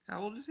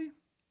 how old is he?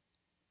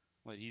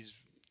 What, he's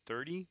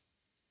 30?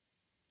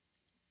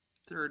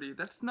 30.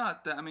 That's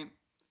not that. I mean,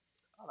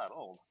 Not that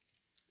old.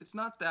 it's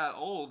not that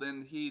old,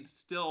 and he's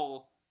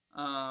still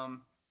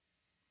um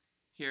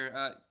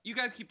here. You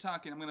guys keep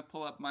talking. I'm gonna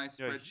pull up my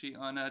Yeah, spreadsheet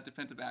on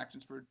defensive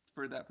actions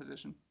for that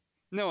position.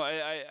 no,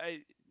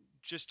 I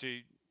just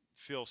to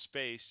fill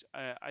space,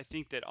 I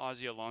think that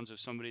Ozzy Alonso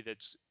is somebody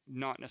that's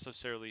not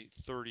necessarily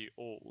 30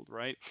 old,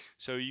 right?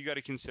 So you got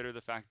to consider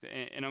the fact that,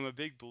 and I'm a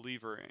big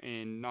believer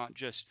in not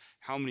just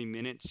how many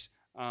minutes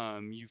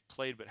you've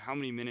played, but how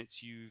many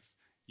minutes you've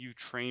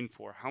trained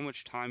for, how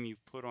much time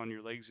you've put on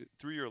your legs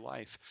through your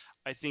life.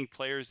 I think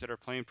players that are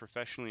playing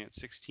professionally at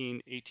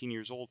 16, 18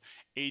 years old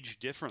age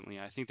differently.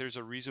 I think there's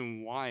a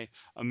reason why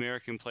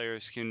American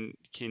players can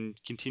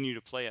continue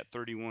to play at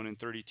 31 and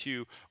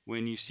 32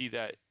 when you see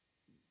that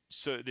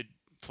the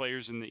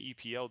players in the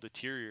EPL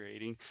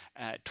deteriorating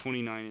at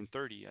 29 and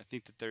 30. I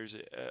think that there's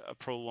a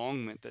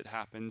prolongment that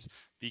happens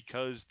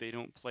because they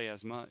don't play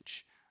as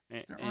much.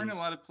 There aren't And a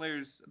lot of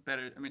players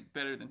better. I mean,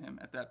 better than him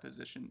at that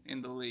position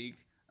in the league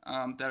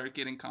that are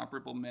getting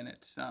comparable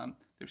minutes.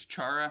 There's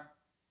Chara,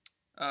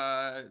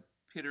 uh,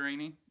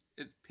 Pitterini.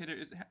 Is Pitter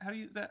is how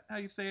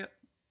you say it?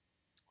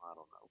 I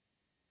don't know.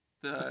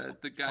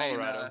 The guy in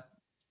Colorado,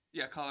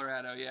 yeah,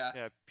 Colorado, yeah.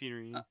 yeah,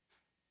 Peter, Uh,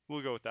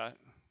 we'll go with that.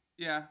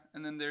 yeah,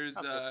 and then there's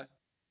Okay.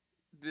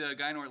 the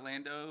guy in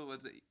Orlando,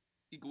 was it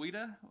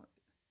Iguita?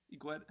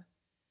 Iguita?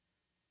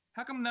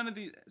 How come none of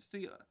these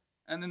see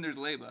and then there's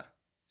Leyba.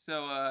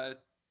 So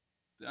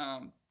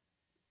um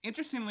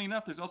interestingly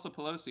enough, there's also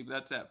Pelosi, but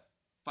that's at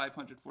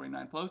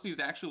 549. Pelosi is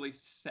actually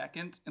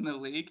second in the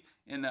league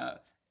in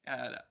at,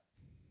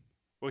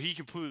 Well, he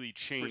completely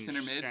for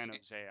center changed mids. San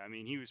Jose. I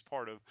mean, he was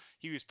part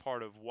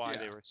of why Yeah,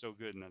 they were so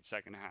good in that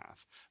second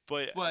half.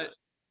 But but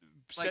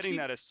like setting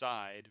that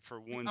aside for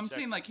one I'm saying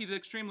second, like he's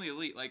extremely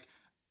elite. Like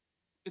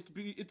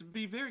it'd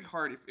be very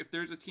hard if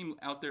there's a team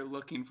out there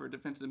looking for a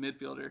defensive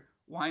midfielder.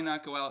 Why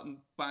not go out and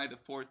buy the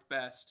fourth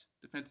best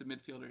defensive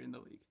midfielder in the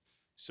league?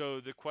 so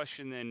the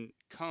question then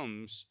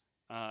comes,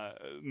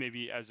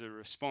 maybe as a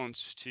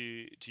response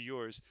to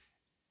yours,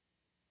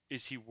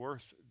 is he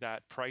worth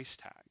that price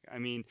tag? I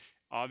mean,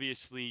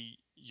 obviously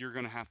you're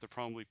going to have to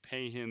probably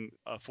pay him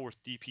a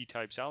fourth DP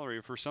type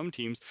salary. For some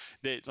teams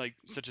that like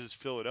such as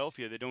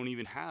Philadelphia that don't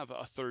even have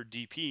a third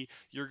DP,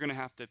 you're going to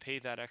have to pay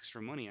that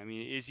extra money. I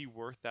mean, is he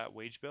worth that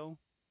wage bill?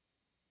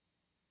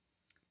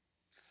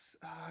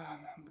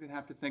 I'm gonna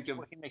have to think of.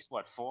 He makes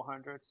what,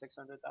 400,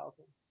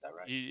 600,000? Is that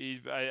right?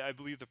 I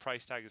believe the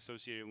price tag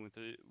associated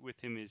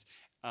with him is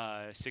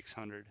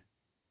 600.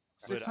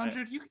 But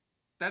 600.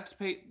 That's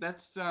pay.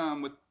 That's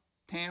with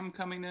Tam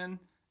coming in.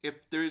 If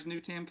there is new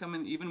Tam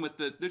coming, even with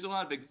there's a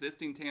lot of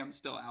existing Tam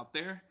still out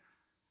there.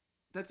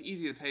 That's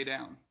easy to pay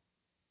down.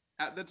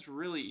 That's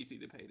really easy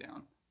to pay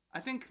down. I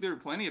think there are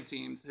plenty of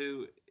teams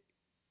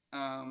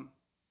um,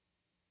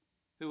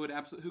 who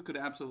could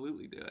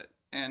absolutely do it,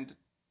 and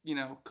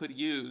could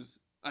use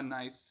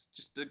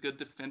just a good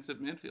defensive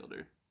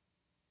midfielder.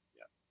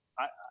 Yeah.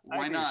 I I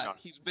Why agree with not? Sean.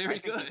 He's I very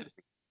think good.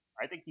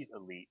 I think he's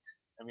elite.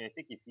 I mean, I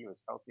think if he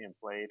was healthy and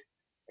played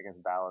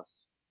against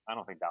Dallas, I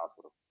don't think Dallas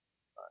would have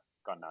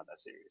gotten out of that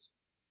series.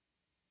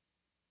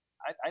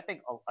 I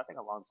think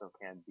Alonso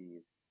can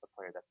be the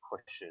player that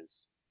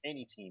pushes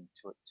any team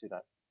to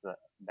the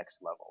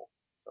next level.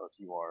 So if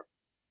you are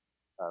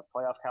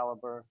playoff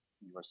caliber,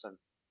 you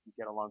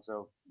get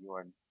Alonso, you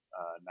are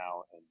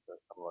now in the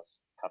MLS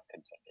Cup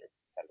contender.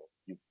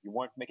 You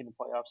weren't making the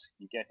playoffs,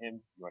 you get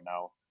him, you are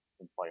now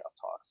in playoff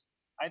talks.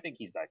 I think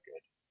he's that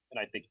good, and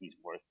I think he's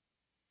worth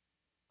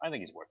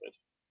it.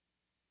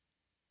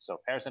 So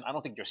Harrison, I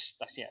don't think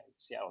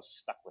Seattle's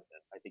stuck with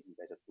him. I think you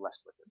guys are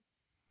blessed with him.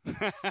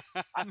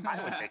 I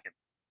would take him.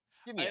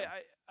 Give me him.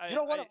 You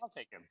know what? I'll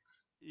take him.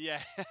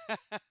 Yeah.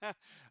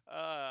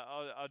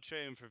 I'll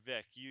trade him for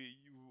Vic.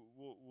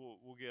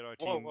 We'll get our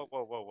team.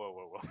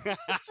 Whoa.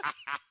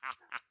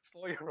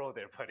 Slow your roll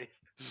there, buddy.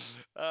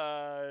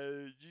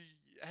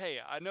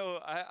 Hey, I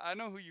know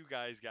who you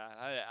guys got.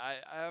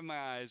 I have my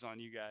eyes on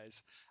you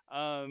guys.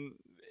 I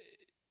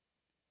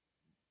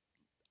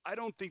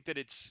don't think that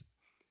it's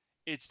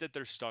that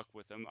they're stuck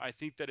with him. I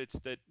think that it's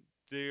that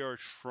they are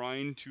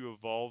trying to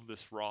evolve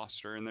this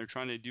roster, and they're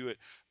trying to do it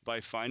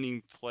by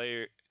finding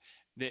player.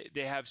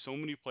 They have so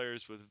many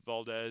players with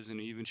Valdez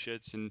and even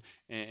Schitz and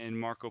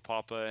Marco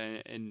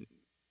Papa and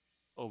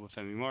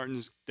Obafemi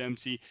Martins,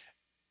 Dempsey,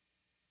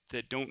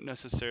 that don't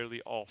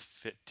necessarily all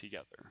fit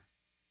together.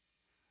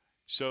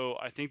 So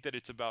I think that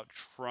it's about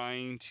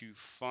trying to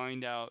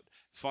find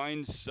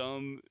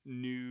some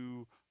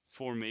new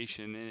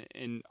formation,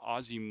 and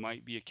Ozzy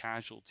might be a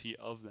casualty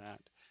of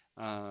that.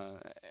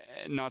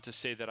 Not to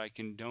say that I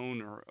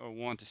condone or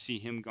want to see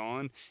him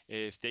gone.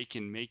 If they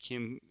can make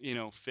him,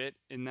 fit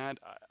in that,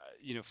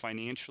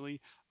 financially,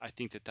 I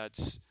think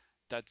that's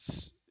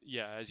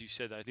yeah, as you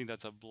said, I think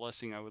that's a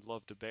blessing I would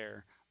love to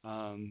bear.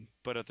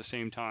 But at the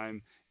same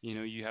time,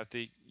 you have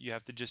to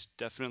just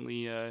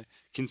definitely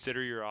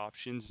consider your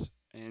options,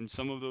 and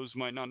some of those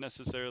might not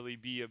necessarily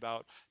be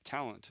about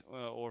talent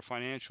or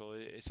financial.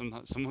 Some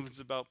of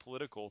it's about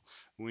political.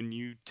 When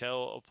you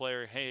tell a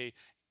player, hey,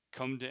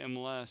 come to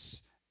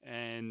MLS,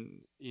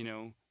 and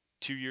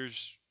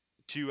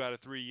 2 out of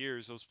 3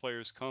 years, those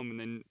players come, and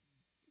then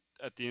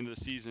at the end of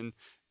the season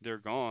they're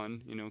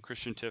gone.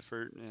 Christian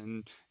Tiffert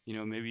and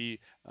maybe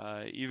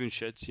even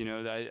Schitz.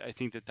 I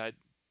think that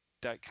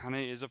kind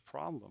of is a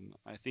problem.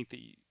 I think that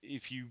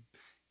if you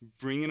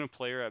bring in a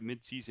player at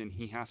midseason,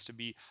 he has to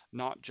be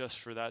not just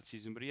for that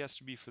season, but he has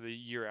to be for the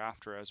year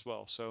after as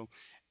well. So,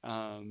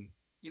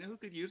 you know who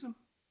could use him?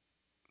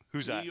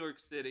 Who's New that? York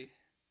City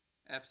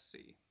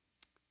FC.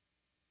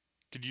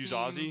 Could use Team.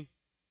 Ozzy?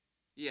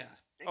 Yeah.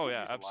 Oh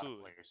yeah,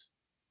 absolutely.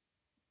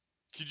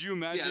 Could you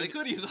imagine? Yeah, they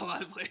could use a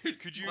lot of players.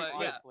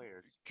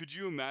 Could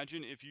you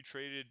imagine if you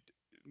traded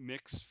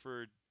Mix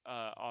for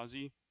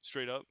Ozzy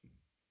straight up?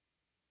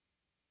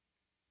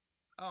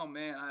 Oh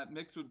man,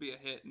 Mix would be a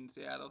hit in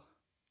Seattle.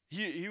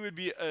 He would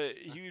be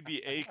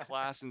A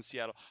class in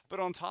Seattle.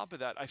 But on top of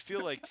that, I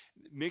feel like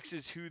Mix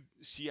is who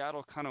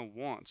Seattle kind of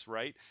wants,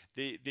 right?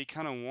 They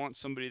kind of want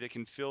somebody that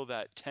can fill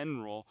that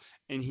 10 role,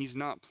 and he's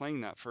not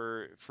playing that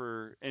for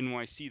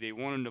NYC. They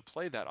want him to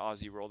play that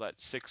Aussie role, that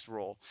 6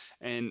 role.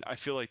 And I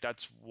feel like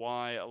that's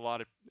why a lot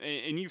of,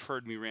 and you've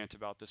heard me rant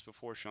about this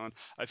before, Sean.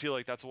 I feel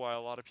like that's why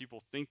a lot of people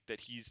think that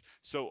he's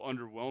so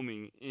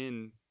underwhelming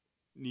in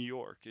New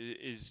York,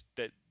 is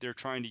that they're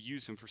trying to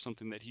use him for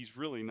something that he's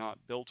really not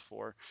built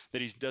for,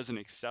 that he doesn't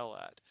excel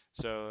at.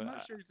 So I'm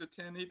not sure he's a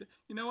 10 either.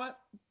 You know what?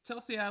 Tell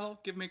Seattle,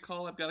 give me a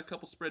call. I've got a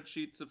couple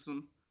spreadsheets of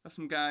some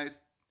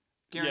guys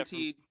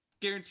guaranteed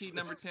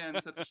number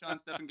 10s. That's a Sean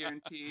Steffen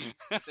guarantee.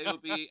 They will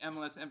be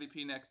MLS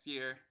MVP next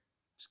year.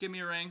 Just give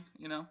me a ring,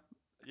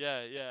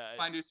 Yeah.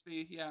 Finder's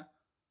fee, yeah.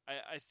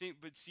 I think,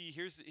 but see,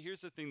 here's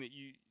the thing that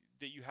you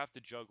have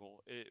to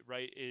juggle,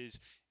 right? Is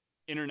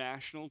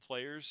international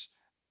players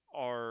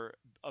are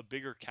a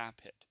bigger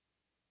cap hit.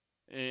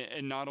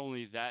 And not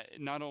only that,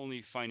 not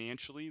only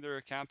financially they're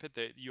a cap hit,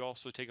 that you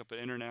also take up an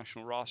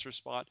international roster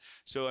spot.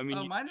 So I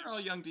mean, mine are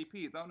all young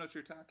DPs. I don't know what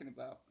you're talking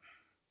about.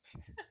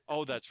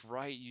 Oh, that's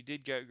right. You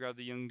did grab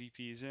the young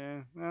DPs.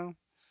 Yeah. Well,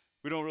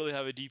 we don't really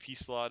have a DP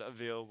slot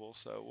available,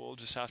 so we'll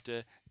just have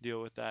to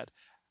deal with that.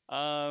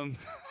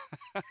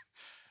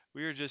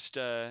 We are just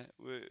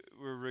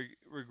we're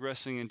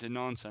regressing into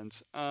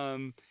nonsense.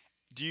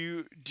 Do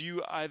you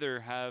either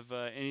have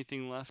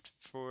anything left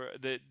for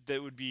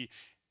that would be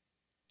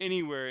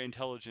anywhere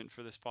intelligent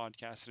for this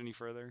podcast any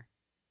further?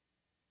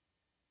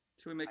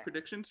 Should we make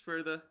predictions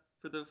for the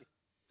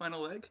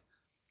final leg?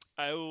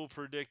 I will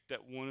predict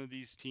that one of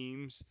these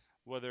teams,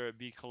 whether it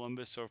be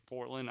Columbus or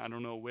Portland, I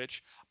don't know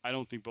which. I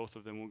don't think both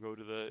of them will go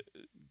to the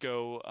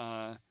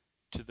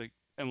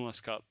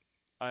MLS Cup.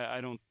 I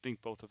don't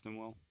think both of them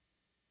will.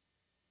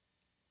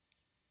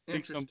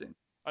 Interesting.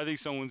 I think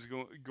someone's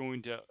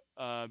going to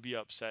be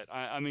upset.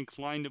 I'm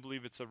inclined to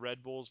believe it's the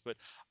Red Bulls, but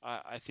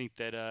I think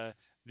that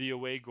the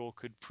away goal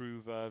could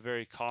prove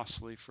very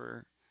costly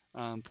for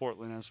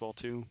Portland as well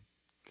too.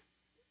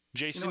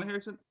 Jason, you know what,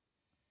 Harrison?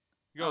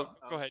 Go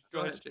ahead,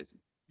 Jason.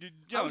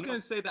 I was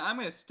going to say that I'm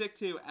going to stick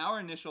to our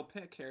initial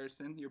pick,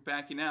 Harrison. You're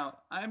backing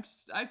out. I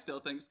still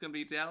think it's going to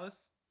be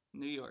Dallas,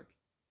 New York.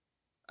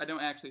 I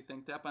don't actually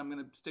think that, but I'm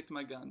going to stick to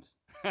my guns.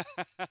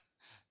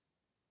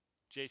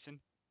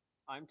 Jason?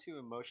 I'm too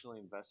emotionally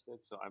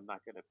invested, so I'm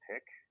not going to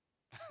pick.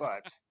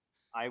 But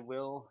I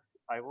will.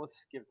 I will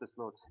give this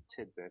little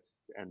tidbit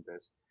to end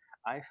this.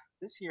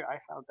 This year I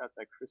found out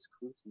that Chris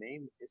Klute's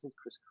name isn't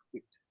Chris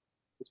Klute.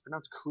 It's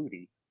pronounced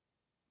Clutie.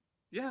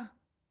 Yeah.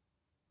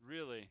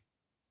 Really?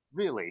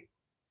 Really.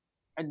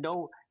 And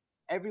no,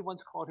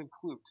 everyone's called him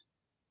Klute.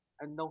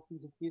 And no,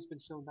 he's been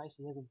so nice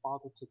he hasn't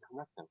bothered to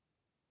correct them.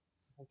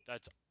 Like,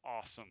 That's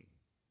awesome.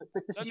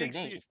 but this is your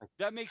name.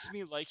 That makes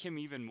me like him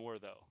even more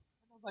though.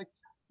 Like,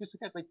 just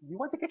like you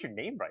want to get your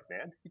name right,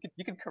 man.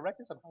 You can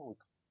correct us on how we're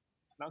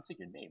pronouncing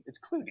your name. It's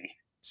Clutie.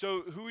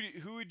 So who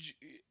would you,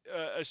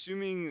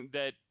 assuming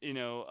that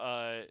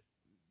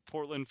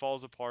Portland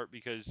falls apart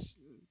because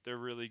they're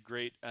really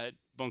great at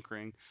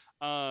bunkering,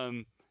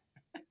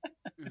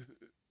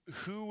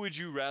 who would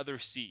you rather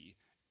see?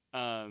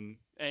 And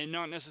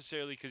not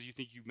necessarily because you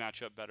think you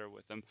match up better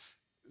with them.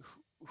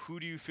 Who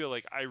do you feel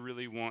like I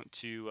really want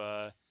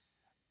to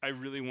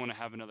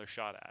have another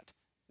shot at?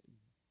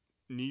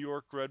 New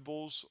York Red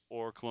Bulls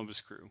or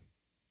Columbus Crew?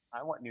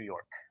 I want New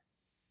York.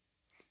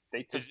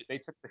 They took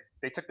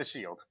the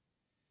shield.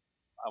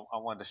 I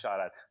wanted a shot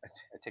at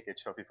a ticket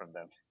trophy from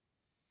them.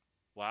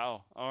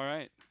 Wow. All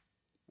right.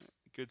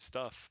 Good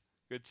stuff.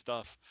 Good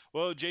stuff.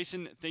 Well,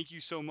 Jason, thank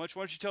you so much.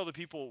 Why don't you tell the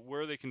people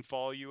where they can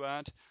follow you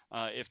at,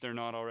 if they're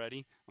not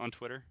already, on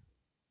Twitter?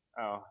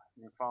 Oh,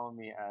 you can follow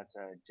me at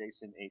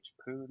Jason H.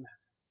 Poon,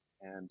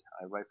 and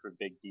I write for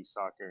Big D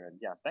Soccer. And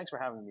yeah, thanks for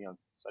having me on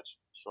such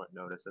short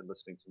notice and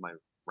listening to my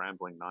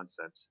rambling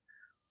nonsense.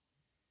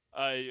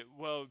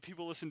 Well,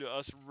 people listen to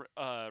us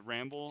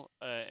ramble,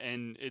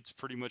 and it's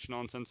pretty much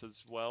nonsense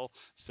as well.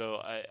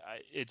 So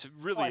it's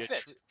really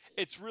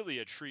it's really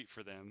a treat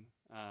for them.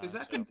 Is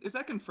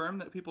that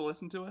confirmed that people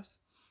listen to us?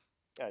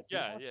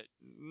 Yeah.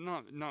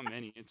 Not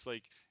many. It's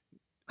like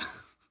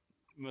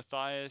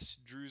Matthias,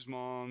 Drew's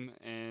mom,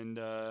 and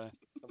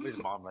somebody's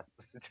mom must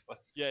listen to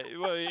us. Yeah,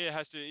 well, it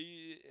has to.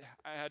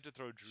 I had to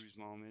throw Drew's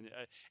mom in.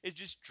 It's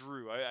just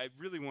Drew. I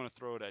really want to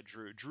throw it at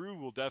Drew. Drew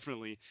will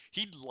definitely.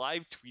 He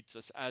live tweets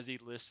us as he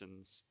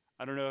listens.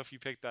 I don't know if you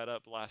picked that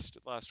up last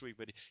week,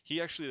 but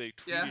he actually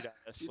tweeted at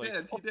us he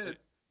did.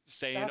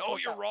 Saying, "Oh,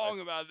 you're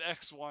wrong about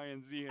X, Y,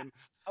 and Z." And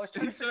I was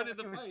trying to figure out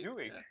what he was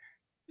doing.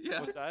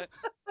 Yeah. What's that?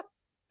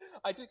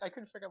 I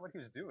couldn't figure out what he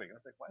was doing. I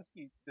was like, why is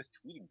he just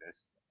tweeting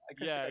this?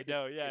 I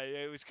know. Yeah,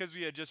 it was because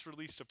we had just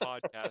released a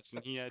podcast,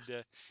 and he had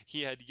to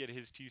get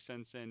his 2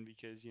 cents in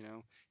because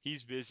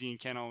he's busy and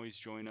can't always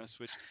join us,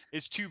 which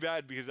is too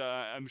bad because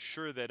I'm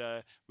sure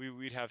that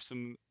we'd have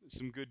some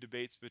good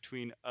debates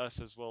between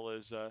us as well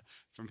as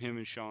from him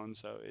and Sean.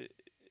 So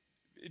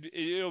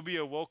it'll be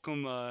a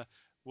welcome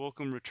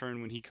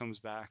return when he comes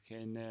back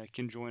and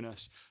can join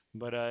us.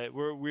 But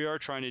we are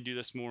trying to do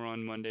this more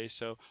on Monday,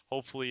 so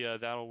hopefully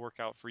that'll work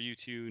out for you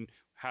too and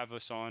have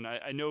us on.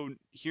 I know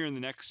here in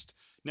the next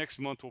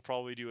month we'll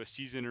probably do a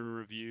season in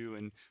review,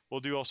 and we'll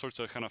do all sorts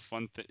of kind of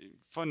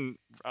fun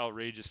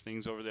outrageous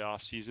things over the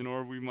off season,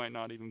 or we might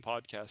not even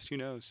podcast. Who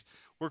knows?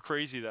 We're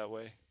crazy that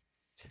way.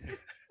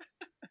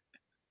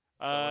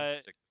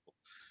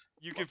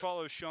 You can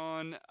follow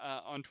Sean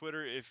on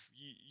Twitter if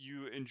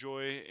you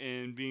enjoy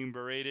in being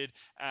berated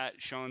at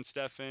Sean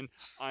Steffen.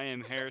 I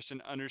am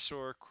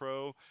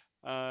Harrison_Crow.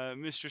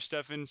 Mr.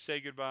 Steffen, say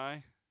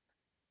goodbye.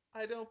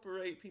 I don't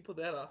berate people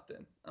that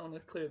often. I want to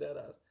clear that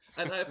up.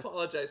 And I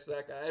apologize to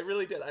that guy. I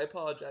really did. I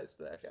apologize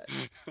to that guy.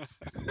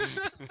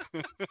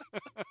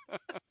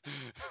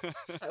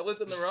 I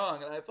was in the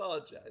wrong, and I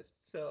apologized.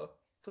 So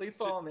please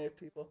follow me,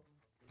 people.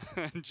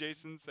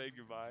 Jason, say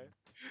goodbye.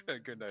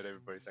 Good night,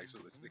 everybody. Thanks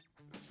for listening.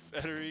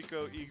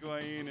 Federico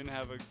Higuain, and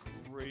have a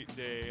great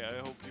day. I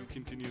hope you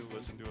continue to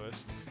listen to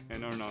us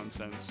and our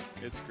nonsense.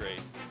 It's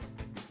great.